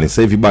 muda fulani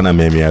sasa hivi bana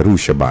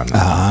amearusha bana.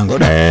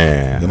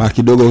 Jamaa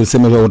kidogo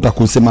useme unataka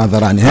kusema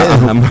hadharani.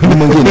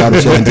 Mwingine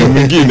Arusha.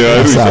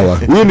 Sawa.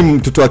 Huyu ni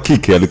mtoto wa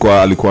kike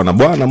alikuwa na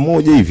bwana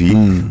mmoja hivi.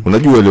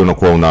 Unajua ile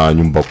unakuwa una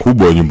nyumba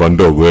kubwa, nyumba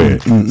ndogo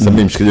Sasa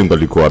mimi mshikaji wangu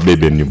alikuwa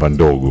bebe nyumba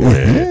ndogo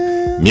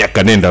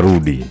miaka nenda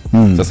rudi.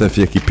 Sasa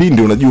fia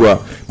kipindi unajua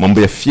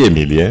mambo ya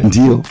family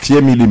ndio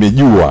family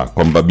imejua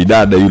kwamba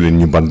bidada yule ni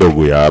nyumba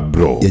ndogo ya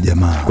bro ya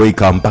jamaa, kwa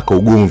hiyo mpaka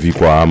ugomvi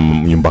kwa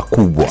nyumba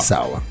kubwa.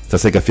 Sawa.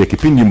 Sasa ikafia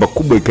kipindi nyumba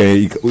kubwa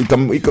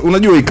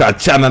unajua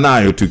ikaachana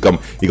nayo tu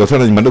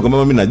ikakutana nyumba ndogo,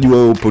 mama mimi najua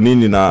wewe upo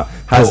nini na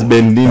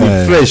husband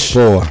nini fresh.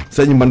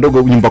 Sasa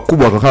nyumba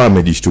kubwa akakaa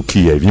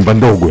amejishtukia hivi nyumba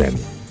ndogo yani.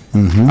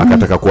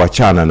 Akataka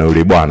kuachana na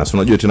yule bwana. So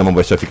unajua tena mambo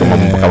yashafika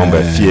mambo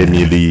ya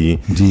family,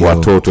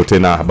 watoto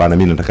tena bana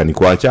mimi nataka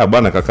nikuacha.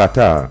 Bwana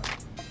akakataa.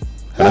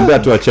 Anambia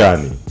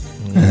tuachane.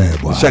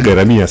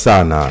 Shagaramia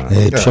sana.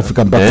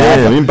 Tushafika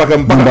mpaka mimi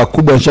mpaka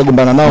kubwa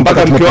nishagombana nao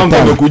mpaka mke wangu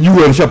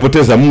amekujua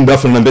nishapoteza muda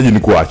afu niambiaje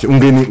nikuache.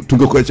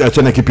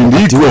 Tungekuachana kipindi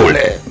hiko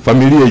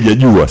familia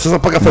haijajua. Sasa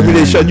mpaka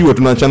familia ishajua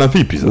tunaachana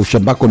vipi sasa?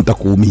 Ushambako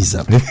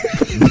nitakuumiza.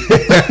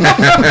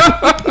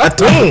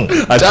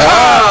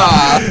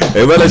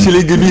 Bana,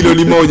 shilingi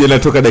milioni 1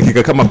 inatoka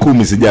dakika kama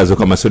 10 zijazo,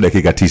 kama sio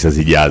dakika 9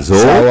 zijazo.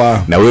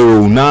 Sawa. Na wewe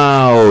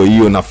unao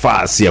hiyo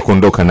nafasi ya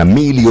kuondoka na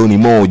milioni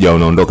 1,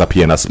 unaondoka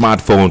pia na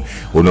smartphone,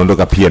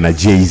 unaondoka pia na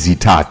Jahazi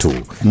 3.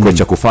 Kwa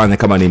cha kufanya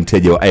kama ni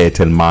mteja wa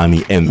Airtel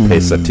Money,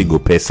 M-Pesa, Tigo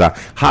Pesa,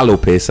 Halo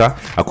Pesa,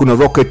 hakuna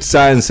rocket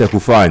science ya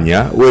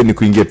kufanya. Wewe ni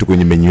kuingia tu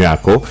kwenye menu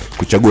yako,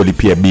 kuchagua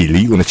lipia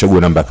bili,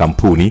 unachagua namba ya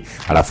kampuni,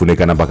 alafu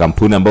unaweka namba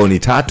kampuni ambayo ni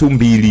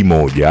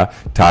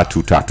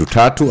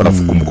 321333,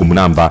 alafu kumbukumbu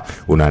namba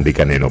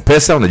unaandika neno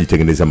pesa,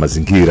 unajitengeneza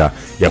mazingira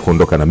ya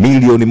kuondoka na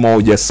milioni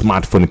 1,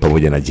 smartphone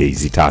pamoja na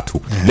Jahazi 3.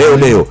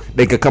 Leo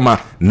dakika kama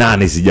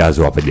 8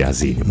 zijazo hapa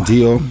Jahazini.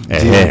 Ndio.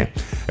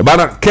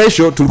 Bana,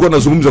 kesho tulikuwa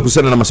tunazungumza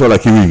kuhusiana na masuala ya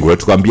kiwingu.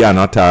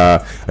 Tukaambiana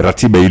hata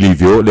ratiba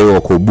ilivyo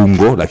leo kwa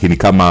Ubungo, lakini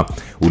kama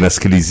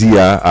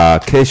unasikilizia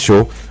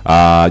kesho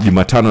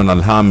Jumatano na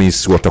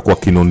Alhamis watakuwa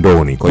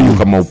Kinondoni. Kwa hiyo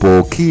kama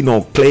upo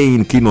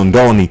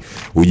Kinondoni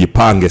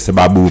ujipange,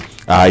 sababu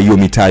hiyo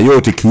mitaa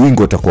yote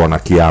kiwingu watakuwa na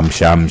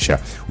kiamsha.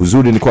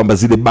 Uzuri ni kwamba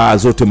zile baa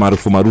zote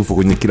maarufu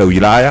kwenye kila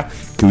wilaya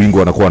kiwingu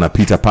wanakuwa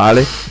wanapita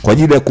pale kwa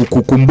ajili ya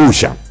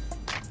kukukumbusha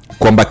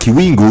kwamba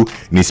kiwingu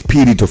ni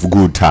spirit of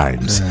good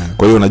times.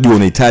 Kwa hiyo unajua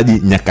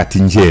unahitaji nyakati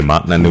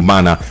njema, na ndio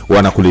maana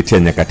wanakuletea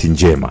nyakati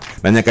njema.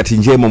 Na nyakati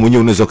njema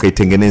mwenyewe unaweza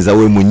kaitengeneza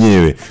wewe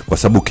mwenyewe, kwa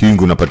sababu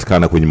kiwingu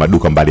unapatikana kwenye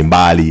maduka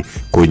mbalimbali,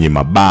 kwenye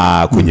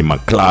mabaa, kwenye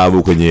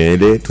maklabu, kwenye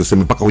ile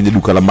tuseme paka kwenye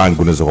duka la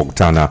mangu unaweza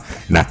kukutana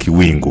na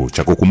kiwingu.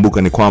 Cha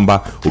kukumbuka ni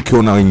kwamba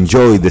ukiona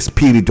enjoy the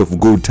spirit of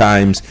good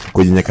times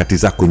kwenye nyakati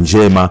zako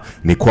njema,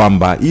 ni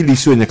kwamba ili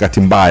sio nyakati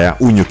mbaya,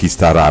 unyo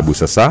kistaarabu.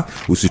 Sasa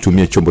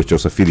usitumie chombo cha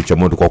usafiri cha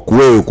moto kwa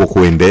wewe uko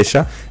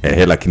kuendesha,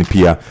 lakini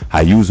pia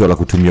hayuzo la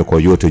kutumia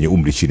kwa yote yenye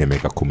umri chini ya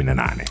miaka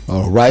 18.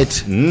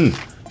 Alright.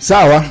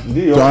 Sawa.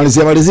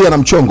 Tunamalizia na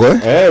mchongo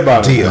bana.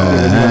 Ndio.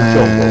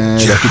 Mchongo.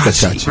 Dakika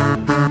chache.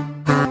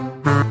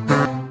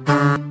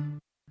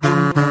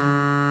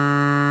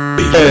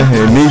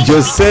 Ni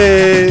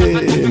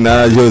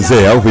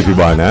Jose au vipi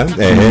bwana?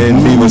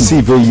 Ndivyo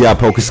sivyo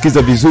hapa.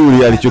 Ukisikiza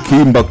vizuri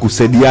alichokiimba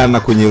kusaidiana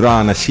kwenye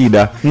raha na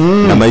shida,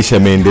 na maisha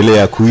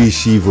yameendelea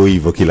kuishi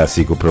hivyo kila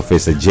siku.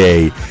 Professor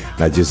J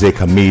na Jose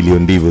Camilio,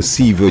 ndivyo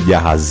sivyo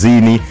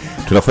Jahazini.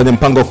 Tunafanya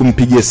mpango wa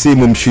kumpigia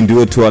simu mshindi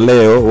wetu wa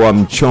leo wa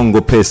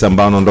mchongo pesa,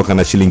 ambao anaondoka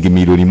na shilingi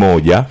milioni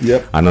 1.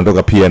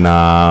 Anaondoka pia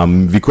na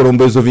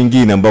vikorombezo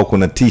vingine, ambao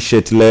kuna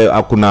t-shirt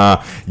leo, kuna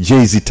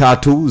Jahazi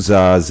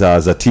 3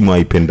 za timu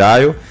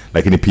aipendayo,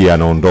 lakini pia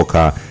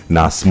anaondoka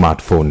na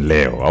smartphone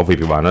leo. Au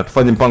vipi bwana?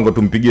 Tufanye mpango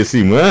tumpigie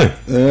simu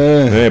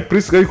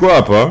Priska yuko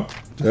hapa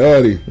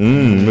tayari.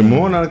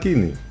 Nimemuona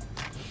lakini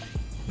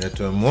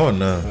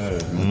tumemuona.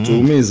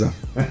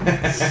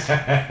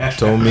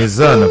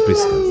 Tuumizana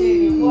Priska.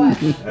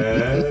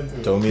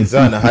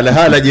 Taumizana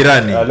hala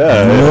jirani.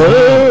 Hala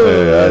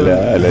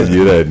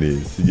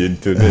jirani,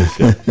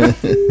 sijenitonesha.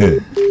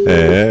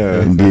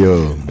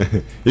 Ndio.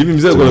 Hivi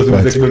mzee kwa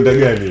lazima kidonda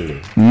gani ile?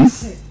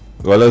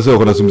 Wala sio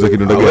kuna sumza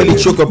kidonda gani? Wewe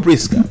choka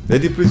Priska.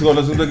 Eti Priska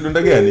wala sumza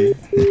kidonda gani?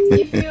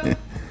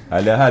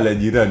 Hala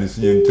jirani,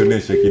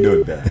 sijenitonesha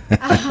kidonda.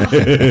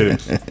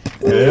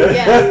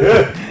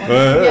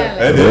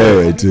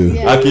 Wewe tu.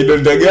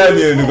 Akidonda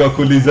gani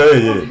nikakuuliza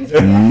wewe?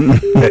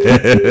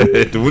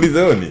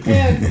 Tumuulize oni.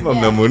 Kama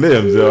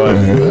mnamonea mzee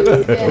wangu.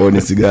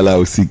 Oni sigala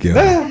usike.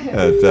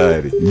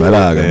 Hatari.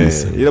 Balaa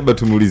kabisa. Ila bado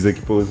tumuulize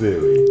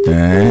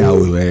kipozewe.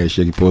 Au wewe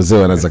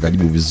kipozewe anaweza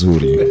kujibu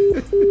vizuri.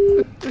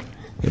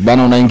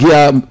 Bana,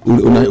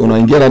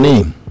 unaingia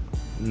nani?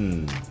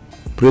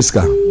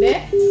 Priska.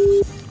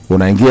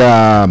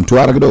 Unaingia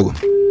Mtwara kidogo?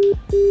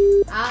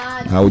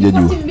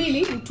 Haujajua. Timu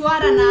mbili,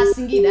 Mtwara na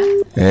Singida.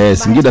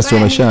 Singida sio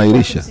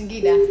umeshairisha.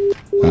 Singida.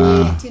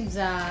 Timu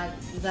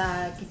za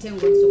kitengo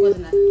zilizokuwa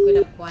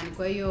zinakwenda mkoani.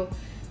 Kwa hiyo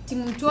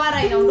timu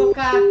Mtwara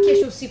inaondoka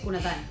kesho usiku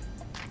nadhani.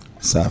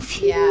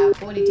 Safi.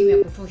 Kwa ni timu ya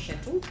kutosha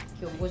tu,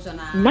 kiongozwa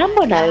na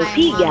mambo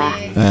nayopiga.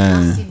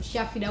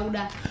 Shafi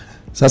Dauda.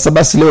 Sasa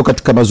basi leo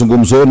katika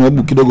mazungumzo yenu,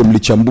 hebu kidogo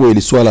mlichambue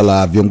ili swala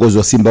la viongozi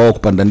wa Simba wao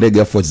kupanda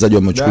ndege afu wachezaji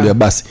wamechukulia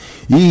basi.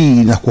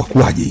 Hii inakuwa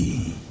kwaje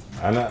hii?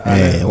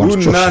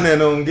 Huyu nani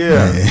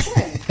anaongea?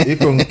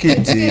 Iko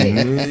mkiti.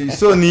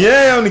 So ni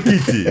yeye au ni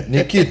kiti?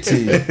 Ni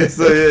kiti.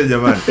 So yeye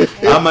jamani.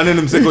 Ama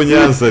neno mseko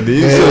nyansa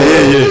ni. So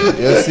yeye.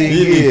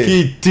 Ni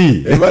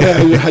kiti.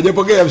 Bana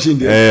hajapokea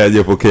mshindi.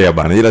 Hajapokea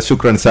bana. Ila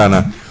shukrani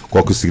sana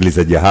kwa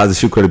kusikiliza Jahazi.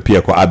 Shukrani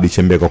pia kwa Abdi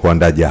Chembe kwa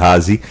kuandaa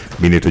Jahazi.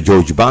 Mimi ni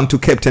George Bantu,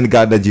 Captain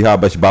Gada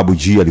Jihabash, Babu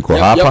G alikuwa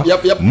hapa.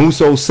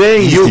 Musa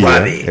Hussein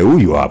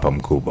huyu hapa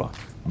mkubwa.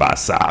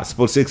 Basa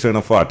Sports 6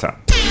 inafuata.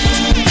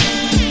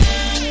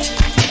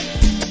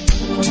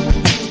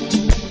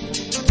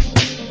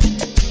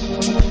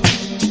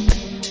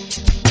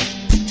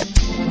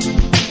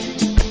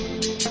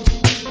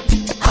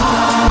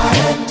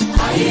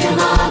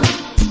 Mama.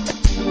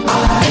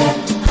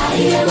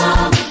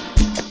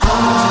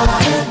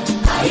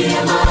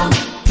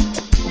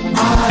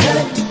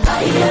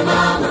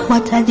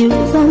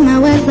 najiuliza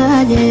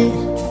umewezaje,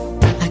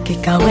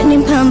 hakika we ni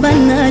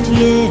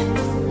mpambanaji,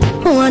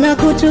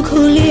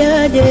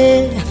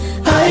 wanakuchukuliaje?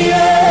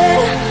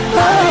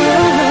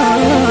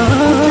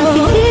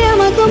 Utapitia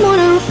magumu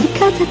na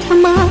usikate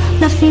tamaa,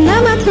 nafsi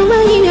na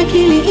matumaini,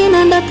 akili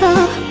ina ndoto,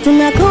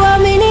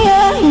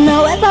 tunakuaminia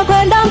unaweza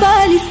kwenda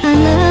mbali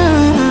sana.